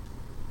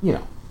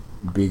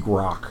 big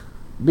rock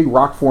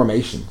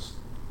formations.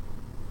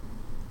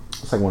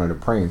 It's like one of the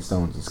praying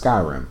stones in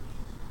Skyrim.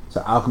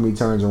 So Alchemy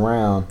turns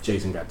around.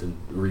 Jason got the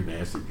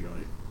remastered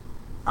joint.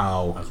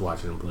 Oh, I was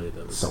watching him play it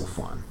the other so day.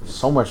 fun.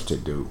 So much to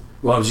do.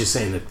 Well, I was just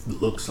saying it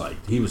looks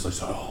like he was like,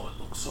 "Oh,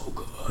 it looks so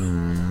good."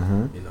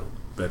 Mm-hmm.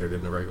 Better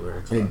than the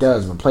regular Xbox. And it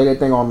does. But play that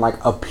thing on like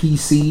a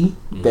PC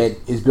that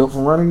is built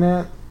for running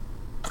that,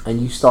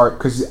 and you start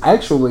because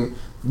actually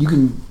you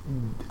can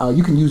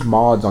use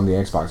mods on the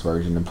Xbox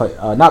version and play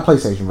not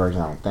PlayStation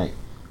version. I don't think,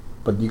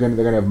 but they're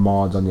gonna have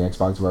mods on the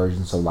Xbox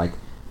version. So like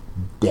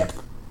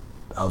depth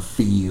of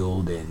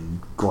field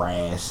and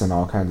grass and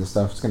all kinds of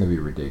stuff. It's gonna be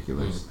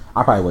ridiculous.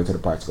 I'll probably wait till the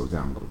price goes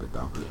down a little bit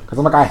though, because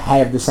I'm like I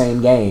have the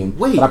same game,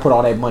 Wait, but I put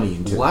all that money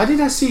into. Why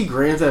did I see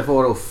Grand Theft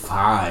Auto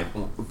 5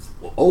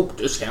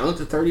 discounted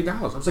to $30?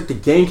 I was like, the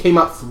game came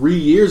out 3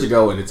 years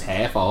ago and it's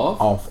half off.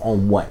 Off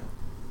on what?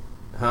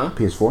 Huh?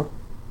 PS4.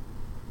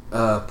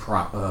 Oh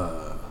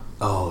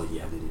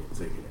yeah, I didn't even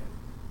think of that.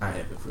 I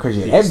have it Because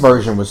that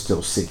version was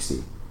still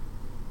 $60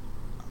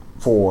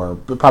 for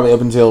probably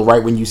up until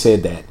right when you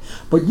said that.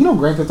 But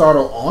Grand Theft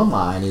Auto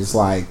Online is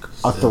like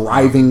a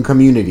thriving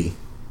community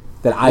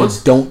that I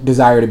don't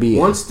desire to be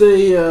in. Once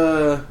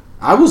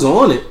I was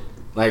on it,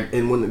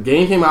 and when the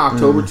game came out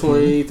October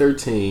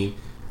 2013,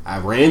 I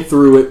ran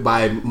through it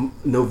by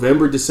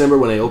November, December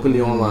when they opened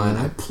the online.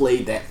 I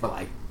played that for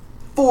like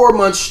 4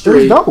 months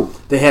straight. It was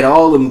dope. They had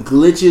all them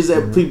glitches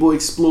that people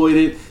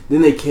exploited.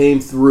 Then they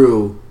came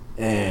through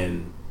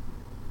and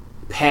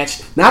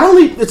patched. Not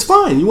only, it's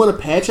fine, you want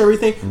to patch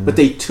everything, but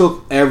they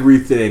took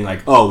everything.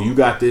 Like, oh, you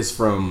got this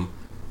from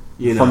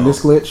from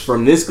this glitch.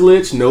 From this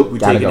glitch, nope. We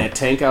taking that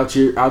tank out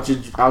your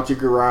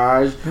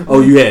garage. Oh,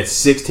 you had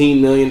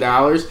 $16 million.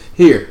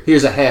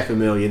 Here's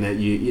 $500,000 that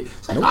you.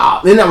 It's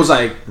like, then I was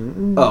like,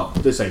 oh,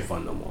 this ain't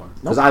fun no more.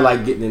 Because I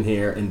like getting in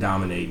here and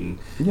dominating,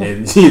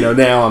 and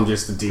now I'm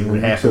just a dude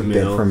with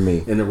 $500,000 from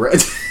me. And the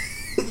rest.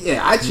 Yeah,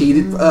 I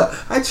cheated.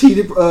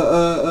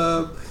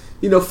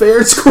 Fair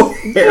and square.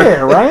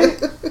 Yeah,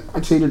 right? I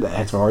cheated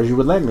as far as you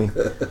would let me.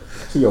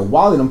 So,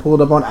 Wally done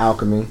pulled up on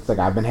Alchemy. It's like,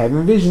 I've been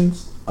having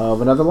visions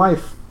of another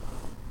life.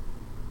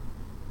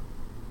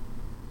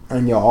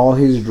 And, all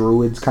his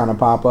druids kind of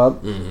pop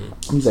up.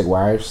 Mm-hmm. He's like,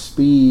 where I have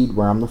speed,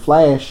 where I'm the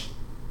Flash.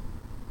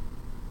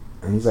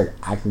 And he's like,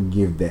 I can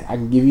give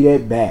you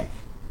that back,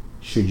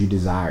 should you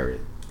desire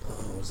it.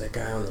 Oh, was that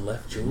guy on the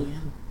left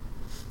Julian?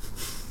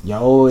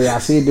 Yo, I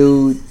see it,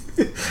 dude.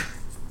 He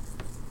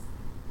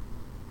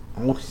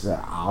said,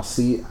 I'll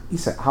see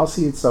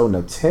it so.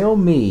 Now tell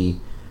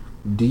me,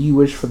 do you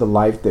wish for the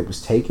life that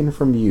was taken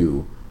from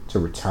you to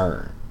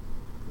return?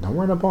 Don't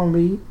run up on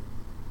me.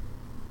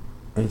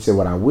 And he said,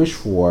 what I wish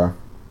for,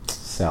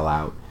 sell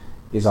out,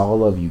 is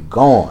all of you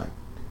gone.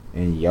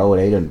 And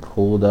they done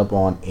pulled up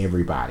on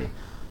everybody.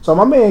 So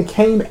my man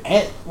came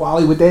at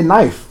Wally with that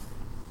knife.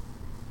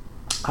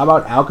 How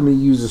about Alchemy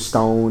use a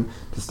stone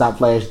to stop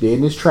Flash dead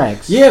in his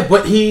tracks? Yeah,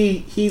 but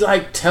he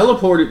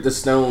teleported the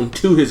stone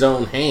to his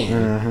own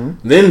hand,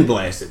 then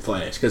blasted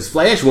Flash, because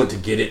Flash went to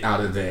get it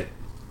out of that.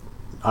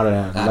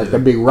 The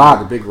big rock.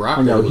 The big rock.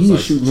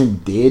 He's shooting him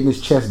dead in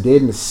his chest,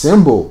 dead in the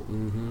symbol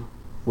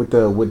with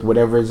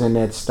whatever is in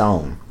that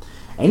stone.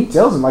 And he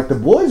tells him, the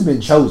boy's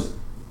been chosen.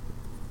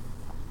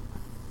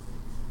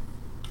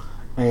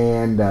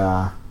 And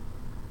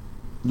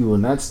you will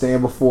not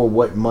stand before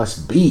what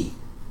must be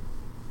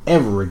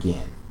ever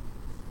again.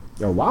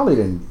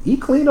 Wally he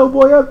cleaned old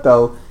boy up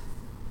though.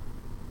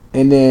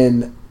 And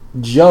then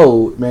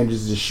Joe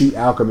manages to shoot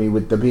Alchemy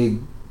with the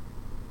big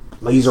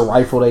laser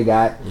rifle they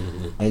got.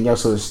 And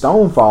so the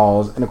stone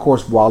falls, and of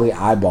course Wally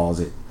eyeballs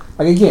it.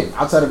 Again,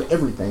 outside of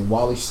everything,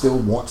 Wally still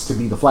wants to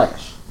be the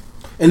Flash.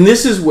 And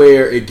this is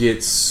where it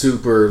gets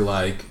super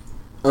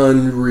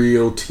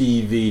unreal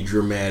TV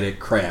dramatic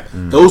crap.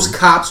 Those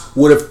cops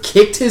would have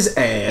kicked his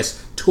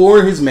ass,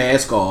 torn his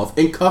mask off,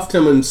 and cuffed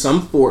him in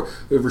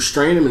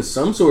restrained him in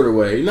some sort of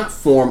way. Not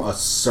form a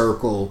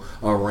circle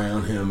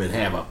around him and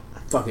have a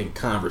fucking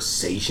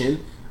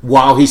conversation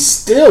while he's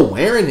still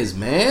wearing his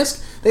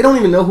mask. They don't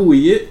even know who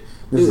he is.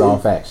 This is all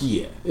facts.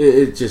 Yeah,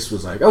 it just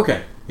was like,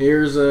 okay,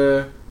 here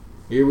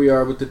we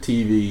are with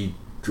the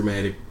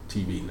dramatic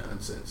TV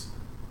nonsense.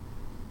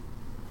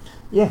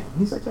 Yeah,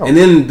 he's like, and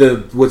then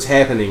what's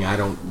happening, I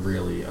don't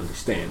really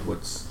understand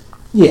what's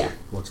going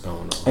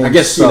on. And I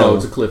guess it's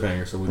a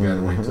cliffhanger, so we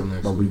gotta wait till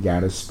next. But we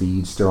got a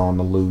speedster on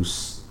the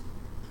loose,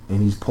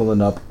 and he's pulling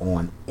up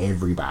on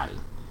everybody.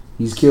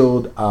 He's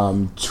killed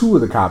 2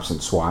 of the cops in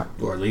SWAT.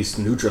 Or at least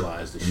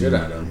neutralize the shit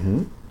out of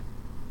him.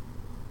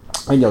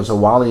 And so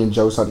Wally and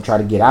Joe start to try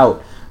to get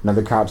out.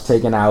 Another cop's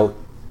taken out.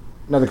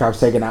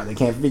 They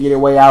can't figure their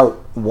way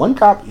out. One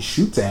cop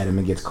shoots at him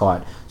and gets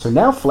caught. So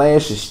now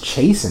Flash is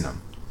chasing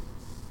him.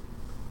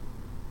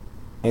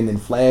 And then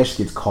Flash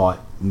gets caught,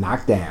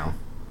 knocked down.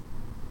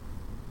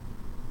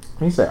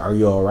 And he said, "Are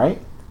you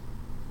alright?"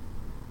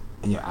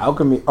 And your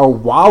alchemy, or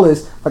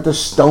Wallace, like the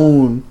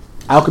stone,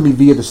 alchemy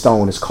via the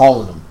stone is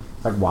calling him.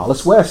 Like,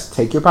 Wallace West,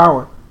 take your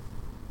power.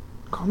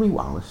 Call me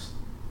Wallace.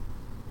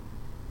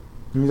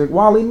 And he's like,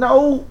 "Wally,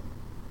 no."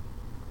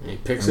 And he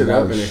picks it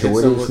up and it hits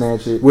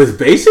him with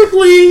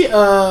basically,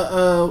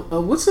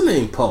 what's the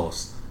name?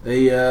 Pulse.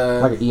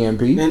 Like an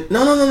EMP?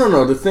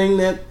 No. The thing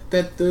that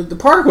the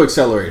particle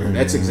accelerator.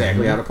 That's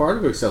exactly how the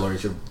particle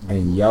acceleration.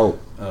 And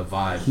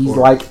vibe. He's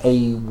like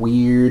a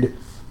weird,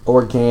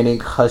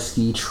 organic,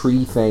 husky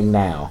tree thing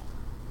now.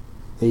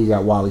 He's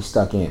got Wally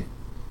stuck in.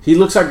 He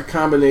looks like a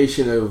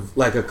combination of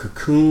like a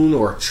cocoon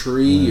or a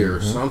tree or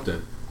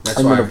something. That's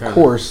and why then, of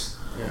course,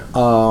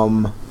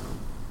 I'm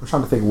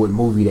trying to think of what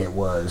movie that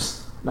was.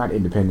 Not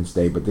Independence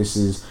Day, but this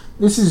is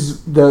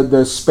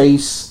the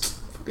space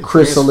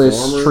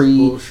chrysalis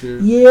tree.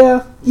 Bullshit.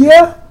 Yeah.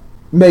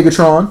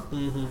 Megatron.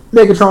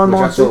 Megatron Which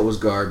monster. I thought was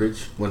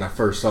garbage when I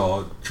first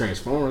saw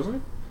Transformers.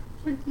 Like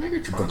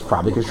Megatron. That's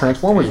probably because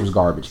Transformers was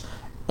garbage.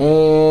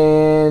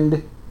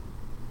 And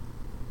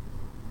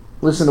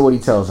listen to what he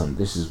tells him.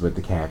 This is what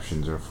the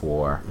captions are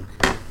for.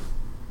 Okay.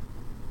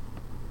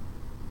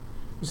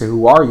 He said,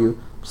 "Who are you?"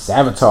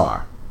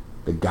 "Savitar,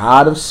 the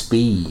god of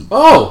speed."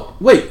 Oh,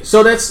 wait.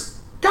 So that's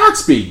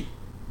Godspeed.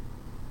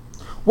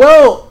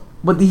 Well,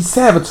 but he's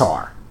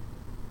Savitar.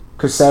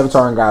 Because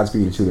Savitar and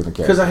Godspeed are 2 different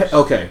characters.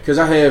 Because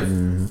I have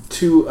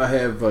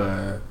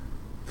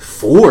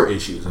 4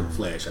 issues of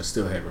Flash I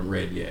still haven't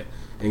read yet.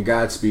 And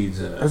Godspeed's...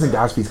 I think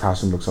Godspeed's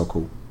costume looks so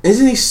cool.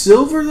 Isn't he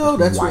silver, though?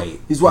 That's white.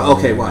 He's white.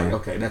 Okay, white.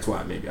 Okay, that's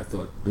why maybe I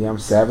thought... Yeah, I'm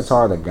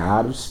Savitar, the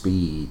god of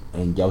speed.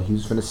 And, he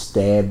was finna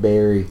stab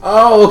Barry.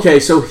 Oh,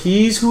 okay, so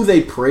he's who they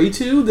pray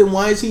to? Then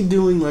why is he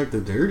doing, like, the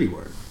dirty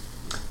work?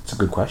 It's a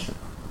good question.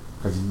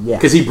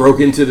 Because he broke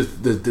into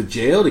the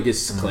jail to get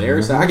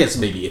Claire. So I guess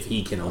maybe if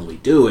he can only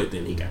do it,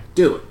 then he got to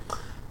do it.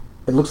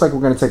 It looks like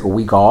we're going to take a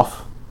week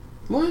off.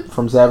 What?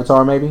 From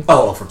Savitar, maybe?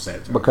 Oh, from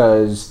Savitar.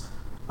 Because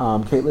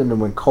Caitlin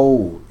went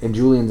cold and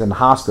Julian's in the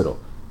hospital.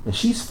 And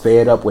she's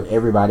fed up with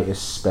everybody,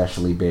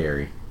 especially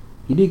Barry.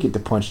 He did get to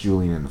punch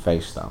Julian in the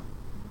face, though.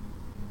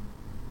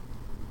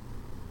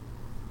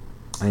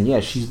 And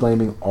yeah, she's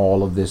blaming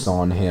all of this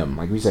on him.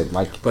 Like we said,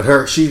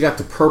 But she got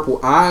the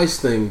purple eyes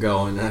thing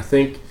going, and I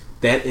think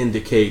that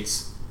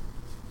indicates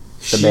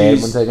the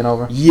bad one taking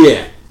over.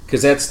 Yeah,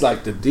 because that's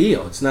like the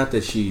deal. It's not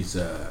that she's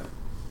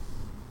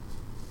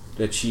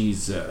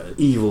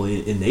evil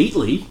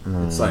innately.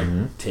 It's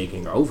like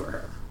taking over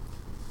her.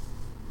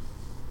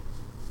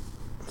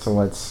 So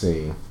let's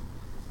see.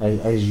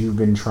 As you've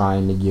been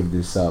trying to give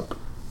this up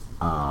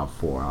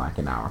for like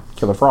an hour,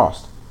 Killer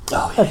Frost.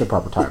 Oh, yeah. That's the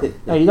proper title.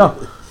 There you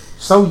go.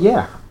 So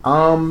yeah,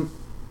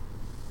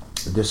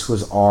 this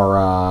was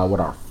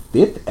our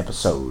 5th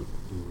episode.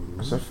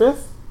 Is it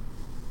 5th?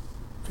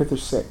 5th or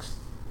 6th?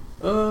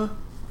 I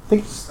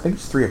think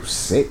it's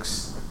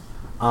 306.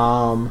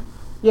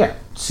 Yeah,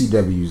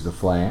 CW's The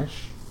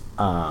Flash,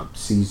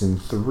 season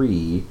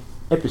 3,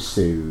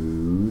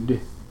 episode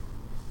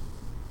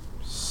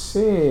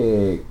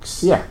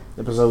 6. Yeah,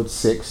 episode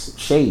 6,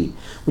 Shade,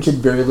 which had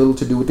very little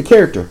to do with the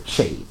character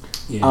Shade.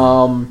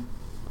 Yeah.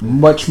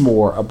 Much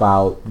more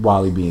about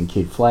Wally being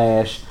Kid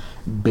Flash,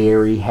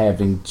 Barry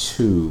having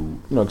to,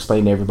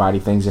 explain to everybody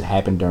things that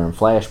happened during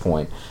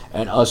Flashpoint,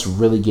 and us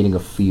really getting a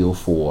feel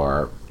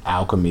for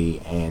alchemy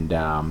and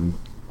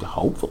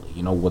hopefully,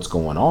 what's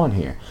going on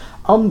here.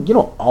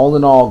 All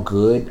in all,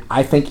 good.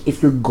 I think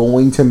if you're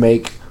going to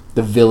make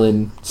the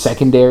villain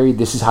secondary,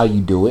 this is how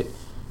you do it.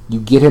 You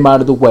get him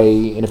out of the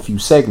way in a few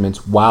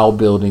segments while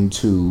building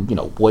to,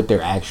 what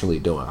they're actually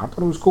doing. I thought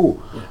it was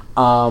cool.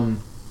 Yeah.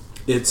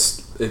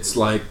 It's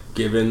like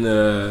giving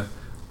the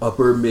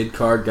upper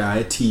mid-card guy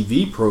a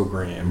TV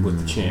program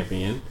with the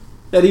champion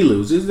that he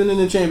loses, and then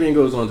the champion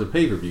goes on to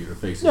pay-per-view to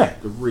face the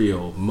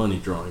real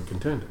money-drawing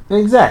contender.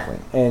 Exactly.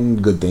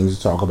 And good things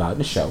to talk about in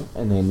the show.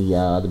 And then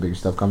the bigger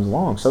stuff comes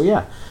along. So, yeah.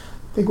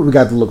 I think what we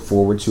got to look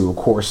forward to, of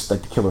course,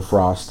 like the Killer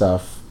Frost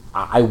stuff.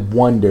 I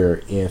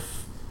wonder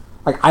if...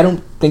 I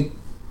don't think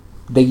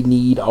they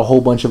need a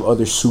whole bunch of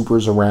other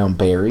supers around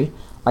Barry.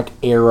 Like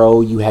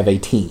Arrow, you have a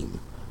team.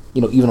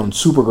 Even on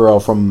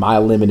Supergirl, from my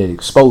limited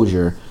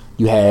exposure,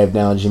 you have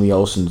now Jimmy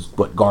Olsen's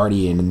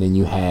Guardian, and then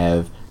you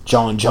have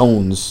John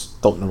Jones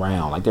floating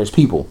around. Like, there's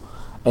people.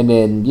 And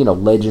then,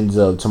 Legends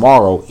of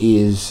Tomorrow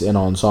is an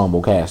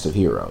ensemble cast of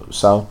heroes.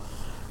 So,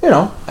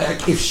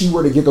 if she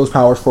were to get those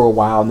powers for a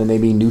while and then they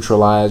be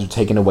neutralized or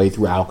taken away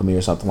through alchemy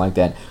or something like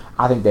that,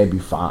 I think that'd be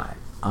fine.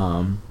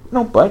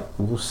 But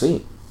we'll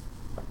see.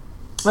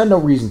 I had no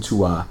reason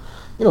to,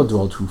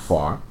 dwell too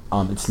far.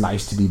 It's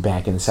nice to be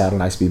back in the saddle,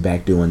 nice to be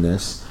back doing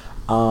this.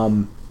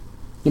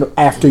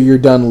 After you're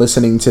done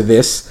listening to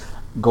this,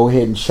 go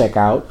ahead and check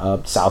out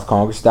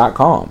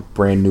southcongress.com.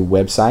 Brand new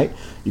website.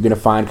 You're going to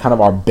find kind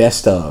of our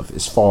best of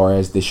as far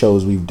as the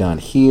shows we've done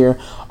here.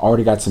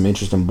 Already got some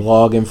interesting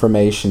blog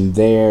information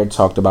there.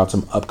 Talked about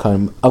some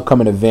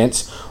upcoming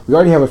events. We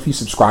already have a few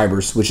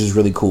subscribers, which is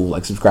really cool,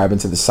 like subscribing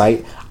to the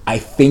site. I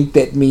think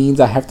that means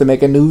I have to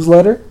make a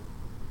newsletter.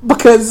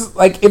 Because,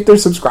 like, if they're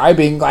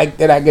subscribing, like,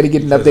 they're not going to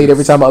get an update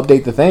every time I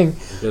update the thing.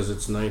 Because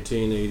it's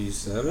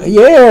 1987?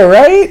 Yeah,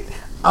 right?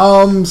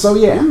 So,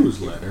 yeah.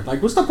 Newsletter.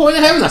 Like, what's the point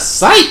of having a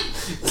site?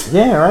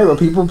 Yeah, right. Well,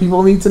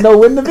 people need to know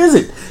when to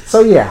visit. So,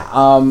 yeah,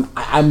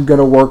 I'm going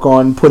to work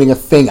on putting a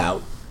thing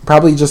out.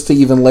 Probably just to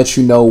even let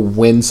you know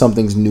when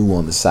something's new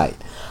on the site.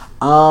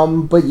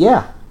 But,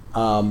 yeah.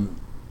 CW's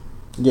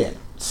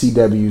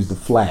The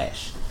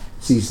Flash.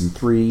 Season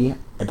 3,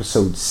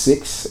 Episode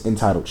 6,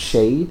 entitled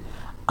Shade.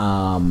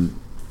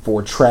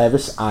 For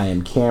Travis, I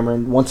am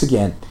Cameron. Once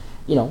again,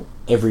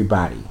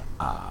 everybody,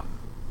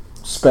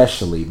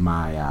 especially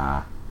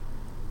my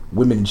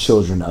women and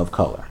children of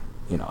color,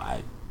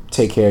 I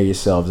take care of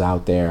yourselves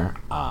out there.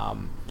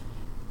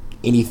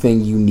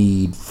 Anything you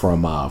need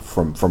from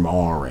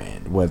our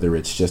end, whether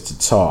it's just to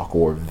talk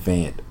or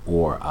vent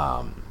or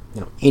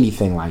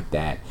anything like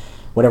that,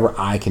 whatever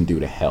I can do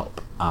to help.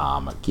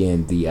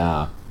 Again,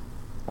 the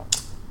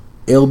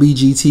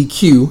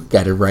LBGTQ,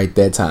 got it right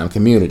that time,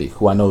 community,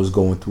 who I know is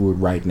going through it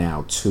right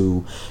now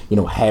too,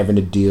 having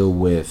to deal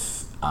with,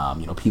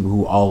 people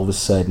who all of a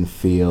sudden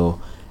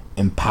feel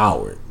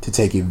empowered to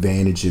take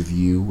advantage of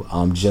you.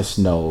 Just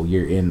know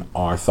you're in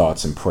our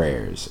thoughts and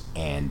prayers,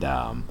 and,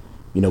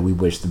 we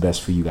wish the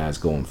best for you guys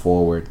going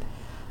forward.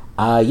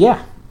 I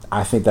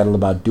think that'll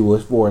about do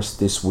it for us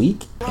this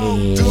week,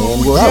 and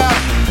we're out.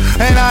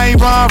 And I ain't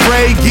Ron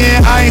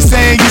Reagan, I ain't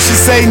saying you should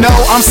say no,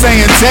 I'm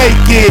saying take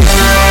it.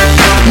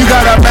 You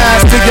got a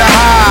mask to your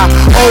eye,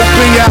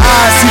 open your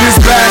eyes, see this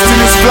blast and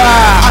this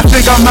fly. I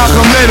think I'm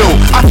Malcolm Middle,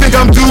 I think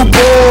I'm Du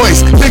Bois,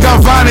 think I'm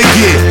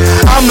Vonnegut,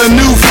 I'm the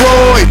new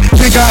Freud,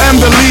 think I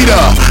am the leader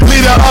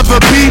of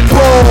the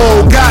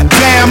people.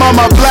 Goddamn,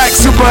 I'm a black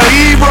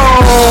superhero,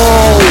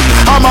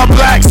 I'm a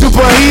black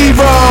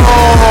superhero,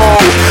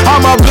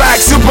 I'm a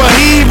black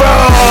superhero.